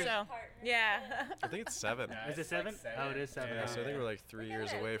law's 10 years. years. So yeah. I think it's 7. Is it 7? Oh, it is 7. Yeah, so I think we're like 3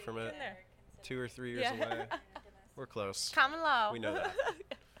 years away from it. In there. 2 or 3 years Yeah. away. We're close. Common law. We know that.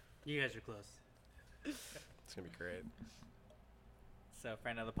 You guys are close. It's gonna be great. So,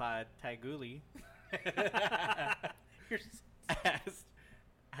 friend of the pod, Ty Gooley, You're asked,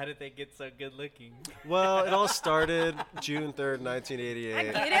 how did they get so good looking? Well, it all started June 3rd, I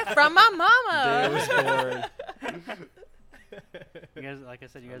 1988. get it from my The day I mama. was born. You guys, like I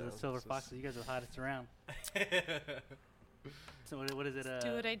said, you I guys know, are silver this is- foxes. You guys are the hottest around. So what is it?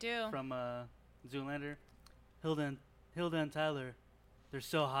 Do what I do. From Zoolander, Hilda and Tyler, they're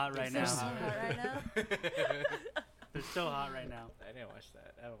so hot right They're now. so hot right now. They're so hot right now. I didn't watch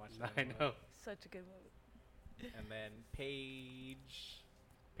that. I haven't watched that. I in a know. while. Such a good movie. And then Paige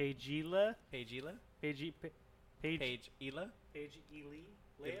Paige-Ela? Ela? Paige Ela?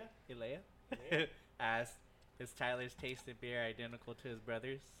 Leia? asked, is Tyler's taste in beer identical to his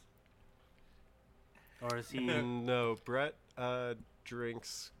brother's? Or is he? No, Brett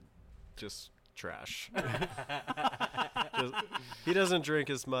drinks just trash. He doesn't drink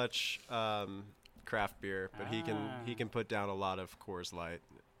as much craft beer, but he can put down a lot of Coors Light.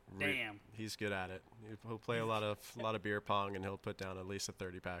 Damn. He's good at it. He'll play a lot of beer pong, and he'll put down at least a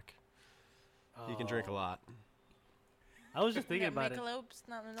 30-pack. He can drink a lot. I was just thinking about it. Michelobes?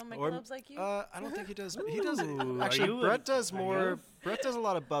 No Or- Michelobes like you? I don't think he does. He Ooh, doesn't. are Actually, you Brett a- does are more. you? Brett does a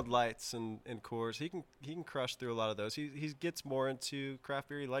lot of Bud Lights and Coors. He can crush through a lot of those. He gets more into craft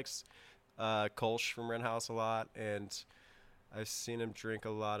beer. He likes Kolsch from Ren House a lot, and I've seen him drink a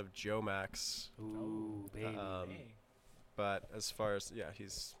lot of Joe Max. Ooh, baby. Hey, But as far as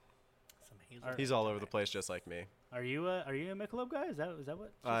he's some hazelnut he's all over the Joe place just like me. Are you a Michelob guy? Is that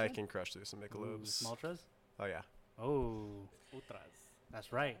what? she I said? can crush through some Ooh, Michelob's. Maltras. Oh yeah, Oh, Max. Ultras.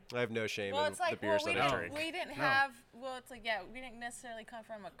 that's right. I have no shame Well, in it's like, the beers we that I didn't, drink. we didn't No. have, well, it's like, we didn't necessarily come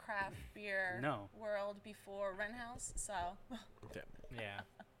from a craft beer No. world before Ren House, so. Yeah.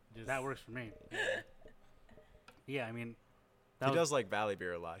 Just That works for me. Yeah. Yeah, I mean, He does like Valley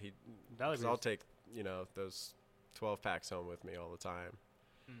beer a lot. Valley 'cause I'll beer's- take those 12 packs home with me all the time.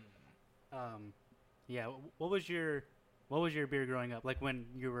 Yeah. What was your beer growing up? Like when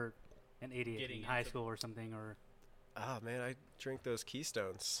you were an idiot Getting in high into- school or something, or Oh man, I drink those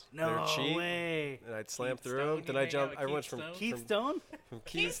Keystones. no They're cheap, way. and I'd slam through Keystone? them. Then You I hang jump. out I with went from Keystone? Keystone.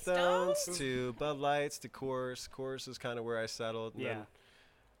 Keystones to Bud Lights to Coors. Coors is kind of where I settled. And Yeah.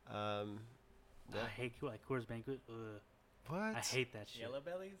 Then, I hate like Coors Banquet. Ugh. what? I hate that shit. Yellow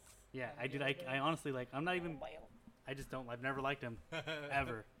bellies? Yeah, I do. I honestly like. I'm not even. I just don't. I've never liked them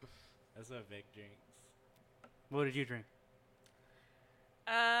ever. That's what Vic drinks. What did you drink?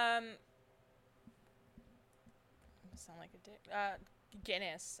 Sound like a dick.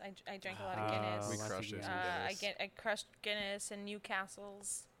 Guinness. I drank a lot of Oh, Guinness. We I crushed see it. Guinness. I crushed Guinness and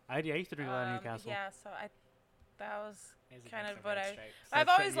Newcastle's. I used to drink a lot of Newcastle. Yeah, so that was He's kind against of some what Red I. Stripes. I've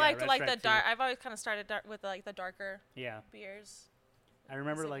Red always Stripe- yeah, liked Red like the Stripe too. dark. I've always kind of started with like the darker Yeah, beers. I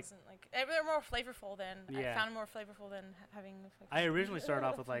remember like they're more flavorful than Yeah. I found more flavorful than having. I originally started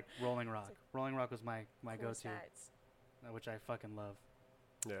off with like Rolling Rock. Rolling Rock was my Cool go-to, sides. which I fucking love.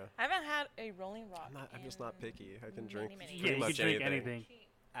 Yeah. I haven't had a Rolling Rock. I'm just not in picky. I can many, drink many pretty Yeah, you much can drink anything. anything.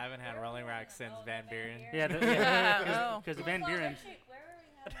 I haven't had Rolling Rock since Van Buren. Yeah, Yeah, because the Van Buren,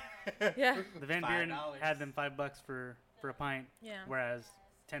 Yeah. the Van Buren $5. had them $5 for a pint, Yeah. whereas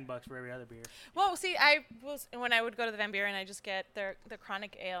 $10 for every other beer, Well, see, I was when I would go to the Van Buren, I just get the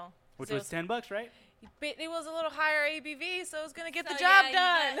chronic ale. which So was $10, right? but it was a little higher ABV, so it was gonna get the So, job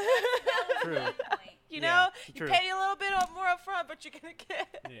yeah, done. True. You Yeah, know, you true. pay a little bit more up front, but you're gonna get.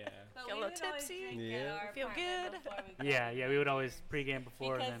 Yeah. But Get a we little would always tipsy. drink Yeah. at our Feel apartment good. before we Yeah, go. yeah. We would always pregame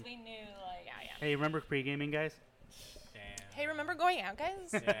before, Because and then. we knew, like, Hey, remember pre-gaming, guys? Damn. Hey, remember going out, guys?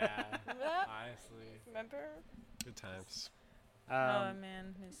 Yeah. Remember that? Honestly. Remember? Good times. Oh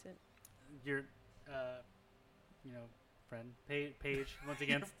man, miss it. Your, friend Paige once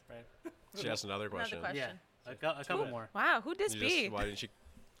again. Right. She asked another question. Another Yeah, question. a couple more. Wow, who'd this You be? why didn't you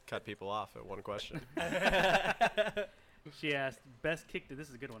cut people off at one question? She asked, "Best kicked." This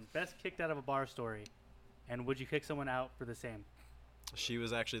is a good one. Best kicked out of a bar story, and would you kick someone out for the same? She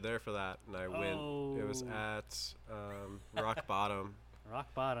was actually there for that, and I went. It was at Rock Bottom,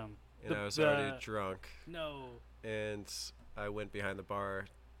 Rock bottom. and I was already drunk, No. and I went behind the bar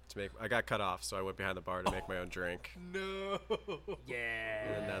to make. I got cut off, so I went behind the bar to make my own drink, No.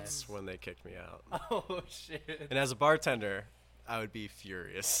 Yeah. and that's when they kicked me out. Oh shit. And as a bartender, I would be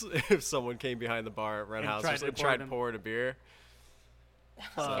furious if someone came behind the bar at Red And House tried to and pour tried them. pouring a beer.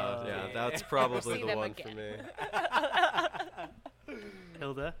 So yeah, that's See probably the them one for again. me.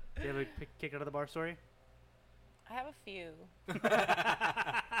 Hilda, do you have a kick out of the bar story? I have a few.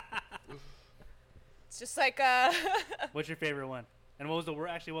 It's just like What's your favorite one? And what was the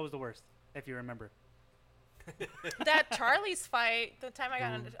Actually, what was the worst, if you remember? that Charlie's fight. The time I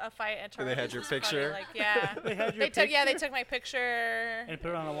got in a fight at And Charlie's. they had your was probably, picture? Like, yeah. They had your They took my picture. And put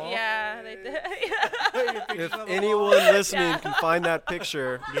it on the wall. Yeah, they did. If anyone listening Yeah. can find that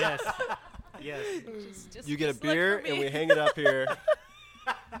picture, Yes. Yes. Just you get a look for beer me. and we hang it up here.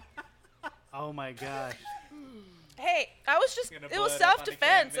 Oh my gosh. Hey, I was just. Gonna It was blow it up on the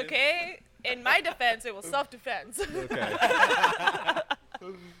self-defense, canvas. okay? In my defense, it was self-defense. Okay.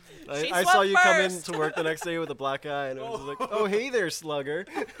 She I saw swung you come in first. to work the next day with a black eye, and it was like, oh, hey there, slugger.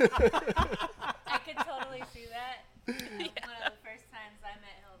 I could totally see that. One of the first times I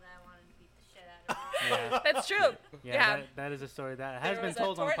met Hilda, I wanted to beat the shit out of her. Yeah. That's true. Yeah, Yeah. That is a story that has There been was a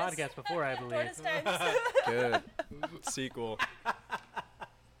told on the tortoise- podcast before, I believe. Tortoise times. Good. Sequel.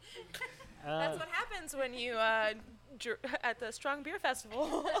 That's what happens when you at the Strong Beer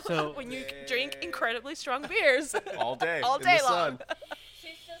Festival. So- when you drink incredibly strong beers. All day. All in day the sun. long.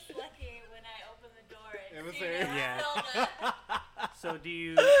 She's just lucky when I open the door and It was see her. that Yeah. Hilda. So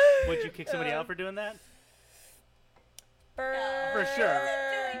would you kick somebody out for doing that? For For sure.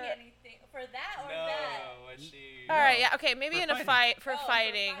 Doing anything for that or that? No, what she. All right, yeah, okay, maybe For in a fighting. fight for Oh, for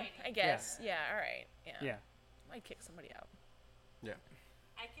fighting, fighting. I guess. Yeah. All right. Yeah. Yeah. I'd kick somebody out. Yeah.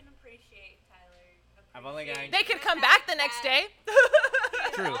 I can appreciate Tyler. I've only gotten- They could come back the next day.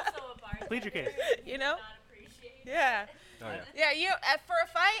 True. Also a bartender. Plead your case. You know? Not appreciate Yeah. Oh, yeah. Yeah. You for a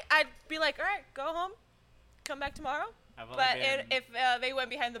fight, I'd be like, all right, go home, come back tomorrow. I've only But been- if they went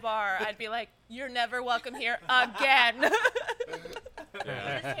behind the bar, I'd be like, you're never welcome here again.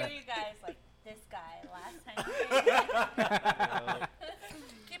 Yeah. Just hear you guys like this guy last time. You came.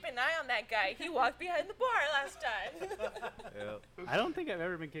 Keep an eye on that guy. He walked behind the bar last time. Yeah. I don't think I've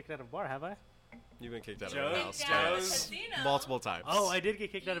ever been kicked out of a bar, have I? You've been kicked out of Joe's- the house. Kicked out of a Yes. casino. Multiple times. Oh, I did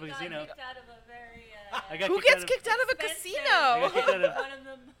get kicked out of a You got casino. kicked out of a very. I got Who kicked gets out kicked out of a expensive- I got casino? kicked out of. One of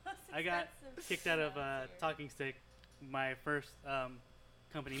the most I got expensive kicked out of casinos here. Talking Stick, my first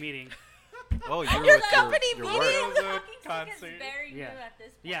company meeting. Oh, you're Your with company your meeting? work. It was a Talking Stick concert. is very Yeah. new at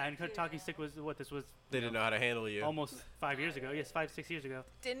this point. Yeah, and too, Talking though. Stick was what this was. They didn't know how to handle you. Almost 5 years ago. Yes, 5-6 years ago.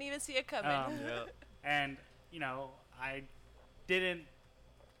 Didn't even see it coming. Yeah. And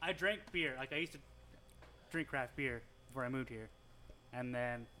I drank beer. Like I used to drink craft beer before I moved here, and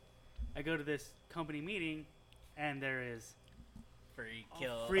then I go to this company meeting, and there is Free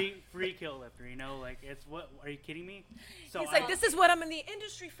kill. free kill lifter. Like it's what? Are you kidding me? So He's I, like, this is what I'm in the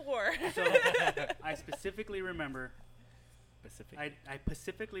industry for. So I specifically remember. I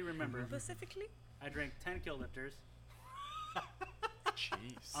specifically remember. Specifically? I drank 10 kill lifters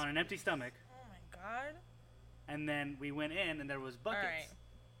Jeez. on an empty stomach, Oh my god. and then we went in, and there was buckets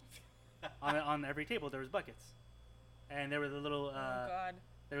Alright. on every table. There was buckets, and there were the little Oh god.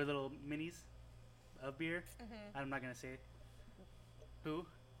 there were little minis of beer. Mm-hmm. I'm not gonna say who,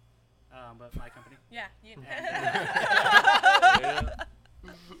 but my company. Yeah. You,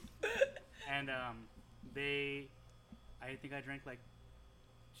 And I think I drank like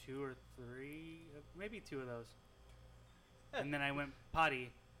 2 or 3, maybe 2 of those. And then I went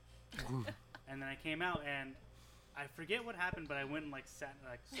potty, and then I came out, and I forget what happened, but I went and sat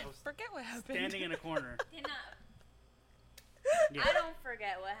I was Forget what happened. standing in a corner. Did not. Yeah. I don't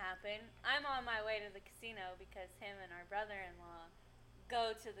forget what happened. I'm on my way to the casino because him and our brother-in-law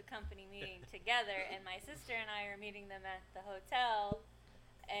go to the company meeting together, and my sister and I are meeting them at the hotel.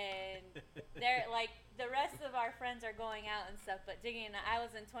 And they're like, the rest of our friends are going out and stuff, but Diggy and I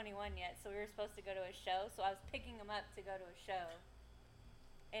wasn't 21 yet, so we were supposed to go to a show. So I was picking him up to go to a show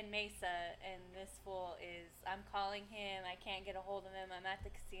in Mesa, and this fool I'm calling him. I can't get a hold of him. I'm at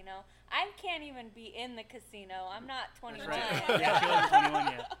the casino. I can't even be in the casino. I'm not 21. Yeah, she wasn't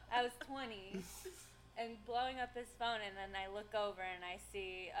 21 yet. I was 20. And blowing up his phone, and then I look over and I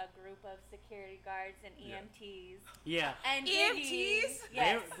see a group of security guards and EMTs. Yeah. And EMTs? Diggy-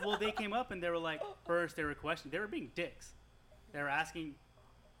 Yes. They came up and they were like, first they were questioning. They were being dicks. They were asking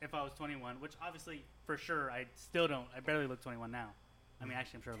if I was 21, which obviously for sure I still don't. I barely look 21 now. I mean,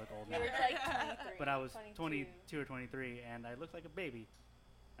 actually, I'm sure I look old You now. were like 23. But I was 22. 22 or 23, and I looked like a baby,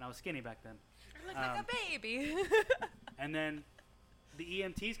 and I was skinny back then. I look like a baby. And then the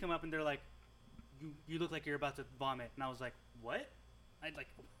EMTs come up and they're like, "You look like you're about to vomit," and I was like, "What?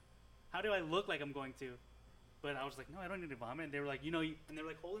 How do I look like I'm going to?" But I was like, "No, I don't need to vomit." And they were like, and they were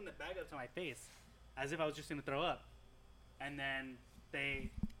like holding the bag up to my face, as if I was just gonna throw up. And then they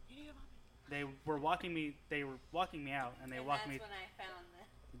were walking me out, and they walked me. That's when I found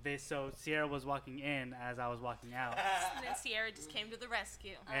this. So Sierra was walking in as I was walking out. And then Sierra just came to the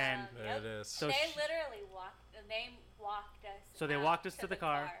rescue. And There it is. So they sh- literally walked. They walked us. So they out walked us to the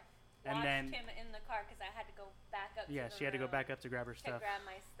car, and Watched then- him in the car because I had to go back up. Yeah, to the she had to go room back up to grab her to stuff. grab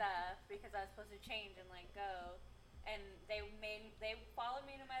my stuff because I was supposed to change and go. And they followed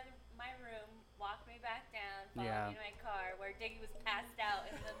me to my room, walked me back down, followed me to my car where Diggy was passed out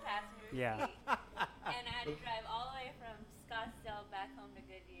in the passenger Yeah. seat. And I had to drive all the way from Scottsdale back home to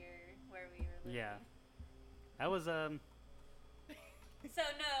Goodyear where we were living. Yeah. I was So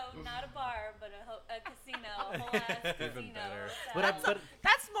no, not a bar, but a casino, a whole ass casino. Even better. hotel.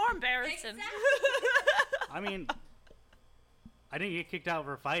 That's more embarrassing. Exactly. I mean, I didn't get kicked out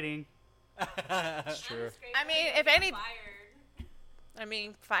for fighting. That's true. I mean, if any-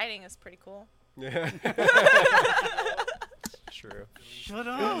 fighting is pretty cool. Yeah. True. Shut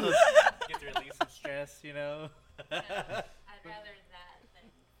up. Get to release some stress, I'd rather that than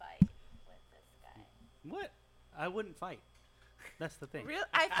fight with this guy. What? I wouldn't fight. That's the thing.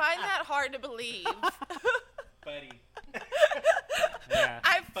 I find that hard to believe. buddy. Yeah.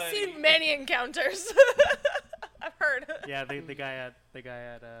 I've Funny. seen many encounters. I've heard. Yeah. The guy at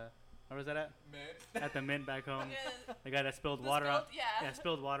where was that at? Mint. At the Mint back home. Yeah. The guy that spilled water on. Yeah.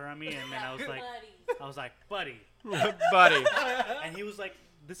 Spilled water on me, and then I was like, buddy. Buddy. And he was like,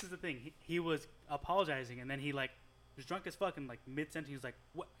 this is the thing. He was apologizing, and then he was drunk as fuck, and mid sentence he was like,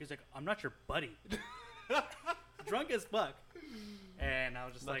 what? He's like, I'm not your buddy. Drunk as fuck. And I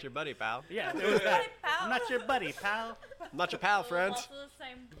was just Not like, your buddy, pal. yeah, it was that. I'm not your buddy, pal. Not your pal, friend. It was also the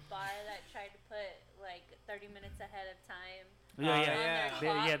same bar that tried to put 30 minutes ahead of time. Yeah, on yeah. their They,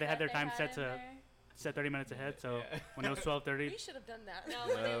 clock yeah, they had that their time had set in to there. set 30 minutes ahead. So Yeah. when it was 12:30, We should have done that.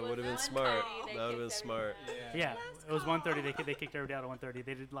 No, when That it was would've been 1:30, smart. they That would've been kicked smart. everyone out. yeah, Last it was call. 1:30. They kicked everybody out at 1:30.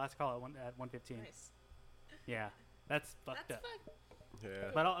 They did last call at 1:15. Nice. Yeah, that's fucked That's up. fun.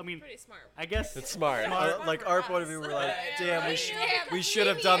 Yeah. But I mean, Pretty smart. I guess It's smart. Smart. Like our point of view, we're like, damn, Yeah. we should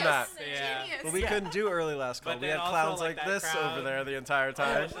have done that. Yeah. Genius. But we couldn't do early last call. But We then had also, clowns like, like that this crowd- over there the entire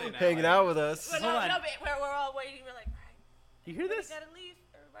time, Especially now, hanging out with us. But Hold on. no, but we're all waiting. We're like, all right, you hear this?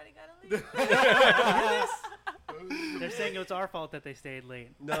 everybody gotta leave. They're saying it was our fault that they stayed late.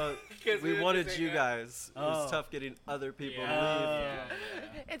 No, Because we we were wanted just you hanging out. guys. It Oh. was tough getting other people to leave. Yeah.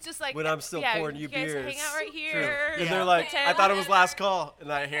 It's just like When I'm still pouring you guys beers. hang out right here. And Yeah. they're like, Pretend I thought it was whatever. last call,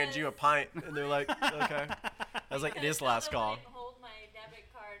 and I hand you a pint, and they're like, okay. I was like, it is Because last someone call. would hold my debit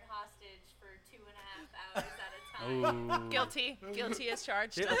card hostage for 2.5 hours at a time. Ooh. Guilty as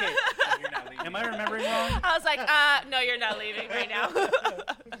charged. Yeah, okay. You're not leaving. Am I remembering wrong? I was like, no, you're not leaving right now.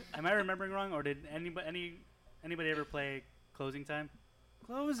 Am I remembering wrong, or did anybody ever play Closing Time?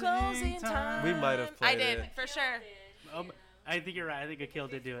 Closing time. We might have I played did, it. for sure. I think you're right. I think Akil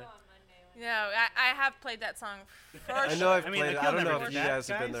did do it. No, I have played that song for I sure. know I've I mean, played it. Akil I don't know never if did you that, guys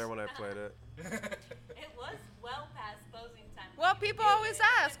have been guys. there when I played it. It was well past closing time. Well, people always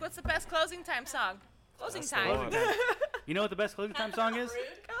ask, what's the best closing time song? Closing That's the time. one. You know what the best Closing Time song is? If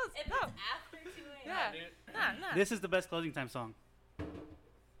it's No. after 2 a.m. Yeah. Nah. This is the best Closing Time song.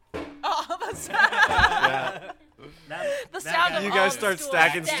 Oh, that's That, the that sound guy- of You all guys the start stools.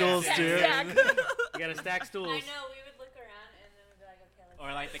 stacking Stack, stools, stack, too. stack. You gotta stack I stools. know, we would look around and then we'd be like, okay, let's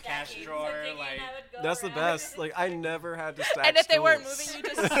Or like the stack cash these. drawer, So Diggy and like- I would go That's the around. best. Like, I never had to stack And if they weren't stools.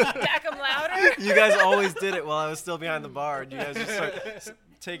 moving, you just stack them louder. You guys always did it while I was still behind the bar. And you guys just start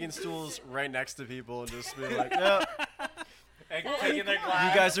taking stools right next to people and just be like, no, Like, taking their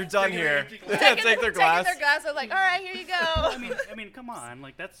glass. you guys are done taking here. their empty glass. Take their glass. Taking their glass. I'm like, all right, here you go. I mean, come on,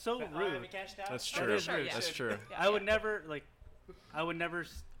 like that's so Have rude. you cashed out? That's That true. is rude. That's true. I would never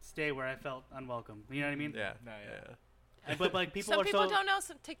stay where I felt unwelcome. You know what I mean? Yeah. No, yeah. Yeah. But like people Some are people so don't know.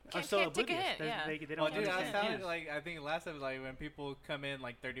 Some are can't so take a oblivious. hint. Yeah. They Oh, don't dude, I was understand. telling, like, I think last time, like, when people come in,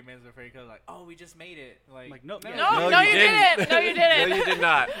 like, 30 minutes before you go, like, oh, we just made it. Like no, yeah. No, No, no, you you didn't. didn't. No, you didn't. No, you did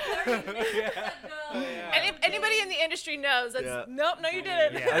not. Anybody in the industry knows. That's, Yeah. Nope, no, you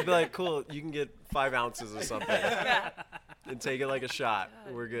didn't. Yeah. I'd be like, cool, you can get 5 ounces of something Yeah. and take it like a shot.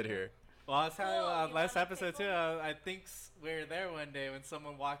 We're good here. Well, I was telling you Cool, last you wanna episode, too, pickle? I think we were there one day when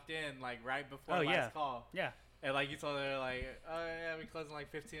someone walked in, like, right before Oh, last yeah. call. Yeah. And like you told her like, oh yeah, we close in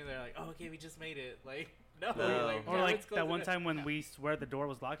like 15. They're like, oh okay, we just made it. Like no. No. Or "Yeah, like let's close that one it." time when we swear the door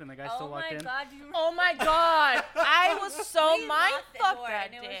was locked and the guy still Oh walked my in. god, you Oh my god, I was so we mind locked the fucked door, that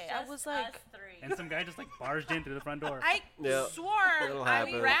and it day. I just was like, us three. And some guy just like barged in through the front door. I Yeah, swore it'll I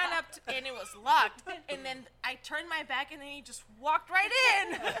happen. ran up and it was locked, and then I turned my back and then he just walked right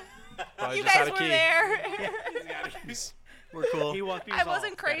in. Probably You just had guys a were key. there. We're cool. He walked in. I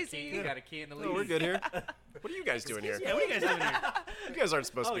wasn't Got a key- crazy. Got a key in the lease. No, we're good here. What are you guys doing here? Yeah, what are you guys doing here? You guys aren't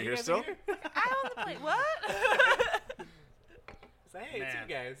supposed to Oh, be you here guys still. are here? I only played what? Say, hey, it's Man.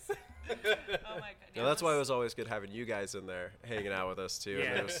 you guys. Oh my god. Yeah, that's why it was always good having you guys in there hanging out with us too. And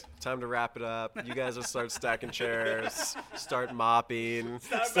Yeah. it was time to wrap it up. You guys will start stacking chairs, start mopping,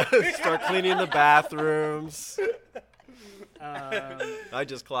 start cleaning the bathrooms. I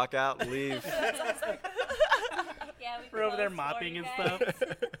just clock out and leave. Yeah, we We're over there closed for mopping you and guys.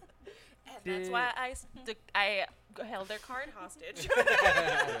 stuff. That's why I held their card hostage.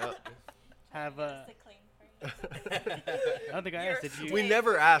 Yeah. Have Just to clean for you. I don't think I asked. Did you? We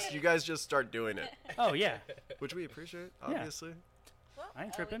never asked. You guys just start doing it, Oh yeah. which we appreciate, obviously. I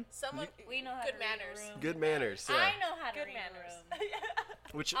ain't tripping. Someone We know how good to read a manners. room. Good manners. Yeah. I know how to Good read manners. a room.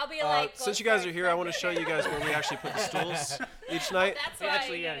 Which, I'll be like, since go you guys first, are here, I want to show you guys where we actually put the stools each night. That's Yeah, why.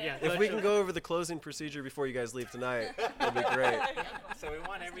 actually, yeah. If we can go over the closing procedure before you guys leave tonight, that'd be great. So we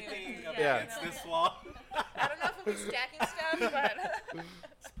want everything up Yeah. against this wall. I don't know if we'll be stacking stuff, but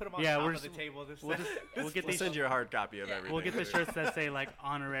Just put them on Yeah, top we're of the just- table. We'll get We'll these. send you a hard copy of everything. We'll get the shirts that say like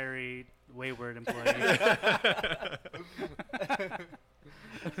honorary Wayward employee.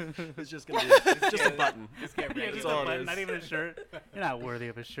 It's just gonna be just a button. Just get Yeah, ready. just That's all a it button, is. not even a shirt. You're not worthy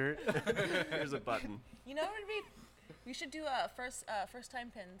of a shirt. Here's a button. you know what would be? We should do first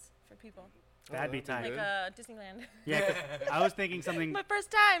time pins for people, That'd be that'd tight. like Disneyland. Yeah, 'cause I was thinking something My first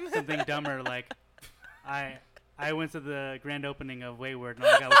time. something dumber like I went to the grand opening of Wayward and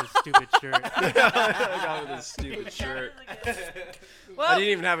all I got was a stupid shirt. I got with this stupid shirt. I Well,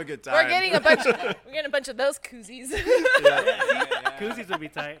 didn't even have a good time. we're getting a bunch. We're getting a bunch of those koozies. Koozies would be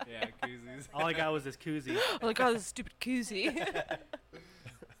tight. Yeah, koozies. All I got was this koozie. Oh my god, this stupid koozie.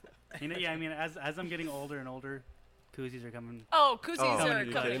 You know, yeah. I mean, as I'm getting older and older, koozies are coming. Oh, koozies Oh, are are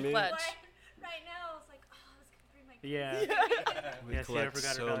you coming kidding me? clutch. Right now, I was like, oh, I was going to bring my Yeah. We Yeah, Sierra collect forgot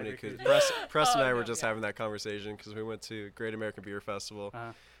her so Dollar many Tree koozies. Press and Oh, I were no, just yeah. having that conversation because we went to Great American Beer Festival.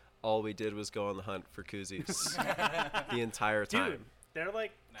 Uh, All we did was go on the hunt for koozies the entire time. dude, they're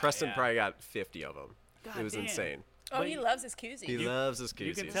like. Preston yeah. probably got 50 of them. God It was damn. insane. Oh, But he you- loves his koozie. He loves his koozies.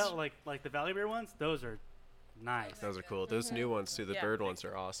 You can tell, like the Valley Beer ones. Those are nice. Those are cool. Those new ones too. The Yeah. bird ones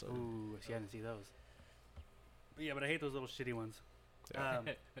are awesome. Ooh, see, I didn't see those. But yeah, but I hate those little shitty ones. Yeah.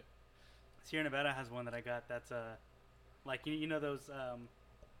 Sierra Nevada has one that I got. That's like you know those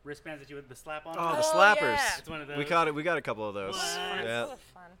wristbands that you would the slap on. Oh, the Oh, slappers. yeah. It's one of those. We got it. We got a couple of those. What? Yeah, So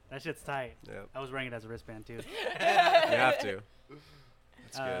fun. That shit's tight. yeah. I was wearing it as a wristband too. You have to.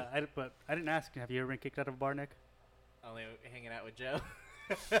 That's good. But I didn't ask. Have you ever been kicked out of a bar, Nick? Only hanging out with Joe.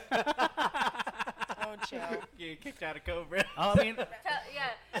 Oh, Joe. Getting kicked out of Cobra. Oh, I mean, Tell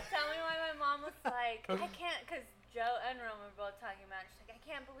me why my mom was like, I can't, because Joe and Rome were both talking about it. She's like,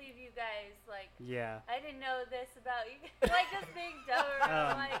 I can't believe you guys, like, yeah. I didn't know this about you. Like, just being Joe and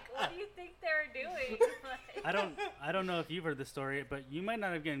Rome, like, what do you think they're doing? Like, I don't know if you've heard the story, but you might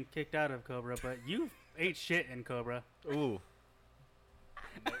not have gotten kicked out of Cobra, but you ate shit in Cobra. Ooh.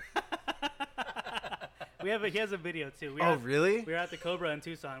 He has a video too. Oh, really? We were at the Cobra in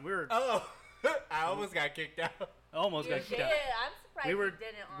Tucson. We were Oh, I almost got kicked out. almost you got kicked did. out. I'm surprised We were you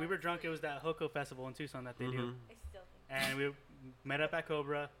didn't, we were drunk. It honestly. was that Hoko festival in Tucson that they do, Mhm. I still think. and we met up at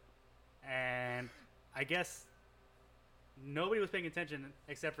Cobra, and I guess nobody was paying attention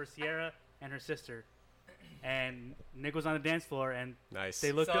except for Sierra and her sister, and Nick was on the dance floor, and Nice.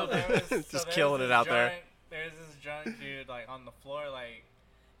 they looked So over. there was- Just there's killing it this out there. drunk- There's this drunk dude like on the floor, like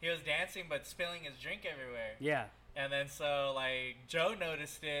he was dancing but spilling his drink everywhere. Yeah, And then so like Joe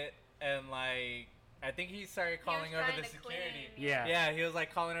noticed it and like I think he started calling over the security. yeah, Yeah, he was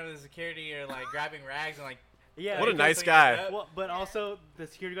like calling over the security or like grabbing rags and like yeah. What a because- nice guy. Well, but also the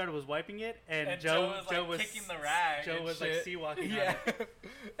security guard was wiping it, and, and Joe was like kicking the rag. Joe and was like shit. sea walking. Yeah.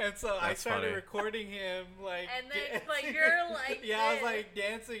 And so I That's started funny. recording him like And then, dancing. but you're like, yeah, I was this. like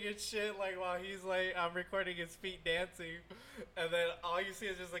dancing and shit like while he's like I'm recording his feet dancing, and then all you see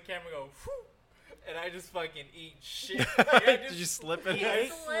is just the camera go, whew, and I just fucking eat shit. Like, I Did you slip in? He I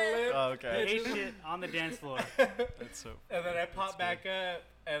ate- slipped. Oh, He okay. ate shit on the dance floor. That's so. And then I popped That's back up,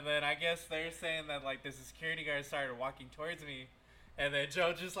 and then I guess they're saying that like the security guard started walking towards me, And then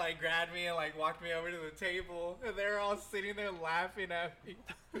Joe just like grabbed me and like walked me over to the table, and they were all sitting there laughing at me.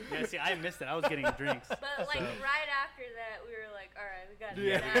 Yeah, see, I missed it. I was getting drinks. But like So- right after that, we were like, all right, we gotta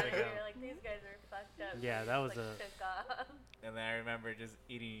Yeah. get out of here. Like these guys are fucked up. Yeah, We that just, was like, took off. And then I remember just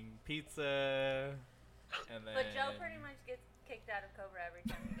eating pizza. And then. But Joe pretty much gets kicked out of Cobra every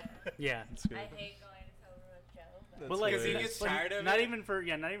time we go. Yeah. That's good. I hate going to Cobra with Joe. But But like, Because he good. gets but tired of not it. even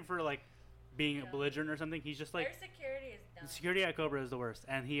for like being a belligerent or something. He's just like their security is dumb. the security at Cobra is the worst,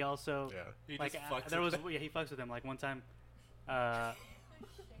 and he also Yeah. He like just fucks there with was them. yeah he fucks with him like one time,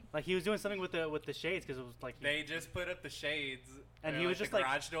 like he was doing something with the shades because it was like They just put up the shades. And or, he was the just, like-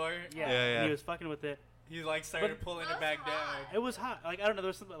 garage door. yeah, Yeah, yeah. and he was fucking with it. He like started But- pulling Well, it back it's down. hot. It was hot. Like I don't know, there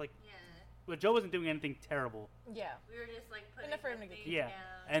was something like, Yeah. but Joe wasn't doing anything terrible. Yeah. We were just like putting Enough for him the to get thing Yeah, down.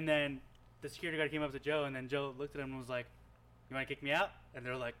 and then the security guard came up to Joe, and then Joe looked at him and was like, "You want to kick me out?" And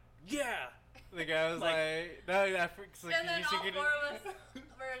they're like, "Yeah." The guy was Like- like, no, yeah, like, and then you all should four of us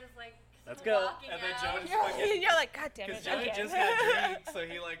were just like Let's go. walking And then out. Joe just You're, fucking. you're like, God damn Because it. Joe again." just got drinks, so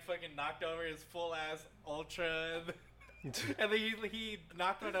he like fucking knocked over his full ass Ultra. And then he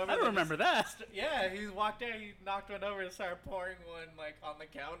knocked one over. I don't and remember just- that. Yeah, he walked in, he knocked one over and started pouring one like on the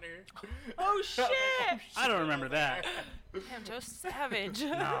counter. Oh, shit. I don't remember that. Damn, Joe's savage.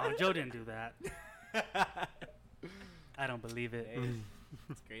 No, Joe didn't do that. I don't believe it. Hey,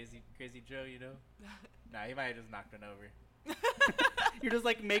 it's crazy Joe, you know. Nah, he might have just knocked one over. You're just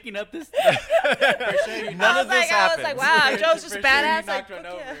like making up this. None I of this was happens. like, wow, Joe's just For sure badass. He Like, knocked one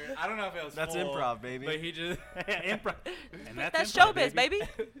fuck over. yeah. I don't know if it was That's full, improv, baby. But he just Improv. And That's improv, showbiz, baby.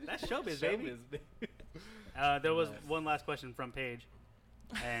 That's showbiz, baby. Showbiz, There was Nice. one last question from Paige,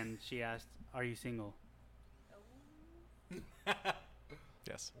 and she asked, "Are you single?"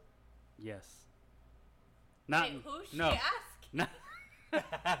 Yes. Yes. Not. Wait, who should no. ask? No.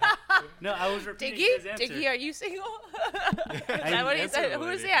 No, I was repeating Diggy? his answer. Diggy, are you single? Is I that what he answered said? it Who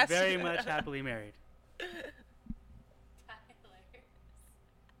does he already. ask? Very much happily married.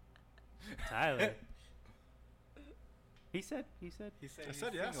 Tyler. Tyler. He said. He said I he's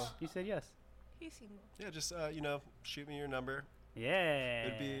said yes. single. He said yes. He's single. Yeah, just shoot me your number. Yeah.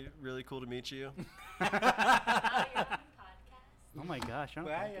 It'd be really cool to meet you. Oh, you're on a podcast? Oh my gosh. I'm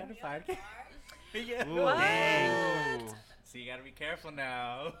Why on the podcast? Yeah. Ooh, dang. Ooh. So you gotta be careful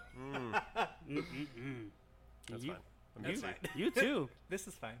now. That's You- fine. I'm You, busy. you too. This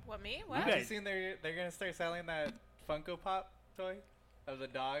is fine. What, me? You What? Have you guys- seen they're gonna start selling that Funko Pop toy of the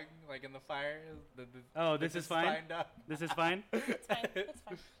dog like in the fire? Oh, this is fine? Dog. This is fine. It's fine. It's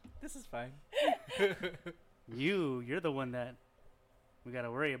fine. This is fine. You're the one that we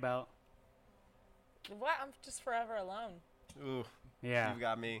gotta worry about. What? I'm just forever alone. Ooh, Yeah. you've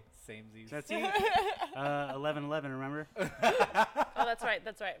got me. Samesies. That's it. 11-11. Remember? Oh, that's right.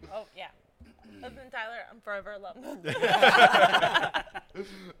 That's right. Oh, yeah. Other than Tyler, I'm forever alone.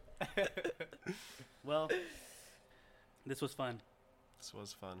 Well, this was fun. This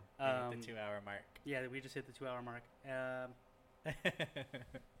was fun. The 2-hour mark. Yeah, we just hit the 2-hour mark.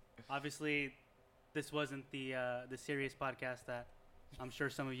 Obviously, this wasn't the serious podcast that I'm sure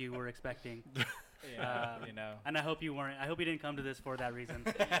some of you were expecting, Yeah, you know. and I hope you weren't. I hope you didn't come to this for that reason.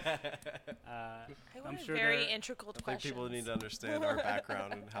 I I'm wanted sure very there- integral I think questions. people need to understand our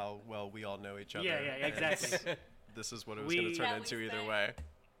background and how well we all know each other. Yeah, yeah, and exactly. This is what it was going We- to turn Yeah, we into either spent- way.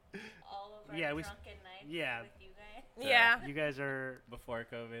 All of our Yeah, we- drunken nights yeah. with you guys. Yeah. You guys are Before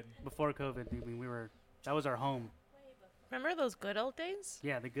COVID. before COVID. I mean, that was our home. Way before. Remember those good old days?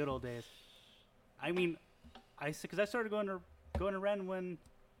 Yeah, the good old days. I mean, because I started going to Ren when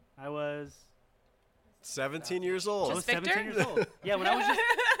I was 17 years I old. was Just 17 Victor? years old. Yeah, when I was just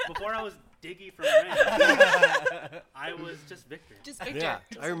before I was Diggy from Ren, I was just Victor. Just Victor. Yeah,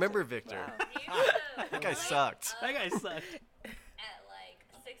 I remember Victor. Wow. We used to That guy wake sucked. up That guy sucked. at like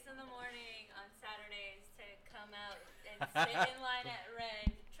 6 in the morning on Saturdays to come out and sit in line at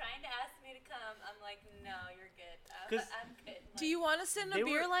Ren, trying to ask me to come. I'm like, no, you're good. 'Cause I'm good. Do you want to sit in They a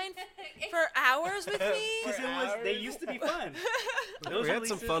beer were- line for hours with me? Because they used to be fun. Those We had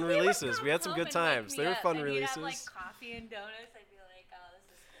some releases- fun releases. We had some Come good and wake times. me They were up, fun and he'd have, like, releases. coffee and donuts. I'd be like, oh, this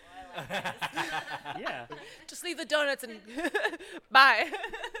is cool. I like this. Yeah, Just leave the donuts and bye.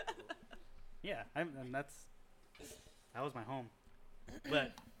 yeah. And that was my home.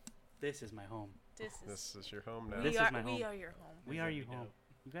 But this is my home. This is your home now. This we is are, my home. We are your home. We This are would you be home. dope.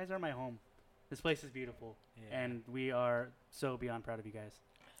 You guys are my home. This place is beautiful, Yeah. and we are so beyond proud of you guys.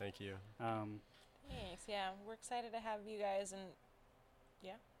 Thank you. Thanks. Yeah, we're excited to have you guys and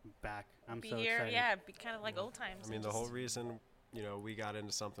Back. I'm be so here. excited. Yeah, be kind of like old times. I mean, and the whole just- reason, we got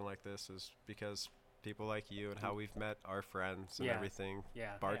into something like this is because people like you and how we've met our friends and Yeah. everything,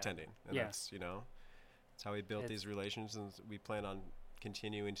 Yeah. bartending. And Yeah. that's, It's how we built these relations, and we plan on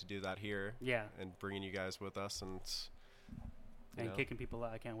continuing to do that here. Yeah. And bringing you guys with us, and kicking people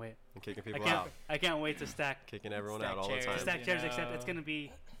out. I can't wait. And kicking people out. I can't wait to stack. Kicking everyone out all the time. Stack chairs, except it's gonna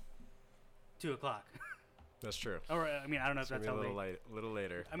be 2:00. That's true. Or I mean, I don't know if that's a little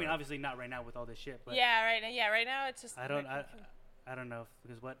later. I mean, obviously not right now with all this shit. But right now it's just. I don't know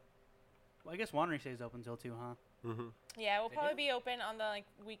because what. Well, I guess Wandering stays open till 2, huh? Mm-hmm. Yeah, we'll probably be open on the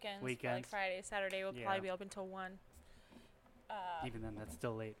weekends. Weekends. Friday, Saturday. We'll probably be open till 1. Even then, that's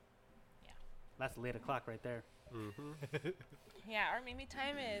still late. Yeah. That's late o'clock right there. Mm-hmm. Yeah, our Mimi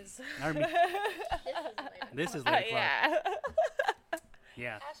time is. This is late o'clock. Yeah.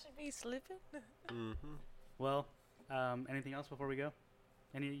 Yeah. I should be sleeping. Mm-hmm. Well, anything else before we go?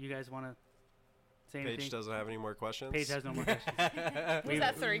 Any you guys want to say anything? Paige doesn't have any more questions. Paige has no more questions. Was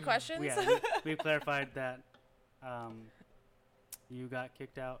that 3 questions? Yeah, we've clarified that you got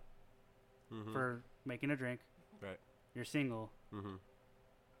kicked out for making a drink. Right. You're single. Mm-hmm.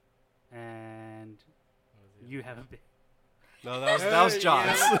 And you have a big. No, that was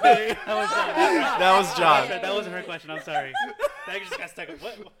John's. That was John. That wasn't her question. I'm sorry. That just got stuck.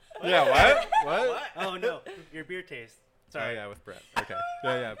 What? Yeah. What? Oh no, your beer taste. Sorry. Oh yeah, with Brett. Okay.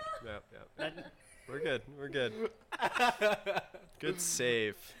 Yeah. We're good. Good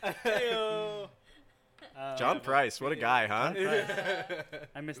save. John Price, what a guy, huh?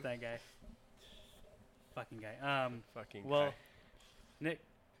 I missed that guy. Fucking guy. Fucking well, guy. Nick,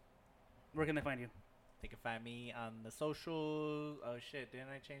 where can they find you? They can find me on the social. Oh shit! Didn't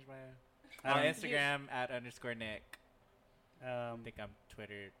I change my? Um, On Instagram @_Nick. I think I'm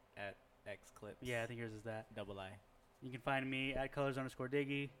Twitter @xclips. Yeah, I think yours is that. Double I. You can find me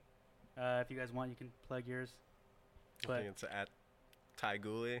 @colors_Diggy. If you guys want, you can plug yours. I think it's @Ty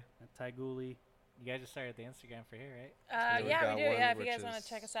Gooley. You guys just started the Instagram for here, right? Yeah, we do. Yeah, if you guys want to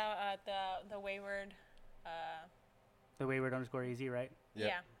check us out at the Wayward. The Wayward_AZ, right? Yep.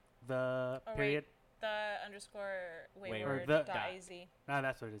 Yeah. The period. The Wayward. _Wayward.az. Oh,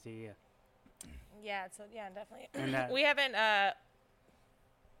 that's what it is. Yeah. Yeah, so yeah, definitely. And we haven't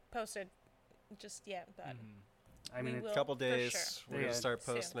posted just yet, but I mean, a couple days. Sure. We're gonna start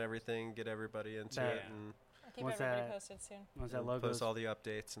posting everything, get everybody into it, and I'll keep everybody posted soon. Once that logo post all the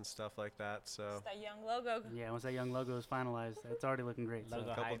updates and stuff like that. So it's that young logo. Yeah, once that young logo is finalized, it's already looking great. So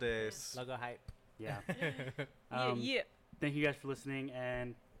Logo a couple hype. days. Logo hype. Yeah. Yeah. Thank you guys for listening,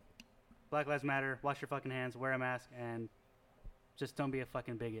 and Black Lives Matter. Wash your fucking hands, wear a mask, and just don't be a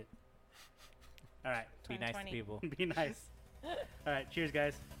fucking bigot. All right. Be nice to people. Be nice. All right. Cheers,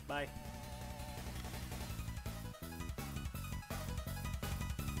 guys. Bye.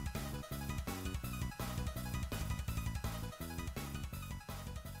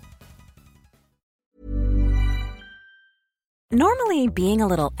 Normally, being a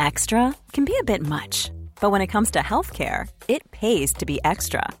little extra can be a bit much, but when it comes to healthcare, it pays to be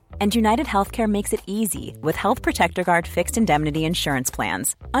extra. And United Healthcare makes it easy with Health Protector Guard fixed indemnity insurance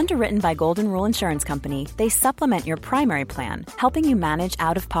plans. Underwritten by Golden Rule Insurance Company, they supplement your primary plan, helping you manage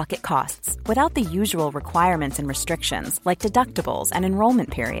out-of-pocket costs without the usual requirements and restrictions like deductibles and enrollment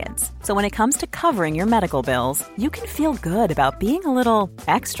periods. So when it comes to covering your medical bills, you can feel good about being a little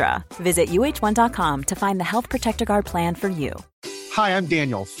extra. Visit uh1.com to find the Health Protector Guard plan for you. Hi, I'm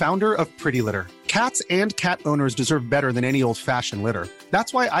Daniel, founder of Pretty Litter. Cats and cat owners deserve better than any old-fashioned litter.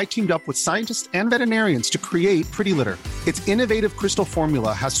 That's why I teamed up with scientists and veterinarians to create Pretty Litter. Its innovative crystal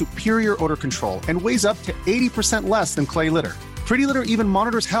formula has superior odor control and weighs up to 80% less than clay litter. Pretty Litter even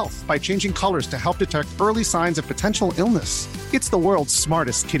monitors health by changing colors to help detect early signs of potential illness. It's the world's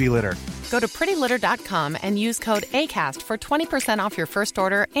smartest kitty litter. Go to prettylitter.com and use code ACAST for 20% off your first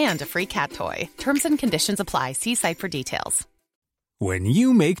order and a free cat toy. Terms and conditions apply. See site for details. When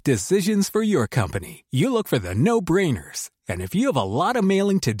you make decisions for your company, you look for the no-brainers. And if you have a lot of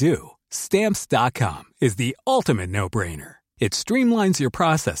mailing to do, Stamps.com is the ultimate no-brainer. It streamlines your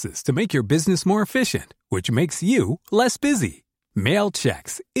processes to make your business more efficient, which makes you less busy. Mail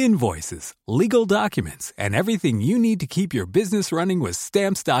checks, invoices, legal documents, and everything you need to keep your business running with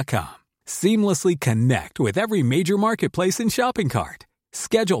Stamps.com. Seamlessly connect with every major marketplace and shopping cart.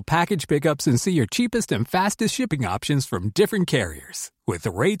 Schedule package pickups and see your cheapest and fastest shipping options from different carriers. With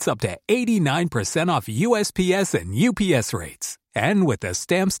rates up to 89% off USPS and UPS rates. And with the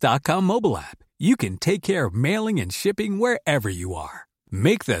Stamps.com mobile app, you can take care of mailing and shipping wherever you are.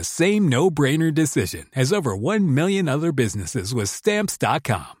 Make the same no-brainer decision as over 1 million other businesses with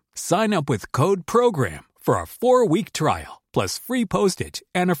Stamps.com. Sign up with Code PROGRAM for a 4-week trial, plus free postage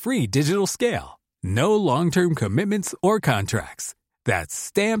and a free digital scale. No long-term commitments or contracts. That's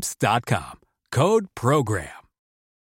Stamps.com. Code PROGRAM.